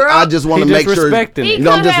understand. the girl- I just want to He make sure. disrespecting He it. You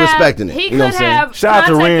know, I'm could just have- respecting it. He You know what I'm could saying? have Shout out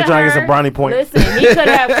to Ren contacted trying to get some her- brownie points. Listen, he could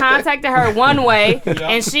have contacted her one way,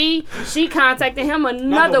 and she contacted him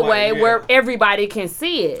another way way, where everybody can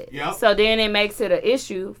see it. Yep. So then it makes it an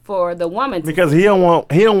issue for the woman. To Because he don't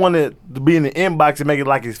want it to be in the inbox and make it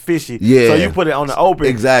like it's fishy. Yeah. So you put it on the open.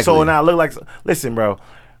 Exactly. So now it look like. Listen, bro.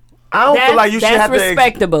 I don't feel like you should that's have to.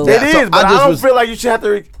 respectable. It Yeah, is, so but I I just don't was- feel like you should have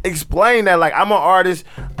to explain that. Like, I'm an artist.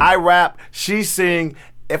 I rap. She sing.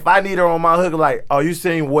 If I need her on my hook, like, oh, you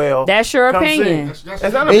sing well. That's your come opinion. sing.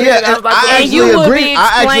 That's not an And opinion. yeah, That's and like, I And you actually would agree- be I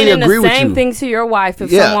actually explaining agree the with same you. thing to your wife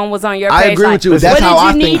if Yeah. someone was on your I page. agree like, with you. That's what how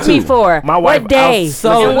I did you think need me too. for? My wife what day?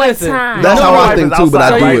 So and what listen, time? That's No, how my I wife think is too, but I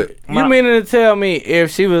outside, do right? it. You meaning to tell me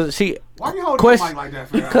if she was Why you holding Question- the mic like that,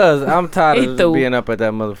 fam? Cause I'm tired He of threw. being up at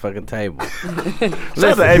that motherfucking table.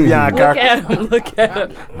 That's an Avion Look car. at him. Look at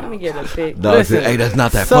him. Let me get a pic. Dog Listen, said, hey, that's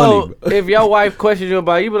not that So funny. if your wife questions you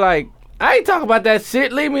about it, you be like, I ain't talking about that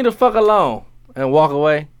shit. Leave me the fuck alone and walk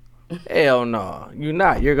away. Hell no, you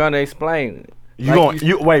not. You're gonna explain. You going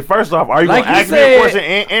you wait, first off, are you Like gonna you ask me a said- question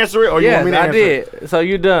and answer it, or you Yes, want me to I answer it? did. So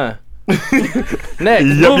you done. Next, Yep,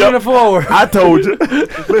 moving yep. it forward. I told you.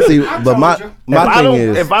 See, but my if I thing don't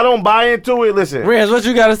is, if I don't buy into it, listen. Renz, what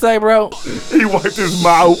you gotta say, bro? He wiped his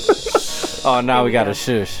mouth. Oh, now we got a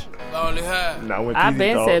shush. Nah, when I TZ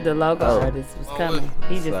been dog. said the logo artist was coming.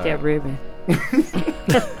 He just kept ribbing.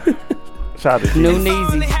 Shout out to New TZ.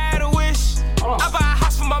 Neezy. had a wish, I buy a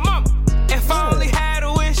house for my mom. If I only had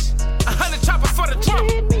a wish, 100 choppers for the drum.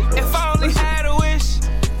 If I only had a wish,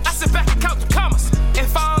 I sit back and count the commas.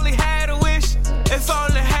 If I only had a wish, if I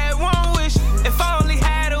only had one wish, if I only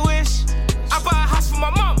had a wish, I buy a house for my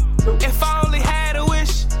mom. If I only had a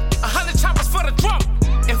wish, 100 choppers for the drum.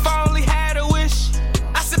 If I only had a wish,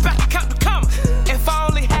 I sit back and count the commas. If I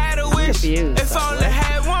only had a wish, confused. if I only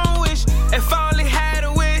had one wish, if I only had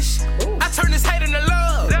a wish, I turn this hate into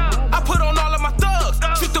love. I put on all of my thugs.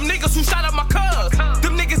 Shoot them niggas who shot up my cuz.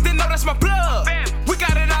 Them niggas didn't know that's my blood. We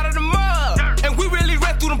got it out of the mud. And we really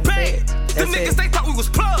ran through them bed. Them niggas, they thought we was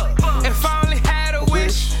plugged. If I only had a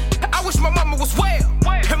wish, I wish my mama was well.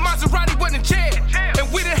 And Maserati wasn't in jail. And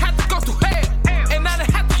we didn't have to go through hell. And I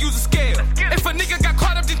didn't have to use a scale. If a nigga got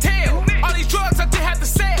caught up in tail, all these drugs I did have to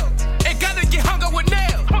sell. And gotta get hung up with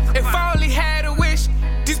nails. If I only had a wish,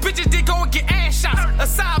 these bitches did go and get ass shots. A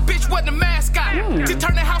side bitch wasn't a mascot. To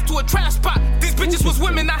turn the house to a trash spot. These bitches was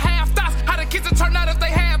women, not half thoughts. How the kids would turn out if they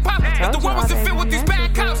had pop. If the world wasn't filled with these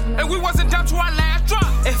bad cops. And we wasn't down to our last drop.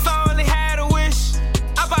 If I only had a wish,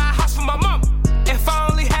 I buy a house for my mom. If I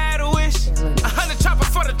only had a wish, 100 choppers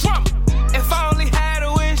for the drum. If I only had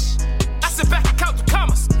a wish, I sit back and count the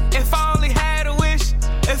commas. If I only had a wish,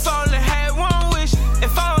 if I only had one wish,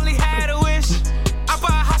 if I only had a wish, I buy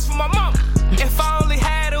a house for my mom. If I only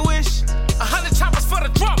had a wish, 100 choppers for the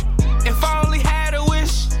drum. If I only had a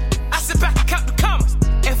wish, I sit back and count the commas.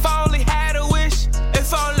 If I only had a wish,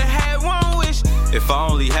 if I only had one wish. If I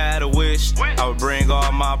only had a wish, I would bring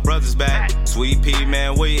all my brothers back. Sweet pea,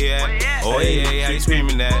 man, where you at? Oh, yeah, how you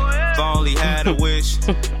screaming that? If I only had a wish,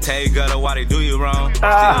 tell your gutter why they do you wrong. Still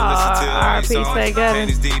listen to all R.I.P. these songs. Tay Gutter.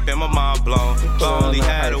 Panties deep and my mind blown. If I only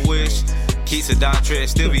had a wish, Keisha Dontre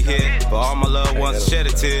still be here. But all my loved ones shed a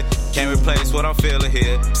tear. Can't replace what I'm feeling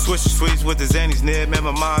here. Switch the sweets with the Zannies near. Man,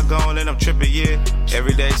 my mind gone and I'm tripping, yeah.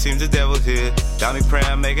 Every day seems the devil here. Got me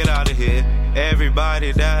praying, make it out of here.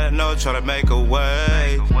 Everybody that I know try to make a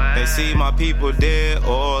way. They see my people dead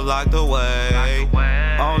or locked away.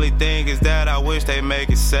 Only thing is that I wish they make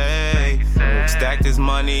it safe. Stack this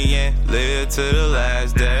money and live to the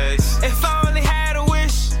last days. If I only had a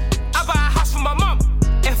wish, I buy a house for my mom.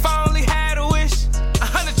 If I only had a wish,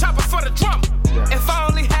 100 choppers for the drum. If I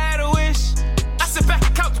only had a wish, I sit back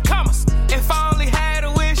and count the commas. If I only had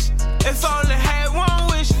a wish, if I only had one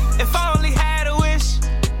wish, if I only had a wish,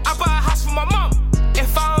 I buy a house for my mom.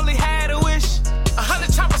 If I only had a wish,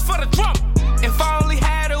 100 choppers for the drum. If I only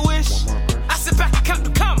had a wish, I sit back and count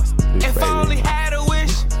the commas. If I only had a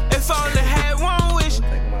wish, if I only had one wish.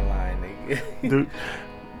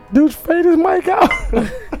 Dude, fade his mic out.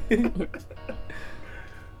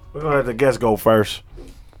 We're gonna let the guest go first.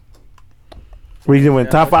 We doing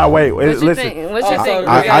top 5. Wait, What you listen. think? What you think?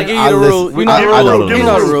 I give you the rules. You know the I know rules. the You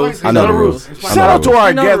know the rules. rules. I know the rules. Shout out to our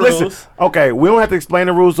You know guest. the Listen, rules. okay, we don't have to explain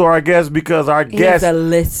the rules to our guest because our He's guest a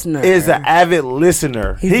listener. is an avid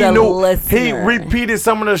listener. He's he a knew listener. he repeated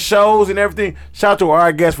some of the shows and everything. Shout out to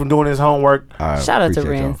our guest for doing his homework. I Shout out to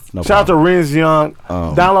appreciate y'all. Renz. No Shout out to problem. Renz Young.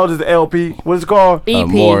 Download the LP. What's it called? EP.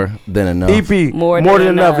 More than enough. EP. More More Than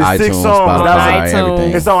than enough. Enough. It's 6 iTunes, songs. Spotify, That was- iTunes.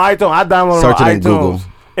 everything. It's on iTunes. I downloaded Search it it on in iTunes. Google.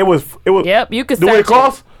 It was. Yep, you can Do search it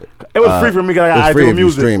cost? It was free for me because I It's got free Apple if you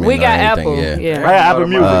Music. streaming We or got anything, Apple. yeah. Yeah. I got Apple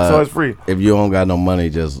Music, so it's free. If you don't got no money,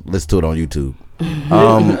 just listen to it on YouTube.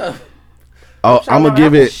 I'm gonna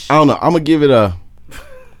give it. I don't know. I'm gonna give it a.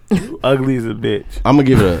 Ugly as a bitch. I'm gonna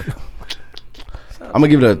give it a. I'm gonna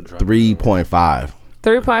give it a 3.5,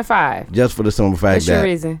 3.5. just for the simple fact What's your that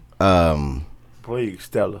reason? Please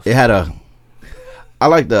tell us. it had a. I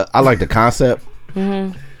like the concept.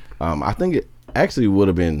 I think it actually would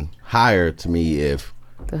have been higher to me if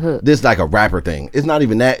The hook. this like a rapper thing. It's not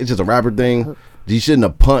even that. It's just a rapper thing. You shouldn't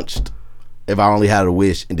have punched if I only had a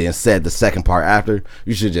wish and then said the second part after.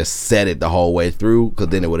 You should just said it the whole way through because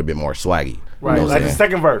then it would have been more swaggy. Right, You know what like I'm the saying?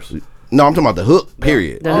 second verse. No, I'm talking about the hook.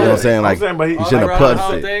 Period. The You know what I'm hook. saying? I'm Like saying, but he- he shouldn't like have around the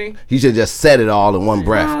whole punched it. thing? He should just said it all in one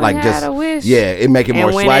breath. only Like had just a wish. yeah, it make it And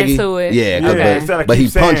more went swaggy. into it. Yeah, 'cause Okay. Instead of but he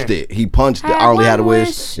keep saying- punched it. He punched it. Had I only had a one wish.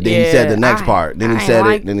 wish. Then he said the next Yeah, part. Then he I said ain't it.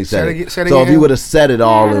 like- Then he said Say it it. again- say it So if he again. would have said it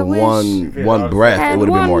all Had a in wish. one breath, Had it would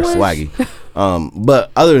have been one more wish. swaggy.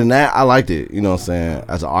 But other than that, I liked it. You know what I'm saying?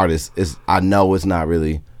 As an artist, I know it's not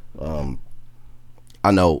really.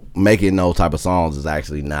 I know making those type of songs is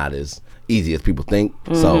actually not as easy as people think.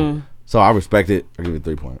 So I respect it. I give it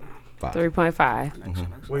 3.5. 3.5.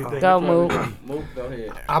 What do you think? Go move. Go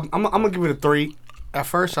ahead. I'm gonna give it a 3. At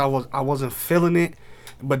first, I wasn't feeling it,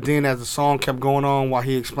 but then as the song kept going on, while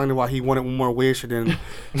he explained why he wanted one more wish, and then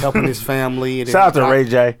helping his family. And Shout out to Ray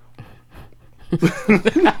J.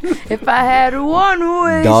 If I had one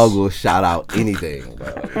wish. Dog will shout out anything.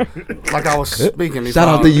 Bro. Like I was speaking. Shout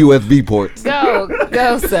out the USB ports. Go,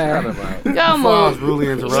 sir. Go I was move. really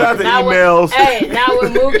Shout out interrupted. to emails. Hey, now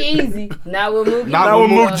with Mook Easy. Now with Mook Now Now with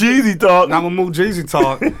we move Mook- Jeezy talk. Now when Mook Jeezy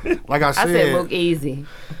talk, like I I said said, Mook Easy.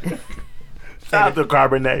 Shout out to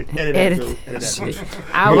Cabernet. Edit that shit.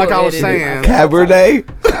 I like will I was edit it. saying, Cabernet.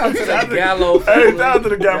 Gallo Hey, shout out to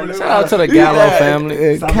the Cabernet. Shout out to the Gallo family.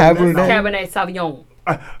 Cabernet. Cabernet Sauvignon.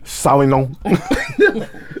 Sauvignon.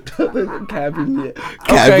 Cabernet.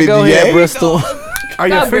 Okay, go ahead, Cabernet. Bristol. are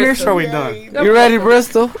you Go, finished Bristol. or we done? You ready,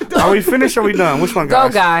 Bristol? Are we finished or we done? Which one, Go,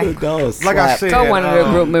 guys? guy. Like I said, Go one of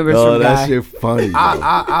the group members Oh, from that Guy. shit funny. Bro.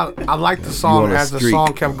 I like the song on a as the streak.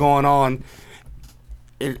 song kept going on.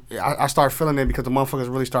 I started feeling it because the motherfuckers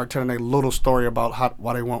really started telling their little story about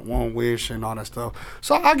why they want one wish and all that stuff.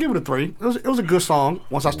 So I'll give it a 3. It was a good song.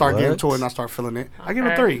 Once I start getting to it and I start feeling it, I give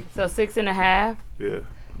it a 3. So 6.5. Yeah.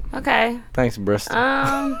 Okay. Thanks, Bristol.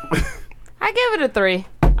 I give it a 3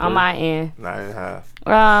 on my end.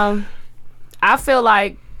 9.5. I feel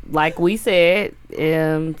like we said,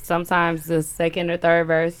 sometimes the second or third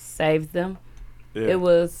verse saves them. Yeah. It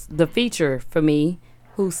was the feature for me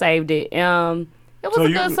who saved it. It was So a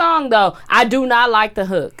you- good song though. I do not like the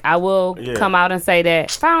hook. I will Yeah. come out and say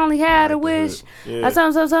that. If I only had a wish, Yeah.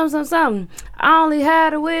 something. I only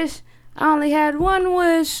had a wish. I only had one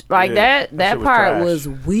wish. Like Yeah. That that shit was part trash. was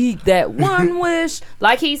weak. That one wish.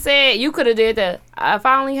 Like he said, you could have did that. If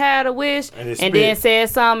I only had a wish, And it and then spit. said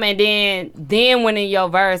something, and then went in your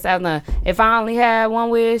verse after. If I only had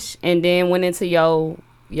one wish, and then went into your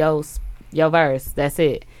verse. That's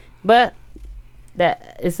it. But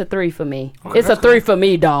that it's a 3 for me. It's a 3 for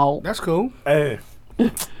me, dog. That's cool. Hey.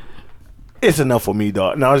 It's enough for me,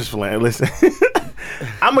 dog. No, I was just playing. Listen.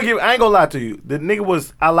 I ain't gonna lie to you. The nigga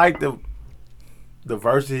was, I like the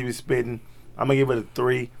verses he was spitting. I'm gonna give it a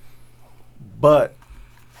 3. But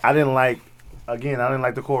I didn't like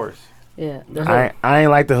the chorus. Yeah. The hook. I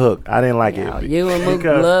ain't like the hook. I didn't like Yo, it. you and Mook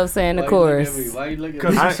Because- love saying the chorus. Because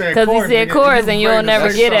I- he said Because he said chorus and you'll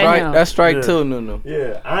never get at Right, him. that's strike Yeah. 2, Nunu.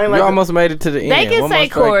 Yeah, I ain't You like the- almost made it to the end. They can One say more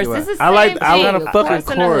strike chorus. you This out. is the I like- same I thing. like a A fucking chorus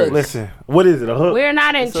and a chorus. hook. Listen, what is it? A hook? We're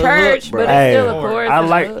not in It's a church, hook, but bro. it's Hey, still a chorus. I and a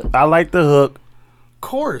like hook. I like the hook.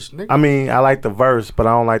 chorus, nigga. I mean, I like the verse, but I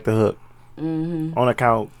don't like the hook. On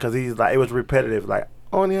account, because he's like, it was repetitive. Like,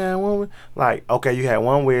 only had one wish. Like, okay, you had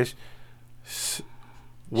one wish.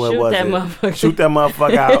 What Shoot was that it? motherfucker. Shoot that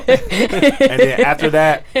motherfucker out. And then after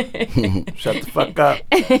that, shut the fuck up.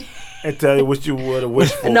 and tell you what you would have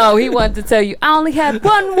wished for. No, he wanted to tell you, I only had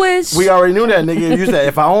one wish. We already knew that, nigga. You said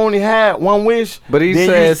if I only had one wish, But he then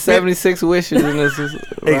said you spent- 76 wishes in this.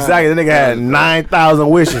 Exactly, the nigga had 9,000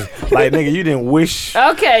 wishes. Like, nigga, you didn't wish.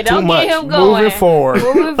 Okay, don't much. get him going. Moving forward.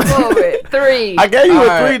 Moving forward. 3. I gave you All a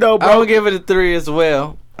right, 3 though, bro. I'm gonna give it a 3 as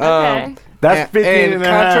well. Okay. That's 15 and a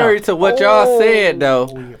half. contrary to what y'all said,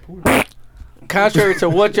 though, contrary to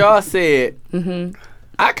what y'all said,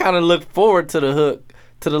 I kind of look forward to the hook,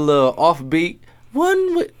 to the little offbeat.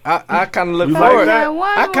 I kind of look You forward. like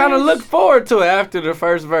that? I kind of look forward to it after the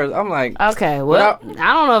first verse. I'm like, Okay, well,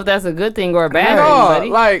 I don't know if that's a good thing or a bad no, thing, buddy.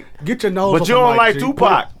 like Get your nose. But off you the don't mic, like G.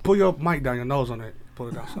 Tupac. Pull your mic down. Your nose on it. Pull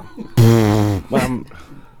it down. Something.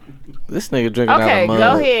 this nigga drinking out Okay, of mud.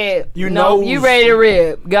 go ahead. You know know- you ready to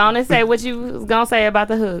rip. Go on and say what you was gonna say about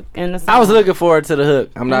the hook and the song. I was looking forward to the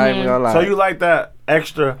hook. I'm not even gonna lie. So you like that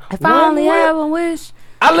extra? If I only had one wish.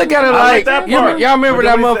 I look at it I like, like that part. y'all remember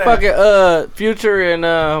But that then we motherfucking Future and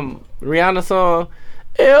Rihanna song,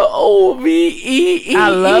 LOVE. I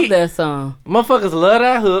love that song. Motherfuckers love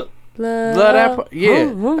that hook. Love that part. Yeah.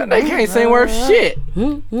 They can't sing worth shit.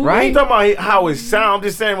 You Right? talking about how it sound? I'm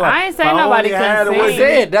just saying, like, I ain't saying if nobody only had couldn't a I wish- sing.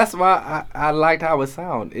 said that's why I liked how it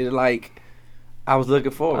sound. It like I was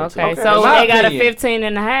looking forward to. Okay, it. so In my they got a opinion. 15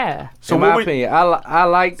 and a half. So in what my we- opinion, I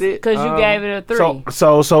liked it Because you gave it a 3.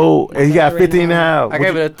 So and you got 15 and a half. I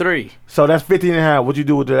gave it a 3. So that's 15 and a half. What you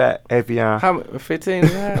do with that, Afion? How 15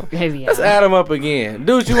 and a half? Heavy Let's out. add them up again.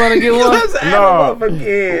 Dude, you want to get one? No.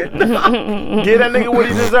 Give that nigga what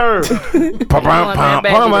he deserves. I want that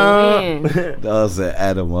baby to win. Does it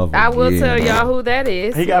Adam up? I will again. tell y'all who that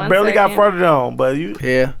is. He got One barely got second. further on, but you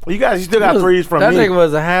Yeah. still got threes from that me. nigga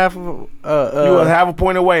was a half. You was half a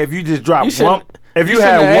point away if you just dropped You shouldn't- one. If you you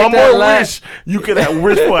shouldn't had have one ate that more last- wish, you could have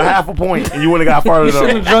wished for a half a point, and you would have got You further should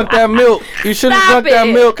have on. drunk that milk. You should have Stop drunk that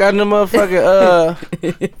it. milk out of the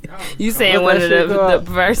motherfucking You saying What one of that shit the called?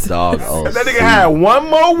 verses. Dog. If that nigga had one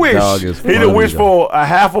more wish, Dog is he'd have funny, wished though. for a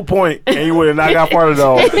half a point, and you would have not got further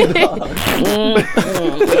on.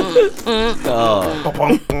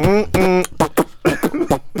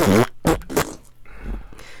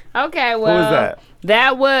 Okay, Who well, is that?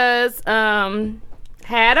 that was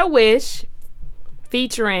Had a Wish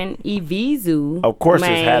featuring Evizu. Of course, it's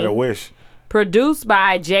Man, had a wish. Produced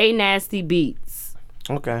by J Nasty Beats.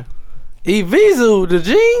 Okay. Evizu, the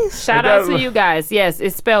jeans. Shout out to you guys. Yes,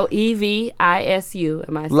 it's spelled Evisu.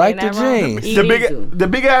 Am I saying Like that the wrong? jeans. Evisu. The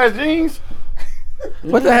big ass jeans.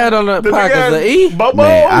 What the hat on the The big pockets? ass The E? Bobos.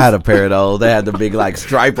 Man, I had a pair of those. They had the big like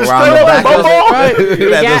stripe around straight the up back. of Bobos? Right? You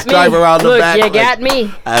They had the got stripe me. around the Look, back. you like- got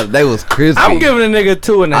me. They was crispy. I'm giving a nigga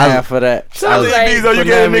 2.5 for that. How many late. of these are you For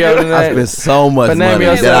getting, naming nigga? your I name. spent so much But name money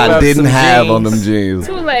yourself that I up didn't some have on them jeans. jeans.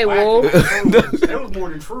 Too late, Wolf. That was more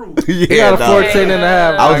than true. You Yeah, got a dog. 14 and a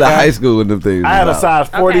half. I was in my guy. high school when them things. I had a was out.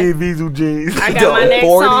 size 40 Okay. Vizu jeans. I got my next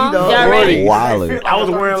 40, song. dog. Y'all ready? Wildin'. I was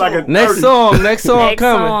wearing like a 30. Next song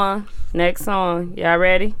coming. Song. Next song. Y'all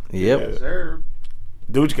ready? Yep.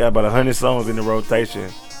 Dude got about 100 songs in the rotation.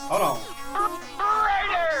 Hold on.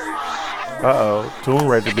 Uh-oh. Tune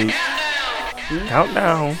ready to beat.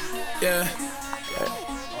 Countdown. Yeah.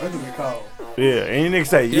 Yeah. Any nigga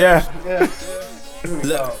say, yeah.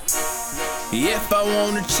 Look. If I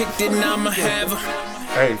want a chick, then I'ma have her.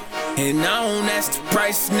 Hey, And I don't ask the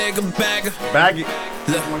price, nigga, bagger. bag it.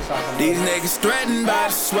 Look, these niggas threatened by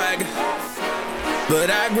the swagger. But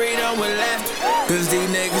I agree on with laughter. Cause these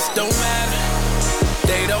niggas don't matter.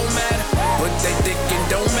 They don't matter. What they thinking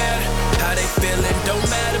don't matter. How they feeling don't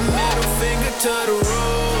matter. Middle finger to the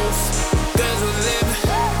rules. Cause we're living.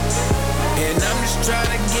 And I'm just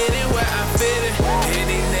trying to get in where I fit in. And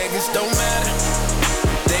these niggas don't matter.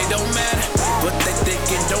 They don't matter. What they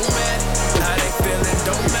thinking don't matter. How they feeling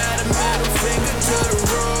don't matter. Middle finger to the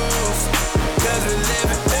rules. Cause we're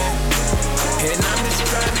living. And I'm just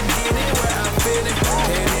trying to get in where I fit in.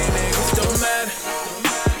 And these niggas don't matter.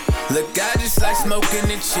 Look, I just like smoking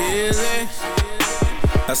and chilling.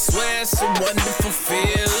 I swear it's a wonderful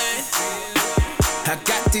feeling. I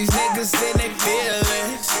got these niggas in their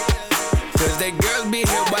feelings. Cause they girls be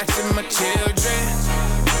here watching my children.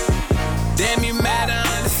 Damn, you mad, I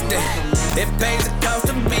understand. It pays the cost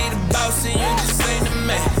to be the boss and you just ain't the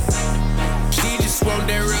man. She just want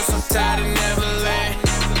that real, so tired of Neverland.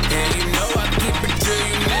 And you know I keep it true,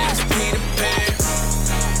 you niggas Peter Pan.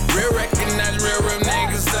 Real recognize, real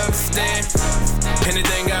niggas understand.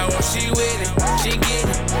 Anything I want, she with it, she get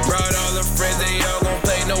it. Brought all her friends, they all gon'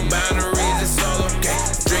 play no boundaries, it's all okay.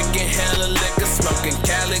 Drinking hella liquor, smoking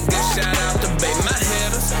Cali, good shout out to Bay, my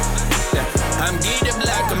hitters. Yeah, I'm geeked up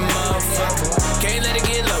like a motherfucker. Can't let it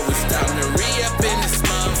get low, it's time to re-up in this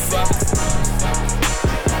motherfucker.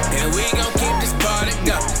 And we gon' keep this party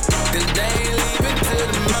going.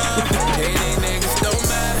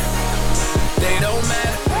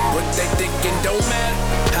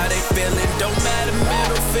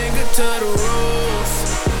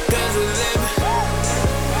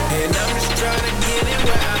 trying to get it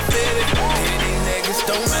where I fit it. And these niggas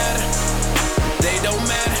don't matter. They don't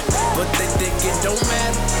matter. But they think it don't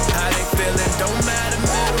matter. How they feeling don't matter.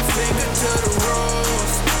 Middle finger to the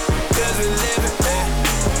rules. Cause we live it, man.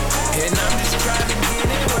 And I'm just trying to get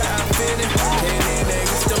it where I fit it. And these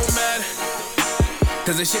niggas don't matter.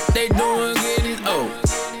 Cause the shit they doing getting old.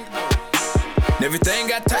 Everything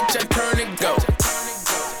I touch, I turn and go.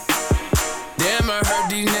 Damn, I heard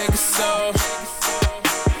these niggas so.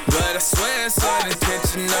 But I swear it's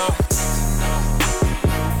unintentional.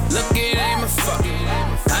 Look, it ain't my fault.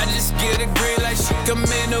 I just get a green like she come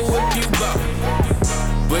in to whip you up.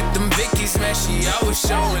 With them Vickies, man, she always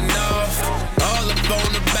showing off. All up on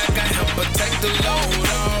the back, I help her take the load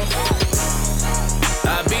off.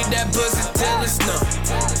 I beat that pussy till it's numb.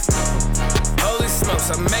 Holy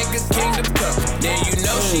smokes, I make a kingdom come. Then you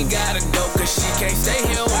know she gotta go, cause she can't stay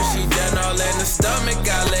here when she done all in the stomach.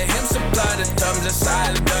 I let him supply the tums, just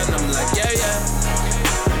how it's done. I'm like, yeah, yeah.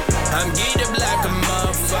 I'm geeked up like a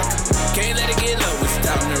motherfucker. Can't let it get low, it's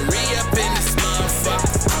time to re-up in this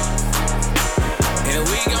motherfucker. And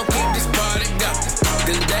we gon' keep this party going,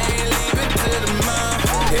 cause they ain't leaving to the mom.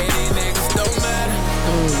 Hey, these niggas don't matter.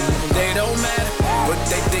 They don't matter. What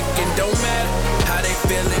they thinking don't matter. How they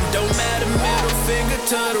feeling don't matter. Middle finger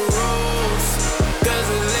to the rules. Cause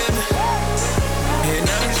we living. And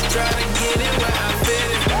I'm just trying to get it where I fit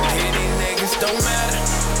it. And these niggas don't matter.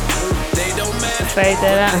 They don't matter. Fade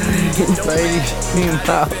that out.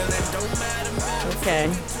 Okay.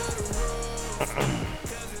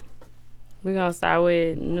 We're gonna start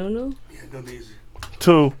with Nunu. Indonesia.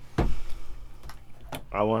 2.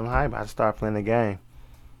 I wasn't hype. I started playing the game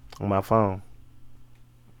on my phone.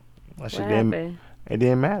 That shit What didn't. happened? It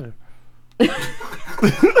didn't matter.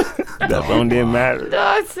 That song didn't matter.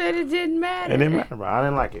 Dog said it didn't matter. It didn't matter, bro. I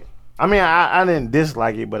didn't like it. I mean, I didn't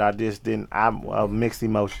dislike it, but I just didn't. I'm of mixed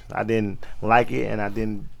emotions. I didn't like it, and I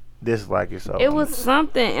didn't dislike it. So It was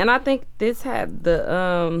something, and I think this had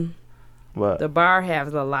the bar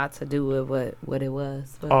has a lot to do with what it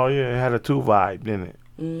was. But, Oh yeah, it had a 2 vibe, didn't it?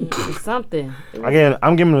 it's something. It was-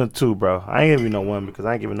 I'm giving it a 2, bro. I ain't giving you no 1 because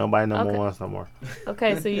I ain't giving nobody no Okay. more ones no more.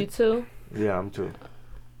 Okay, so you 2. Yeah, I'm 2.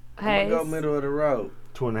 Hey, Go middle of the road.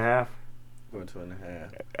 2.5. Going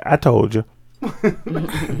 2.5. I told you.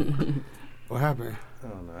 What happened? I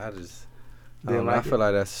don't know. I just. Didn't I like feel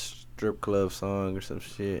like that's a strip club song or some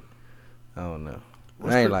shit. I don't know.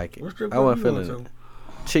 I ain't like it. What strip I club wasn't you feeling going it.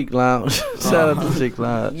 Cheek Lounge. Shout out to Cheek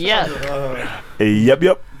Lounge. yeah. Yep.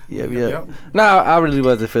 Yep. Yep. No, I really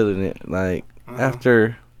wasn't feeling it. Like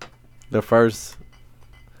after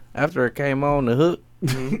it came on the hook.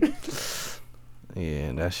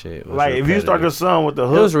 Yeah, that shit was Like if you start the repetitive. song with the It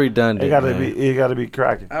hook, was redundant. it gotta man. be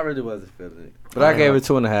cracking. I really wasn't feeling it. But I gave it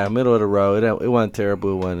 2.5, middle of the road. It wasn't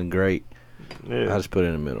terrible. It wasn't great. I Yeah. just put it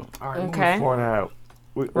in the middle. All right. Okay. 4.5.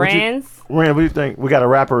 Rand, Rans. what do you think? We got a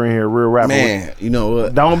rapper in here, real rapper. Man, you know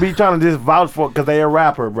what? Don't be trying to just vouch for because they a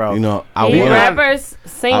rapper, bro. You know, I He wanna. rappers,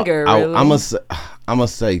 singer, really. I'm gonna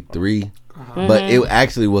say 3, but it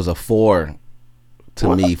actually was a 4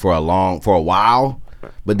 to me for a while.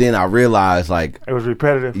 But then I realized, like, It was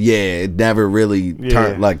repetitive. yeah, it never really Yeah.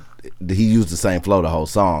 turned. Like, he used the same flow the whole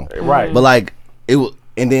song, Right. but like it was,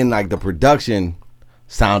 and then like the production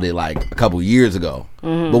sounded like a couple years ago.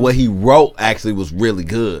 But what he wrote actually was really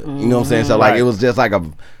good. You know what I'm saying? So like Right. it was just like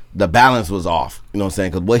the balance was off. You know what I'm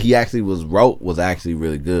saying? Because what he actually wrote was actually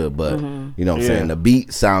really good. But you know what I'm Yeah. saying? The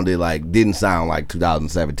beat sounded like didn't sound like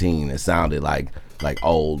 2017. It sounded like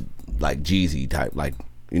old like Jeezy type like.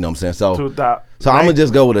 You know what I'm saying? So 2000 I'm gonna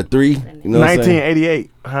just go with a 3. You know what I'm saying?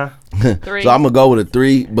 1988, huh? 3. So I'm gonna go with a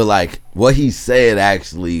 3, but like what he said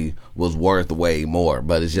actually was worth way more.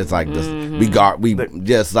 But it's just like this, we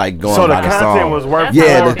just like going So the by the content song. was worth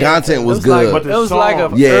yeah, more. the content was It was like- good. but the It was like a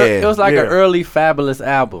song- Yeah. it was like Yeah. an early Fabulous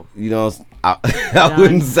album. you know, I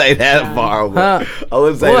wouldn't say that far. But I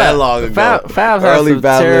wouldn't say that long ago. Fab had some Fabulous,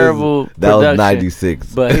 terrible that was production, 96.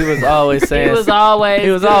 But he was always saying He was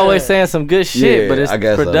always good. saying some good shit. Yeah, but his I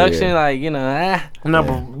guess so, production, yeah. like No,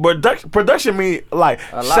 but production mean like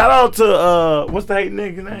lot. shout out to what's the hate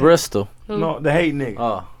nigga name? Bristol. No, the hate nigga.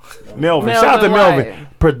 Oh, Melvin. Shout out to Melvin Melvin. White.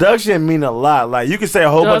 Production mean a lot. Like you can say a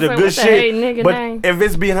whole bunch of Joseph, good what's the hate shit, nigga but name? if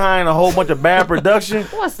it's behind a whole bunch of bad production,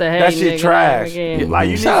 What's the hate that shit nigga trash. name again? Like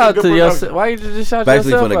you need shout some out good to production. yourself. Why you just shout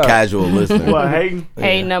Basically yourself for the out? casual listener. What hating?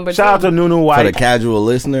 Hey, number 2. Shout out to Nunu For the White. casual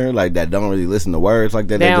listener, like that don't really listen to words like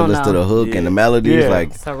that. They They just don't listen to know. the hook Yeah. and the melodies. Yeah. Like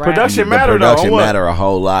It's a wrap. Production the matter production though. What? matter a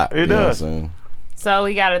whole lot. It you know what I'm does. saying? So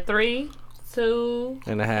we got a 3, 2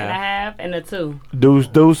 And a half. and a half, and a 2.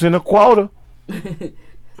 Deuce in a quarter.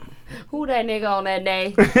 Who that nigga on that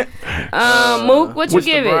day? Mook, what you What's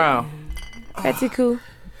the give it? Brown. Petty cool.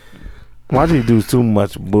 Why do you do too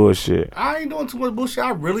much bullshit? I ain't doing too much bullshit.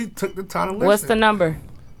 I really took the time to listen. What's the number?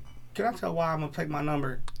 Can I tell why I'm gonna take my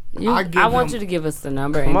number? I want you to give us the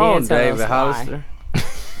number Come and on, then tell David us Hollister.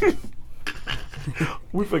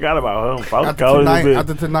 We forgot about him.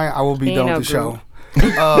 After tonight, I will be done with the show.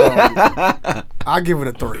 I give it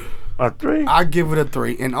a 3. A 3? I give it a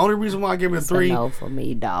 3. And the only reason why I give it a 3 no for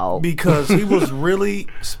me, dog. because he was really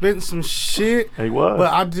spitting some shit. He was.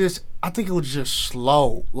 But I think it was just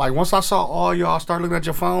slow. Like once I saw all y'all start looking at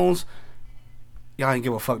your phones, y'all ain't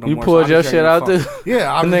give a fuck no more. You pulled your shit out too?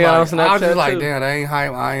 Yeah, I was Nigga on just like, Snapchat, too. damn,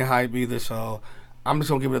 I ain't hype either. So I'm just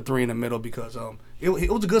gonna give it a 3 in the middle because it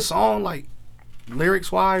was a good song, like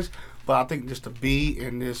lyrics wise. But I think just the beat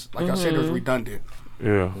and this, like I said, it was redundant.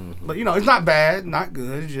 Yeah. But it's not bad, not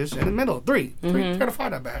good. It's just in the middle. 3 out of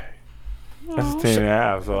 5 that bad. That's a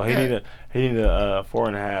 10.5. So he need a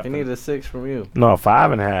 4.5. He need a 6 from you. No,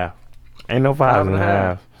 5.5. Ain't no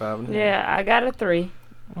 5.5. 5.5. Yeah, I got a 3.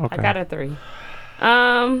 Okay. I got a 3.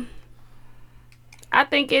 I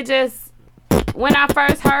think it just when I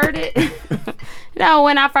first heard it,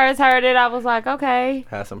 I was like, okay.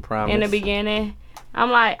 Had some promise. In the beginning, I'm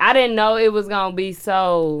like, I didn't know it was gonna be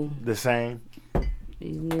so. The same.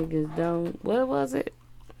 These niggas don't. What was it?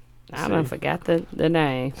 I done forgot the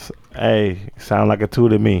name. Hey, sound like a 2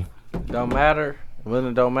 to me. Don't matter. When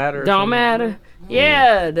it don't matter. Don't matter.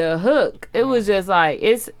 Yeah, the hook. It was just like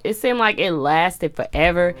it seemed like it lasted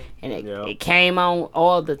forever, and it came on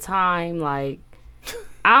all the time. Like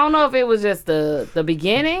I don't know if it was just the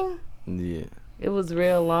beginning. Yeah. It was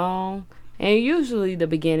real long, and usually the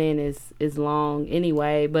beginning is long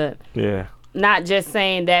anyway. But yeah, not just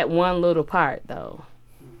saying that one little part though.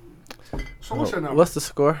 So what's your number? What's the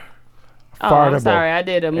score? Oh, I'm sorry. I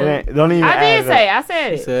did a move. Don't even. I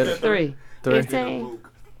said it. Said it. 3. 15.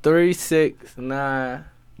 3, 6, 9.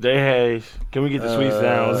 Jay Hayes, can we get the sweet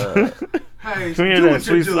sounds? Hey, can we hear that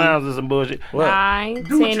sweet sounds and some bullshit? What? 9,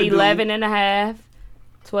 10, 11 and a half,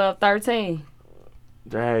 12, 13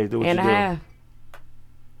 Jay Hayes, do what and you a do. half.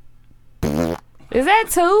 Is that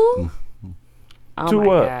 2? Oh 2 my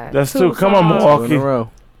what? God. That's 2 2. Come on, songs. Milwaukee. 2 in a row.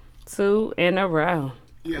 2 in a row.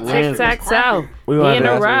 Yeah, Tic-tac-toe. We gonna In a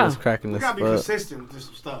have to- row. Was cracking we this gotta be fuck. consistent with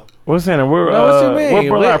some stuff. What's in it? We're, No, what you mean? What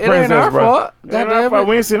brother our It ain't princess, our bro? fault. It ain't our Goddamn fault. it.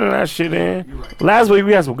 We ain't sending that shit in. Last week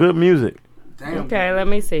we had some good music. Damn. Okay, let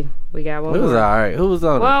me see. We got one It was more. alright. Who was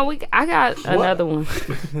on it? Well, I got another one.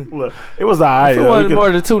 Look, it was alright. There wasn't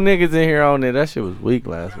more than 2 niggas in here on it. That shit was weak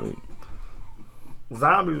last week.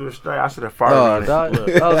 Zombies were straight. I should have farted on it.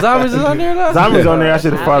 Look. Zombies is on there now? Zombies on there. I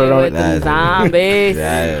should have farted on With it. them zombies.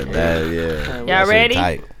 Yeah. Y'all ready?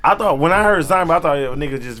 Tight. I thought when I heard zombie, I thought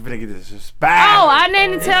niggas just finna get this bad. Oh, I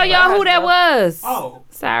didn't tell y'all who that was. Oh,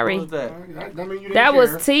 Sorry. What was that? that mean you didn't That care.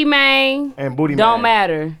 was T-Main. And Booty Don't Man.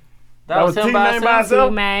 matter. That was him T-Main by by himself? himself?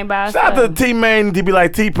 T-Main by Shout out to himself. T-Main to be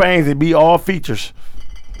like T-Pain's and be all features.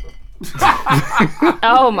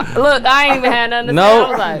 Oh my! Look, I ain't even had nothing to say. I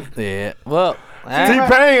was like, Yeah. Well,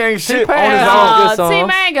 T-Pain ain't shit T-Pain on his has own. some good songs.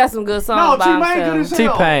 T-Main got some good songs No, by T-Main good himself. as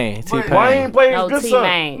hell. T-Pain. But- T-Pain. Why he ain't playing No, good songs?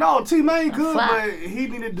 T-Main. No, T-Main good, Fuck. but he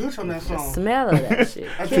needed Dutch on that song. Smell of that shit.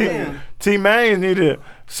 That's it. T-Main needed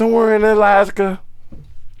somewhere in Alaska.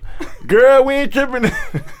 Girl, we ain't tripping.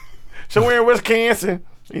 Somewhere in Wisconsin.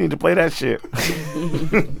 You need to play that shit.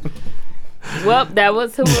 Well, that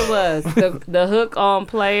was who it was. The hook on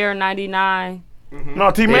Player 99.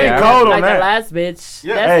 No, T-Main Yeah, cold Like on the that. last bitch.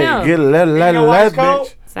 Yeah. That's Hey, him. get a let You know why it's cold?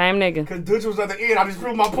 bitch. Same nigga. Because Dutch was at the end. I just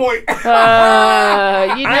proved my point. You I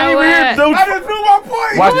know ain't even hear what? I dude. just proved my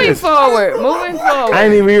point. Watch Moving this. forward. Moving forward. I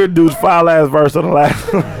ain't even hear dude's foul ass verse on the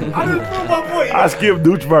last one. I just proved my point. I skipped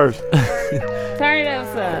Dooch verse. Turn it up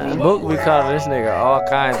some. Book be calling this nigga all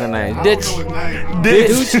kinds of names. Ditch.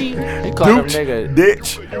 Ditch. Gucci. He call him Dooch. nigga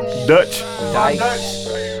Ditch. Dutch.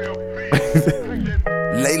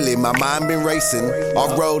 Lately, my mind been racing,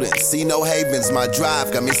 off roading, see no havens. My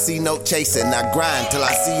drive got me see no chasing. I grind till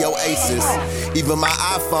I see your aces. Even my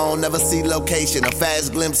iPhone never see location. A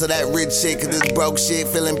fast glimpse of that rich shit, cause this broke shit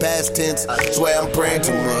feeling past tense. Swear I'm praying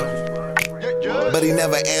too much. But he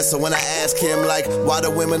never answer when I ask him, like, why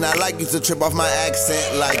the women I like used to trip off my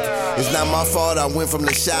accent. Like, it's not my fault I went from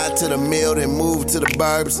the shy to the mill, then moved to the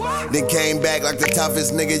burbs, then came back like the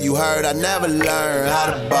toughest nigga you heard. I never learned how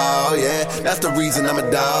to ball, yeah. That's the reason I'm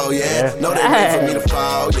a dog, yeah. Know they wait for me to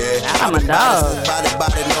fall, yeah. I'm a dog.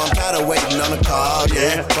 Body, know I'm tired of waiting on a call,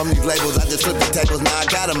 yeah. From these labels, I just flip the tables, now I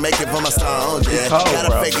gotta make it for my songs, yeah.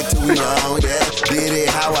 Gotta fake it too long, yeah. Did it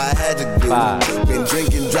how I had to do. Been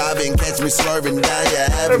drinking, driving, catch me swerving down your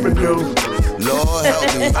avenue. Lord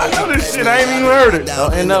help me. I know this shit. I ain't even heard it.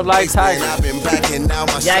 Don't end up like Tiger. I've been backing out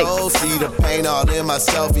my soul. See the pain all in my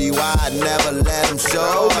selfie. Why I never let them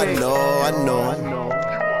show. I know.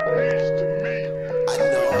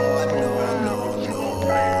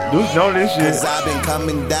 Dudes know this shit. Cause I've been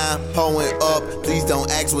coming down, pulling up. Please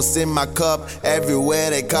don't ask what's in my cup. Everywhere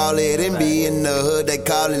they call it envy. In the hood they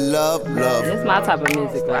call it love. This my type of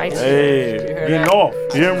music, right? Hey, getting off.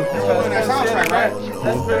 You hear me? That soundtrack, right?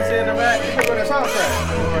 That's Pimp C in the back. You put that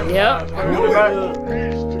soundtrack. Yep.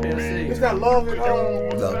 It's that love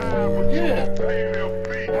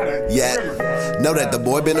Yeah, know that the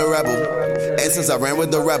boy been a rebel. And since I ran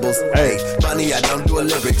with the rebels, hey, funny I don't do a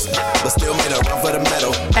lyrics, but still made a run for the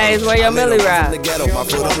medal. Hey, it's where your Millie ride. The ghetto, my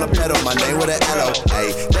foot on the pedal, my name with an L-O.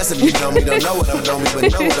 Hey, that's if you know me, don't know what I'm doing, but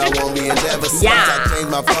know what I want me. And ever since I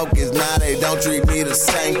changed my focus, now they don't treat me the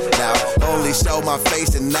same. Now only show my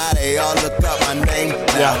face, and now they all look up my name.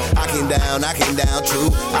 Now I came down, true.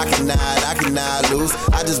 I cannot lose.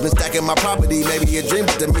 I just been stacking my property, maybe a dream,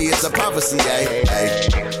 but to me it's a prophecy. Hey.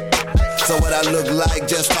 So what I look like,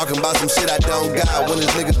 just talking about some shit I don't got. When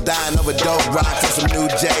this niggas dying over dope rocks or some new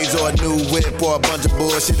J's or a new whip or a bunch of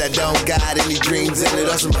bullshit that don't got any dreams in it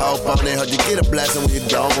or some hope on it. Heard you get a blessing when you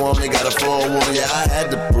don't want it. Got a forewarning, yeah, I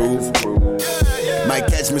had to prove. Might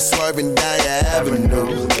catch me swerving down your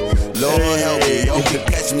avenue. Lord help me, hope you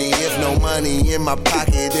catch me. If no money in my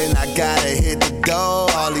pocket, then I gotta hit the door.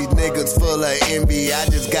 All these niggas full of envy, I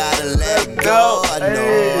just gotta let it go. I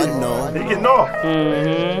know. He getting off.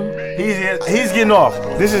 He's getting off.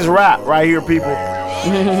 This is rap right here, people.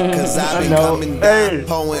 Cause I've been coming down,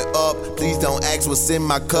 pulling up. Please don't ask what's in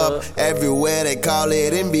my cup. Everywhere they call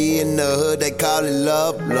it envy. In the hood they call it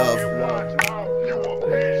love.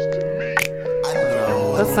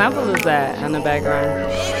 What sample is that in the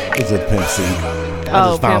background? It's a Pimp C. I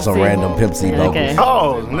just found some random Pimp C vocals. Okay.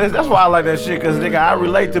 Oh, that's why I like that shit, cause nigga, I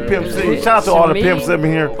relate to Pimp C. Shout out to all the pimps up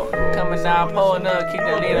in here. Coming down, pulling up, keep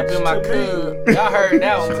that lean up in my cub. Y'all heard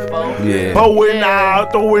that one before. Yeah. Pulling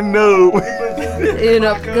out, throwing up. In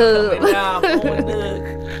a good. Coming down, pulling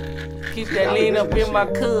up, keep that lean up in my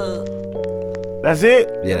cub. That's it?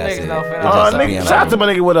 Yeah, that's Niggas it. don't feel It's like just a Nigga, piano. shout out to my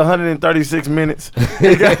nigga with 136 minutes.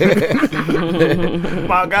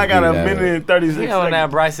 My guy got a minute and 36 You know seconds. that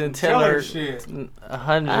Bryson Tiller shit.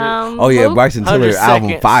 100. Oh yeah, who? Bryson Tiller 100 album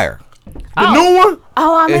seconds. Fire. The new one?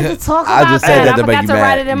 Oh, I meant to talk I about just said that to I make forgot you to mad,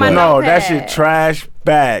 write it in my but- No, notepad. that shit trash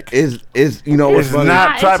bag. It's you know what's It's funny?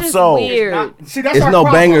 not trap it's just soul. weird. See, that's It's our no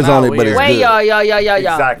problem. bangers on it, but weird. it's Wait, good. y'all.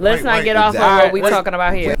 Exactly. Let's not get off of exactly. what we talking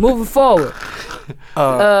about here. Moving forward.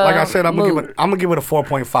 Like I said, I'm Mood. gonna give it a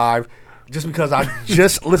 4.5, just because I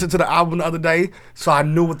just listened to the album the other day, so I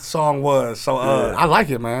knew what the song was. So I like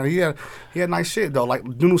it, man. He had nice shit though. Like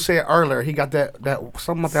Nunu said earlier, he got that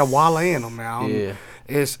something about that Wale in him, man. Yeah.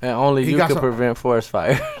 It's And only he you got can some- prevent forest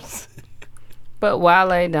fires. But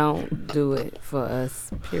Wale don't do it for us,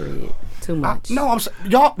 period. Too much. No,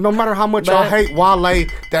 y'all. No matter how much y'all But- hate Wale,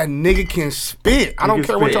 that nigga can spit. I don't can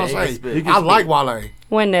care what spit. y'all He say. can spit. He can I spit. like Wale.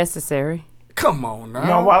 When necessary. Come on now.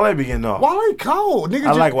 No, Wale be getting off. Wale cold. Nigga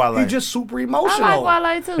I like Wale. He just super I emotional. like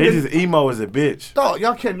Wale too. He just emo as a bitch. Dog,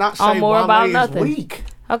 y'all cannot On say More Wale About is Nothing. weak.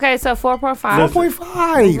 Okay, so 4.5. Listen.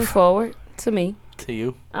 4.5. Moving forward to me. To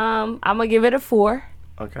you. I'm gonna give it a 4.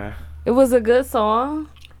 Okay. It was a good song.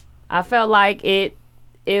 I felt like it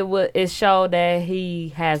showed that he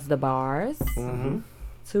has the bars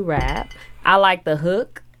to rap. I like the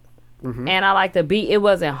hook, and I like the beat. It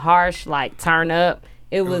wasn't harsh like turn up.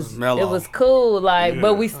 It was mellow. it was cool, like,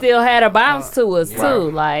 but we still had a bounce to us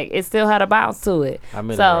too. Like it still had a bounce to it. I'm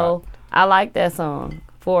in So I like that song.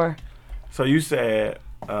 4. So you said,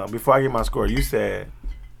 before I get my score, you said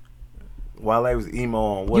Wale was emo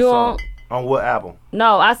on what You song? On what album?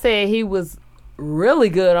 No, I said he was really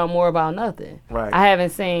good on More About Nothing. Right. I haven't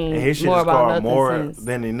seen And his shit More is About called Nothing More since.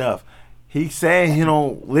 Than Enough. He saying he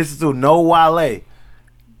don't listen to no Wale.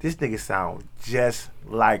 This nigga sound just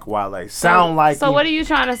like Wale. Sound like So he- what are you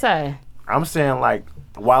trying to say? I'm saying like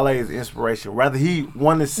Wale is inspiration. Rather he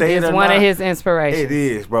want to say it It's or one not, of his inspirations. it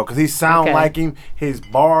is, bro. Cause he sound Okay. like him. His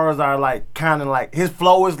bars are like kind of like his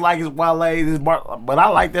flow is like his Wale. His bar, but I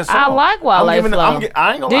like that song. I like Wale I'm giving it- flow. I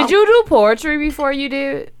ain't gonna lie. Did you do poetry before you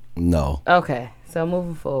did? No. Okay, so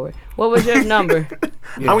moving forward. What was your number?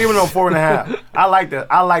 I'm giving it a 4.5. I like that.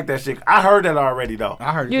 I like that shit. I heard that already though.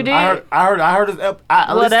 I heard You did? I heard his.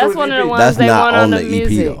 I Well, listened to that's his one of the EP. ones That's they not want on on the the EP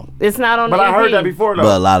music. though. It's not on But the EP. I heard that before though.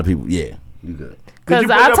 But a lot of people, yeah, you good. Because Did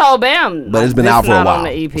you put I it up- told Bam. But it's been it's out for a not while. on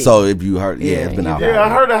the EP. So if you heard, yeah, Yeah, it's been you out. did. for a Yeah, I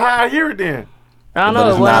while. heard it. How I hear it then. I don't But know.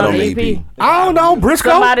 it's It went not on the EP. I don't know, Briscoe.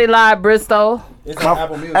 Somebody lied, Bristol.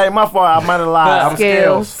 Hey, my fault. I might have lied. I'm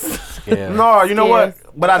Skills. Skills. scale. No, you know Yes.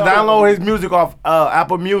 what? But I download his music off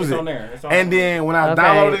Apple Music. It's on there. It's on And there. then when I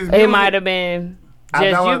downloaded his music, It might have been I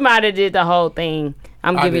just you download- might have did the whole thing.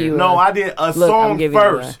 I'm I giving did. you. no, a, I did a Look, I'm song giving you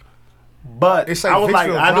first. But It say I was like,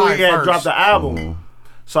 Vicksburg I knew he Grind had first. dropped the album.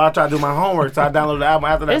 So I tried to do my homework. So I downloaded the album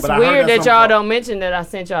after that. It's but I heard weird that song y'all before. don't mention that I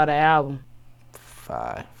sent y'all the album.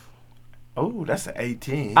 5. Oh, that's an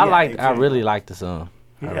 18. I really like the song.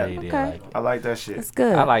 I Yeah. really did Okay. like it. I like that shit. That's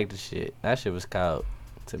good. I like the shit. That shit was cold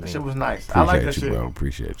to me. That shit was nice. I like that Appreciate you, shit. bro.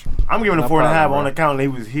 Appreciate you. I'm giving a No 4.5 problem, on bro. account that he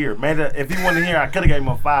was here. Man, if he wasn't here, I could have gave him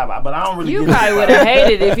a 5. But I don't really. You get probably would have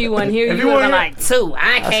hated if you wasn't here. If You you would have weren't been like 2.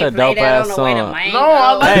 I That's can't a play that dope-ass on the way to song. Mango. No,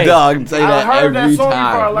 I like Hey. Dog, say I that heard that every song before.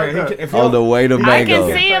 I time. like that. If On the way to I Mango.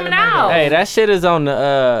 can see him now. Hey, that shit is on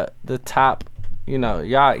the top. You know,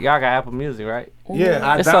 y'all got Apple Music, right?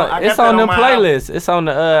 Yeah, It's I on got it's that on them my playlists. It's on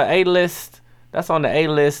the A list. That's on the A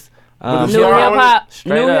list. the New Sure, I hip hop.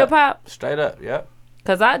 Straight New up. hip hop. Straight up, yep.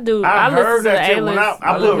 Cause I do. I I heard listen to that the shit A when list.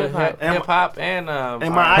 I love put hip hop and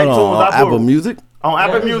in my Hold iTunes. on, I put Apple Music. on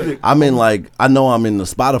Apple Music. I'm in like I know I'm in the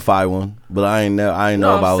Spotify one, but I ain't know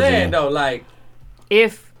No, about I'm was saying in. though, like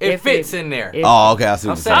If it fits in there. if- Oh, okay, I see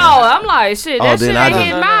what I'm you're saying. saying. Oh, I'm like shit. Oh, That shit then I ain't just-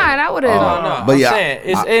 hit mine. I would have. No, But I'm yeah, saying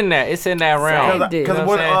it's in that. It's in that realm. Because You know Because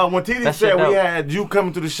what I'm when saying? TD That said shit we dope. had you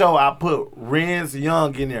coming to the show, I put Renz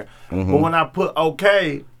Young in there. But when I put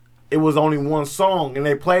OK, it was only one song, and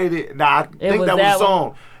they played it. Now I think was that was that a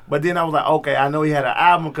song. But then I was like, okay, I know he had an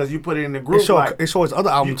album because you put it in the group. It show like, his other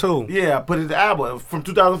album too. yeah, I put it in the album from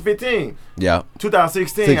 2015. Yeah.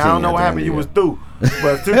 2016, I don't know what at the happened. end, You yeah. was through,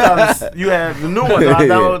 but 2000, you had the new one. So I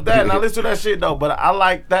downloaded that and I listened to that shit though. But I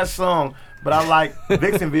like that song. But I like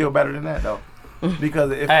Vixenville better than that though,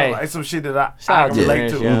 because it Hey. felt like it's some shit that I Shout out can to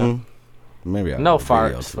relate Renz to. Young. Maybe I No have a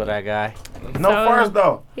video farts to for that guy. No first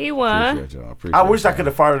though. He won. Appreciate y'all. Appreciate I wish I y'all. could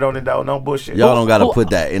have farted on it though. No bullshit. Y'all don't gotta put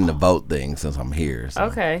that in the vote thing since I'm here. So.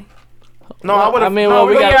 Okay. No, I would I have. mean, no, well,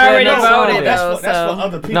 we We got already plenty of voted songs. though, That's so for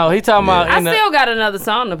other people. No, he talking about I in the, still got another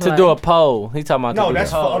song to play. to do a poll. He talking about No, to do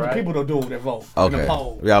that's the for poll, other right? people to do their vote. In Okay. the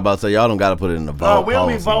poll. Yeah, about to say y'all don't gotta put it in the vote. No, we don't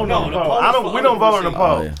be polls. voting on No, the the poll. poll I is don't. for We don't vote on the other poll.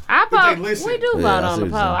 Oh, yeah. I But they vote. listen. We do Yeah, vote I on see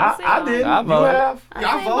the what poll. you're I see I y'all. did. I You voted. have. I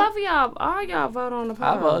Y'all think vote. both of y'all, all y'all vote on the poll.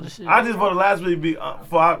 I voted shit. I just voted last week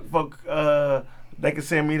for they could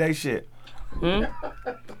send me they shit. I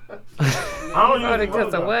don't usually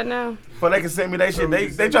Because vote, of what now? but they can send me they shit. They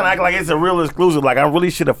trying to act like it's a real exclusive. Like I really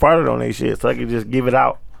should have farted on they shit, so I could just give it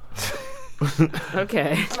out.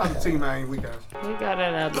 Okay. Shout out to Team Man, we guys. We got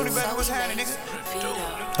another one. What's happening,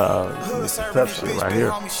 nigga? This is tough shit right here.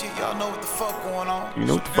 Y'all know what the fuck going on. You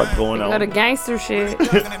know what the fuck going Got the on? gangster shit.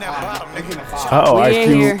 Thugging in that bottom, nigga. Oh, We Ice in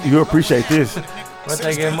Cube, here. you appreciate this. What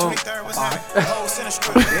they get moved?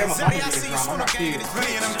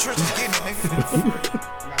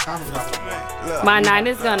 My night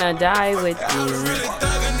is gonna die with you.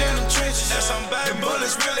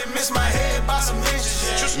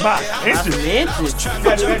 My inches. Inches. You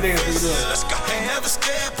gotta do that dance for you do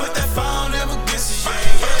it.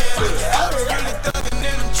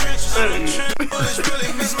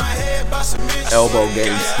 Elbow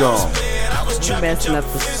game strong. You messing up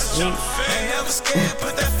the sheet.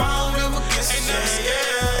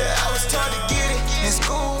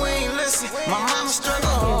 My mama struggled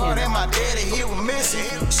hard and my daddy, he was missing.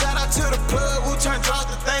 Shout out to the plug who turned draws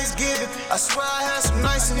to Thanksgiving. I swear I had some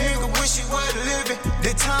nice nigga, wish he was living.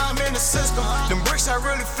 The time in the system, them bricks I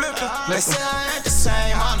really flipped them. They say I ain't the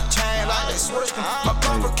same, on the chain like they switched them. My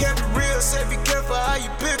papa kept it real, said be careful how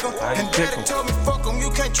you pick them. And daddy told me fuck them,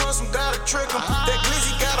 you can't trust them, gotta trick them. That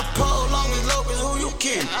glizzy got a pole long as Lopez, who you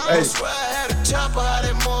kidding? I swear I had a chopper, how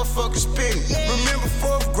that motherfucker spitting. Remember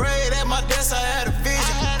 4th grade at my desk, I had a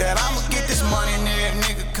vision that I'ma get this money and that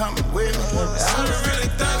nigga coming with me. I'm really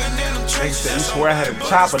thugging in them They trenches. said, you swear I had a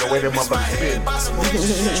chopper the way that motherfucker spit. It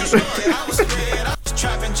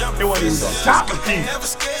wasn't even a chopper key.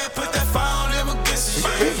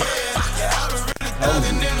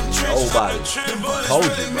 Nobody. Told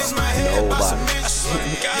you, bro. Nobody.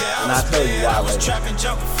 And I tell you why later.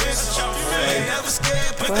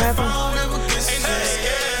 What happened?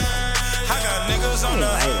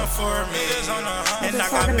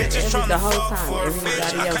 I've been talking to the whole time.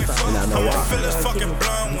 Everybody else. And I know why.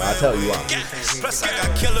 I'll tell you why. Plus I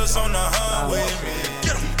got killers on the hunt with me.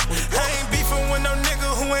 I ain't beefing with no nigga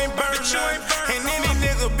who ain't burned up. And any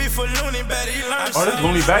nigga beef for Looney, bet he learned. Oh, this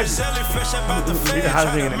Looney Baby. Fresh up out the He the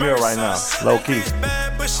hottest thing in the mirror right now, low key.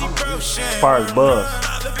 bad, but she broke shit. As far as buzz,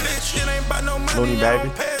 Bitch, it ain't about no money, Looney I don't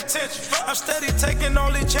Baby. pay attention. attention. I'm steady taking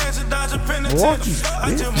all these chances, dodging penitentiary.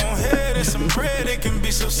 I just want head and some bread, it can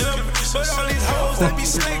be so simple. But all these hoes, they be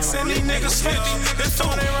snakes and these niggas snitching. They throw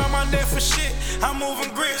they around my neck for shit. I'm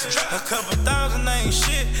moving grits. A couple thousand ain't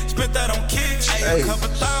shit. Spent that on kids. A couple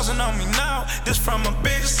thousand on me now. This from a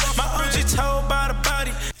bitch. My OG told by the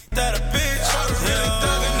body that a bitch. Really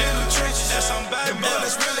thugging in the trenches. That's some bad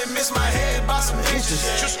bullets. Really miss my head by some inches.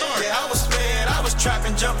 Yeah, I was scared. I was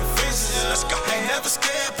trapping, jumping fences. Ain't never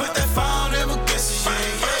scared. Put that phone in my kisses.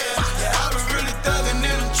 Yeah, I was really thugging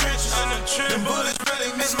in the trenches. The bullets really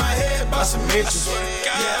miss my head by some inches.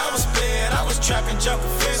 Yeah, I was scared. I was trapping, jumping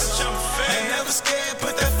fences. Ain't never scared.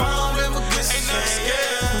 Put that phone in my kisses. Ain't never scared.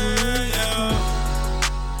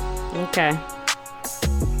 Okay.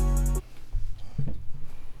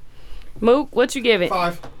 Mook, what you give it?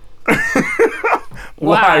 5.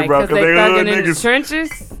 Why, bro? Because they thugging in the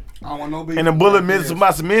trenches? I don't want no beef. And the bullet missed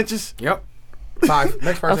by some inches. Yep. 5.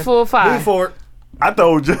 Next person. A full 5. Move forward. I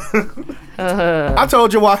told you. I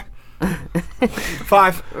told you why.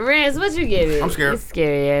 5. Renz, what you give it? I'm scared. You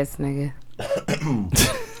scary ass nigga.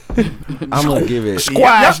 I'm gonna give it.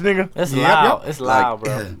 Squash, nigga. It's loud. It's loud, Like,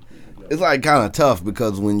 bro. It's like kind of tough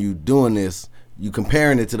because when you doing this, you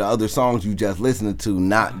comparing it to the other songs you just listening to,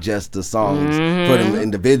 not just the songs for them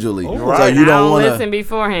individually. So right. you I don't want listen to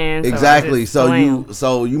beforehand. exactly. So,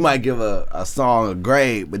 So you might give a song a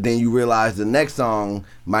grade, but then you realize the next song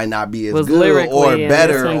might not be as Was good lyrically or and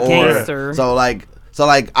better this one or gangster. so like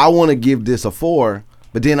I want to give this a 4,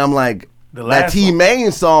 but then I'm like. The That last T Main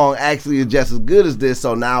song actually is just as good as this,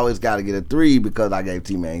 so now it's got to get a 3 because I gave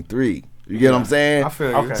T Main 3. You get what I'm saying? I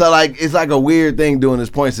feel you. Okay. So like it's like a weird thing doing this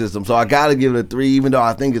point system. So I gotta give it a 3, even though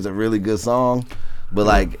I think it's a really good song. But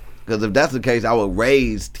like, because if that's the case, I would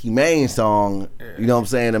raise T Main's song. You know what I'm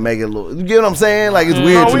saying, to make it a little. You get what I'm saying? Like it's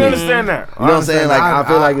weird No, to we me. understand that. You know what I'm saying? Like I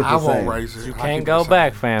feel like it's I the won't same. raise it. You I can't keep go it the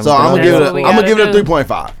back, same. fam. So I'm gonna That's give it. what we I'm gonna gotta give it a do.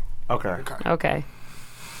 3.5. Okay. Okay.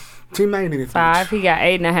 T-Main needed 5. He got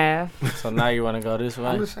 8.5. So now you want to go this way?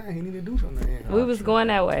 I'm just saying he needed to do something. We was going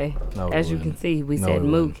that way. No, we As you can wouldn't. see, we No, said we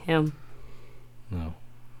Mook, him. No.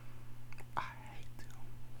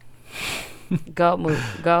 Go Mook.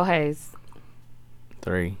 Go Hayes.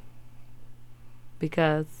 3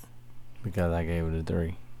 Because. because I gave it a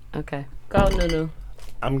 3. Okay. Go Nunu.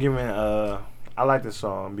 I'm giving. I like this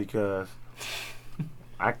song because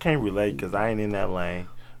I can't relate because I ain't in that lane,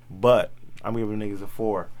 but I'm giving niggas a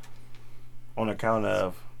 4 on account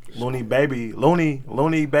of Looney Baby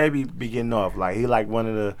be getting off. Like he like one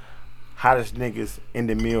of the hottest niggas in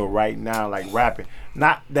the mill right now, like rapping.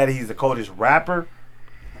 Not that he's the coldest rapper,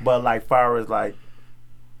 but like far as like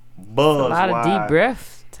buzz A lot of wise. deep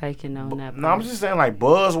breaths taken on that. No, I'm part. just saying like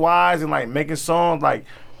buzz wise and like making songs like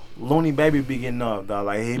Looney Baby be getting up, dog.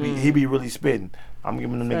 Like he be really spitting. I'm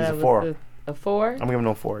giving them So niggas that a was 4. A 4? I'm giving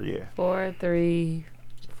them 4, yeah. 4, 3,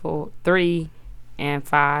 4, 3, and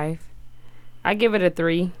 5. I give it a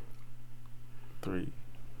 3. 3,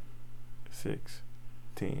 6,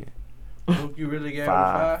 10, You really gave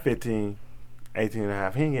 5, 15, 18 and a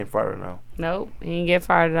half. He ain't getting fired now. Nope, he didn't get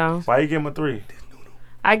fired on. Why you give him a 3?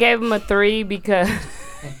 I gave him a 3 because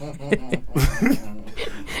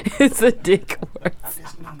it's a dick word.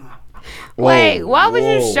 Wait, why would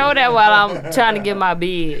you show that while I'm trying to get my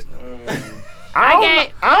bid?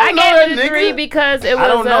 I gave it a 3 because it was. I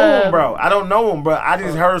don't know him, bro. I don't know him, bro. I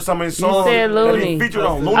just heard some of his songs said that Looney. he featured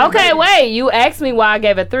on Looney. Okay, Baby. wait. You asked me why I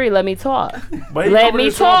gave it 3. Let me talk. But he Let over me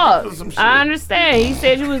there showing talk. pictures of some shit. I understand. He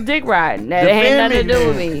said you was dick riding. That ain't Defend nothing me, to do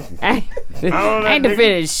with me. I know that ain't nigga.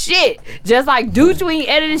 defending shit. Just like Dooch when he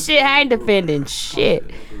edited shit, I ain't defending shit.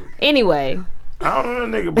 Anyway, I don't know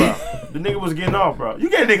that nigga, bro. The nigga was getting off, bro. You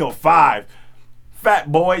gave nigga a 5. Fat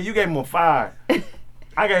boy, you gave him a 5.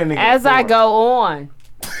 I gave a nigga as a 4. I go on.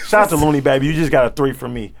 Shout out to Looney Baby. You just got a 3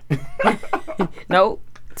 from me. Nope.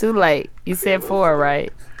 Too late. You said 4,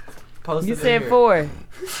 right? You said 4.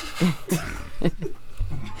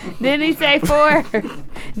 Didn't he say 4?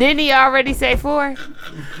 Didn't he already say 4?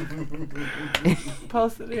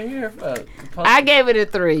 Posted in here, fuck. I gave it a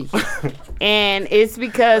 3. And it's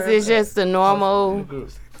because it's just a normal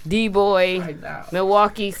D-boy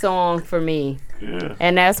Milwaukee song for me. Yeah.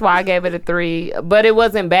 And that's why I gave it a 3. But it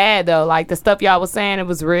wasn't bad though. Like the stuff y'all was saying, it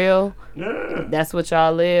was real. Yeah. That's what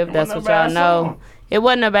y'all live. That's wasn't what a y'all bad know. song. It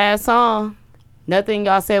wasn't a bad song. Nothing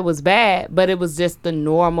y'all said was bad, but it was just the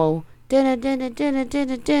normal. That's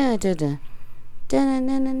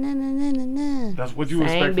what you Same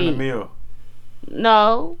expect from the beat. meal.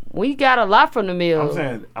 No, we got a lot from the meal.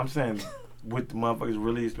 I'm saying what the motherfuckers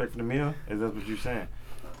really expect from the meal? Is that what you're saying?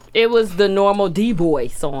 It was the normal D-boy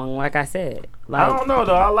song, like I said. Like, I don't know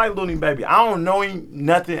though. I like Looney Baby. I don't know him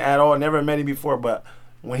nothing at all. Never met him before, but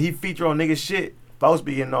when he feature on niggas shit, folks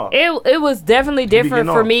be getting off. It was definitely different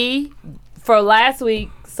getting for off. me for last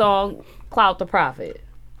week's song Clout the Prophet.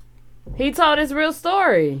 He told his real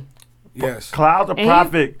story. Yes. Cloud the And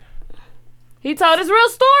Prophet. He told his real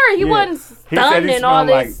story. He Yeah. wasn't He said he stunning all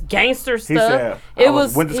smelled this like- gangster He stuff. said,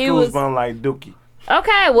 went to he school was smelling like Dookie.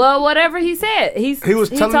 okay. Well, whatever he said, He was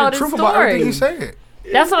telling told the his truth story. about everything he said.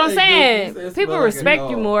 That's what I'm He saying. said People smell like a respect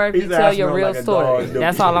you dog. more if He you said, tell "I your smell real like a story. dog."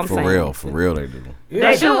 That's all I'm For saying. real they do. They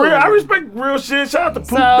That shit do. real. I respect real shit. Shout out to Poop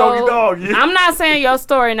So Doggy Dog. Yeah. I'm not saying your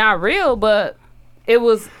story not real, but it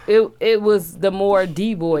was the more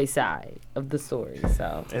D-boy side of the story.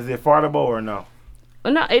 So Is it fartable or no?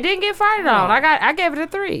 no, it didn't get fired on. I gave it a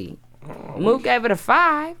 3. Mook gave it a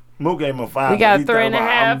 5. Mook gave him a 5. We got He a 3.5 talking about,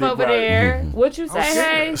 I'm big over right. there. What you say,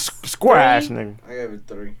 hey? Square ass nigga. I gave it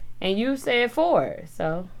 3. And you said 4.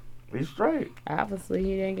 So He's straight. obviously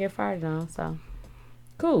he didn't get fired on. So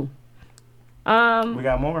cool. We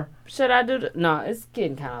got more. Should I do the? No, it's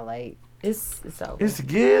getting kind of late. It's over. It's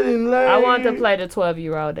getting late. I want to play the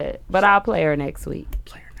 12-year-old, but I'll play her next week.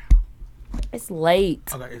 Play her now. It's late.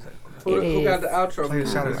 Okay, is that? Who got the outro? Play it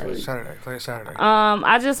Saturday. Late. Saturday. Play it Saturday.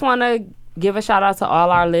 I just want to give a shout out to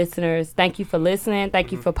all our listeners. Thank you for listening.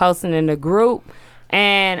 Thank you for posting in the group.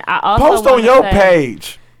 And I also Post on wanna your say,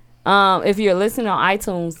 page. if you're listening on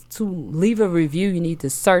iTunes, to leave a review, you need to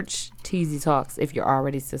search TZ Talks if you're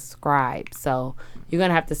already subscribed. So you're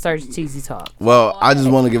gonna have to search TZ Talks. Well, I just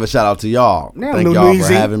want to give a shout out to y'all. Now, Thank Lil y'all for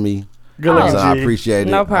Easy. having me. Good Oh. looking I G. appreciate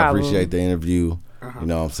it. No I problem. appreciate the interview. You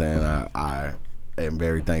know what I'm saying? I am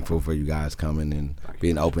very thankful for you guys coming and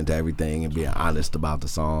being open to everything and being honest about the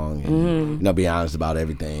song and you know, being honest about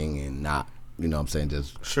everything and not, you know what I'm saying,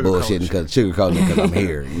 just bullshitting sugarcoating because I'm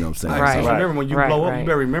here. You know what I'm saying? Right. So, Remember, when you Right, blow up, right. you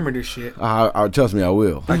better remember this shit. I trust me, I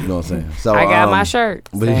will. You know what I'm saying? So I got my shirt.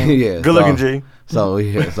 But so. yeah, Good looking G. So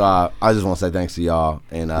yeah, so I just want to say thanks to y'all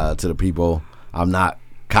and to the people. I'm not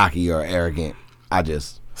cocky or arrogant. I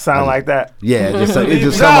just Sound like that. yeah, it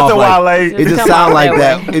just Shout out come to off like Wale. it just Come sound off like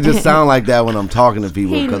that that. It just sound like that when I'm talking to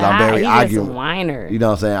people He because not. I'm very He just a arguing. whiner. You know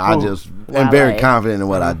what I'm saying? I just am very confident in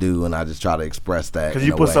what I do, and I just try to express that. Because in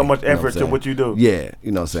you a put so way, much you know effort I'm to what you do. Yeah,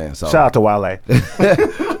 you know what I'm saying. So Shout out to Wale.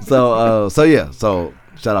 so yeah, so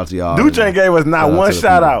shout out to y'all. Dude Chain gave us not Shout out one to the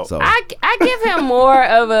shout people. out. So I give him more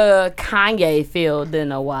of a Kanye feel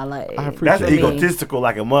than a Wale. That's to me. egotistical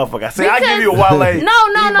like a motherfucker. See, I Because- give you a Wale. No.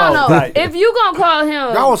 Like, If you gonna call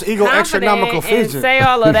him That was ego confident astronomical and fidget. say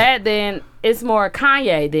all of that, then it's more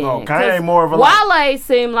Kanye. Then Oh, Kanye 'Cause more of a Wale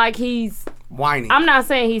seemed like he's. Whiny. I'm not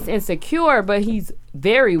saying he's insecure, but he's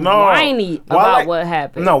very No. whiny Wale- about what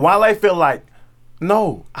happened. No, Wale feel like,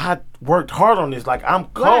 no, I worked hard on this. Like, I'm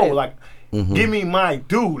cold. Right. Like, give me my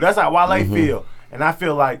due. That's how Wale feel. And I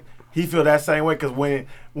feel like he feel that same way because when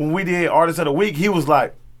we did Artist of the Week, he was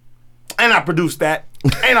like, and I produced that.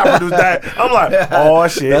 And I produced that. I'm like, oh,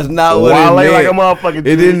 shit. that's not what Wale it like a meant. motherfucking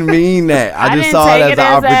It didn't mean that. I just didn't saw take it as it an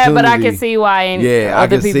as opportunity. that, but I can see why Yeah, I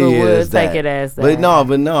other can people see it would as take that. it as that.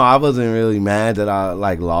 But no, I wasn't really mad that I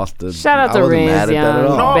like lost the. Shout out I to wasn't Renz mad at that at Young.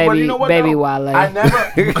 all. No, but Baby- you know what, baby though? Wale. I never.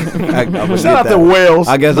 I'ma Shout get out that. to Wells.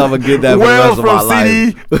 I guess I'm gonna get that for the Wells rest of my from life.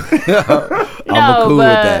 CD. I'm cool with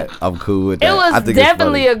but that. I'm cool with that. It I was think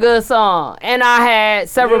definitely it's a good song, and I had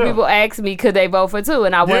several Yeah. people ask me could they vote for 2,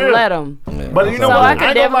 and I wouldn't Yeah. let them. funny. But you know So what? I ain't could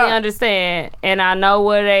gonna definitely lie. understand, and I know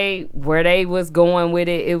where they was going with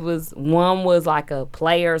it. It was one was like a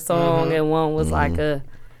player song, and one was like a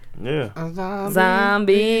Yeah.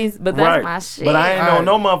 zombies. But that's Right. my shit. But I ain't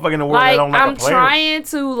know no motherfucker in the world that like don't like I'm a player. trying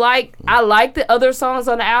to like I like the other songs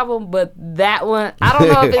on the album, but that one I don't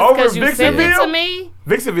know if it's Over because you sent it to Vixenville? me.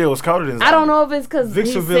 Vixenville was colder than I don't know if it's because he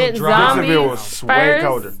Vixenville sent Drive. zombies Vixenville was way first.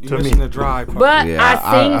 colder You to me. missing the drive part. But Yeah, I sing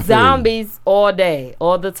I feel you. zombies all day,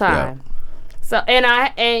 all the time. So and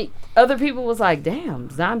other people was like, "Damn,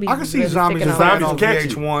 zombies." I can see really zombies sticking is around. Zombies on catchy.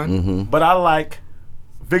 VH1. But I like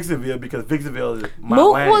Vixenville because Vixenville is my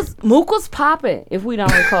Mook was popping, if we don't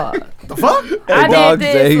recall. the fuck? I Dog did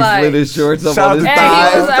say this he like. split his shorts up Shout on his out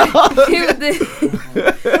And thighs. he was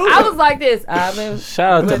like, I was like this. I've been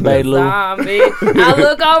Shout out to with the Bailu. zombie. I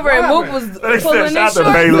look over and Mook was They said pulling his shout shorts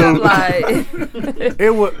out to Bailu. up like.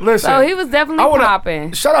 It would listen. So he was definitely I wanna-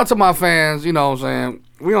 popping. Shout out to my fans. You know what I'm saying?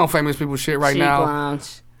 We on famous people shit right Chic now.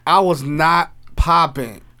 Lounge. I was not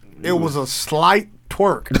popping. It was a slight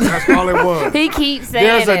twerk. That's all it was. He keeps saying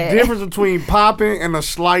There's a it. difference between popping and a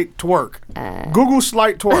slight twerk. Google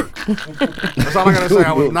slight twerk. That's all I gotta say.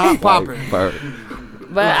 I was not popping.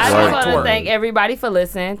 But I just Right. want to Twerk. thank everybody for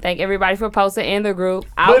listening. Thank everybody for posting in the group.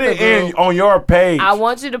 Out Put the it in group. on your page. I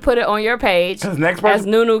want you to put it on your page. 'Cause next As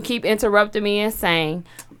person- Nunu keep interrupting me and saying,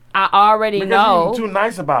 I already because know. you too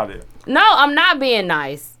nice about it. No, I'm not being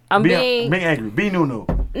nice. I'm being angry. Be Nunu.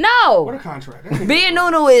 No. What a contract. Being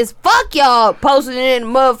Nunu is fuck y'all posting it in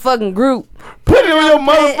the motherfucking group. Put it on your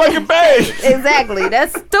motherfucking page. Exactly.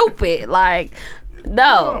 That's stupid. Like,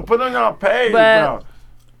 no. Put it on your page, But,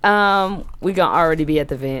 bro. we gonna already be at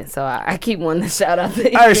the event, so I keep wanting to shout out the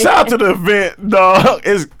event. Hey, shout out to the event, dog.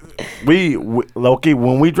 We low-key,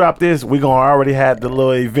 when we drop this, we gonna already have the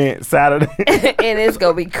little event Saturday. And it's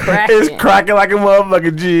gonna be cracking. It's cracking like a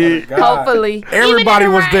motherfucking G. Hopefully. Everybody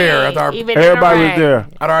was there at our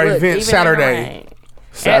event Saturday.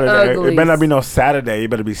 Saturday. It better not be no Saturday. It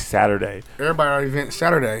better be Saturday. Everybody at our event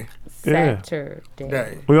Saturday. Yeah.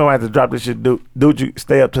 Saturday. We gonna have to drop this shit. Dude, you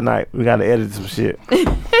stay up tonight. We gotta edit some shit.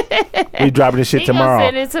 We dropping this shit tomorrow. Gonna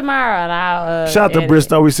send it tomorrow. And I'll, shout out to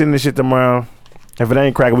Bristow. We sending this shit tomorrow. If it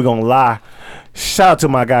ain't cracking, we gonna lie. Shout out to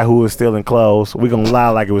my guy who was stealing clothes. We gonna lie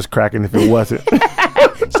like it was cracking if it wasn't.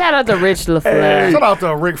 Shout out to Rich LaFleur. Hey, shout out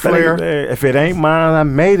to Ric Flair. If it ain't mine, I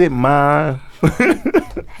made it mine.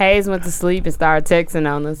 Hayes went to sleep and started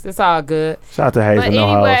texting on us. It's all good. Shout out to Hayes. But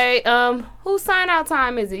no anyway, house. whose sign out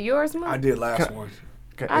time is it? Yours, Mo? I did last one.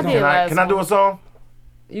 Can I do a song?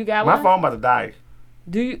 You got my one? phone about to die.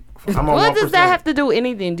 Do you? I'm on what 1%. does that have to do with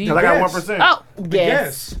anything? Do you? Because I got 1%. Oh,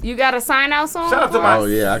 yes. You got a sign out song? Shout out to my. Oh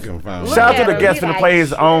yeah, I can find. Shout out to the guest finna play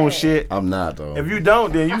his own shit. I'm not though. If you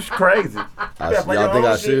don't, then you crazy. Y'all think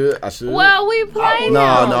I should? I should. Well, we play.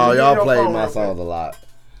 No, y'all play my songs a lot.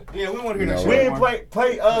 Yeah, we want to hear that shit. We ain't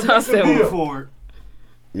play Vixenville.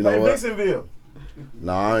 You know play what? Vixenville.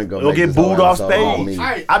 No, I ain't gonna. You'll get booed off stage. Me.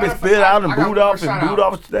 I've been spit out and booed off and booed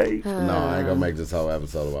off stage. No, I ain't gonna make this whole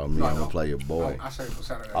episode about me. I'm gonna play your boy. I say for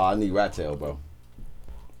Saturday. Oh, I need Rat Tail, bro.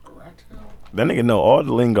 That nigga know all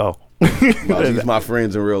the lingo. No, these my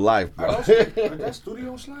friends in real life, bro. That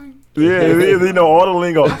studio slang? Yeah, it is. He know all the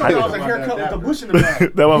lingo. I thought that was a haircut with the bush in the back.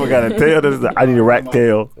 That mother got a tail. This is I need a rack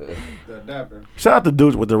tail. Shout out to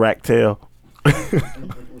dudes with the rack tail.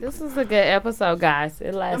 This is a good episode, guys.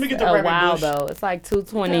 It lasts get the a rabbit while bush. though. It's like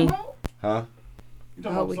 2:20. Huh? You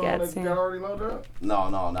talking Oh, about we song got that 10. got already loaded up? No,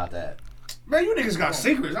 not that. Man, you niggas got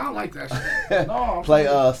secrets. I don't like that shit. No, Play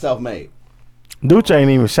Self-Made. Dude ain't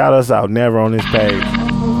even shout us out. Never on this page.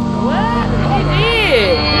 What? He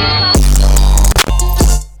did.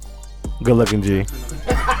 Good looking G.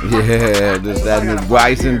 Yeah, this that new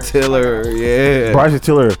Bryson Tiller. Yeah. Bryson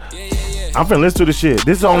Tiller. I'm finna listen to the shit.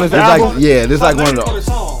 This is on this This album. like this like one of the.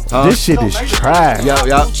 Huh? This shit is trash.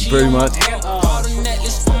 Yup, pretty much.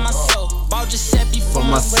 For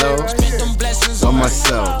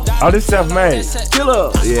myself. Oh, this self-made.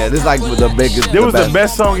 Killer. Yeah, this like the biggest. This was the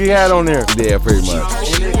best song he had on there. Yeah, pretty much.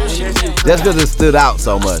 Just because it stood out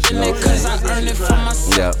so much, you know what I'm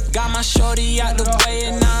saying? Yeah. Got my shorty out the way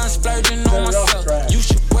and now I'm splurging on myself. You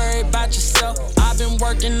should worry about yourself. I've been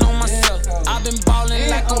working on myself. I've been balling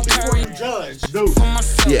like I'm Curry. For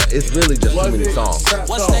myself. Yeah, it's really just too many songs.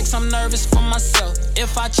 What's next? I'm nervous for myself.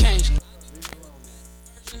 If I change.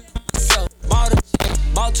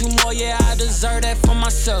 Bought 2 more, yeah, I deserve that for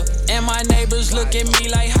myself. And my neighbors look at me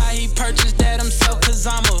like how he purchased that himself. Cause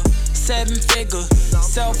I'm a 7-figure,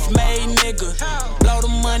 self-made nigga. Blow the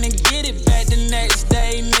money, get it back the next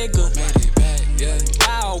day, nigga.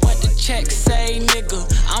 Wow, what the check say, nigga?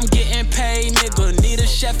 I'm getting paid, nigga. Need a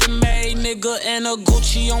chef and maid, nigga. And a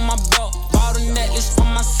Gucci on my belt. Bought a necklace for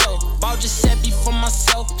myself. Bought Giuseppe for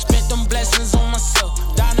myself. Spent them blessings on myself.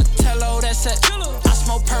 Donatello, that's it. I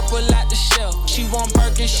smoke purple out the shell. She want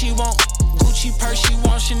Birkin, she want Gucci purse, she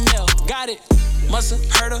want Chanel. Got it. Must've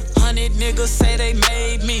heard 100 niggas say they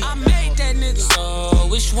made me. I made that nigga. So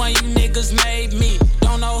which one you niggas made me?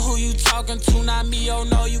 Don't know who you talking to, not me. Oh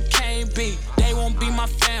no, you can't be. They won't be my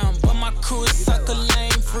fam, but my crew is sucker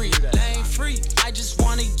lane free. Lane free. I just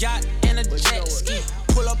want a yacht and a jet ski.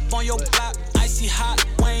 Pull up on your block, icy hot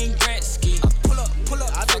Wayne Gretzky. Pull up.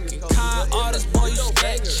 Fucking con artist, boy, you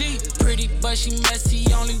sketchy. Pretty but she messy,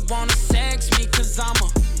 only wanna sex me. Cause I'm a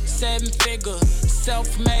 7-figure,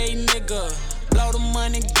 self-made nigga. Blow the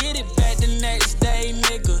money, get it back the next day,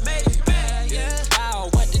 nigga. Wow,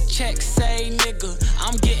 what the check say, nigga?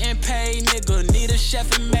 I'm getting paid, nigga. Need a chef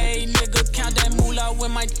and maid, nigga. Count that moolah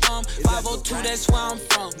with my thumb. 502, that's where I'm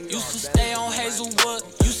from. Used to stay on Hazelwood.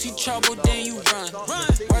 You see trouble, then you run.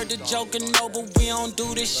 Word to joking, no, but we don't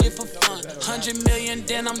do this shit for fun. 100 million,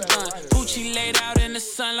 then I'm done. Gucci laid out in the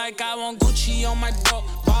sun like I want Gucci on my belt.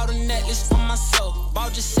 Bought a necklace for myself.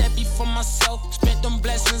 Bought Giuseppe for myself. Spent them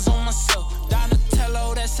blessings on myself.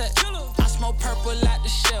 Donatello, that's it. I smoke purple out the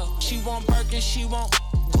shell. She want Birkin, she want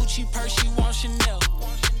Gucci purse, she want Chanel.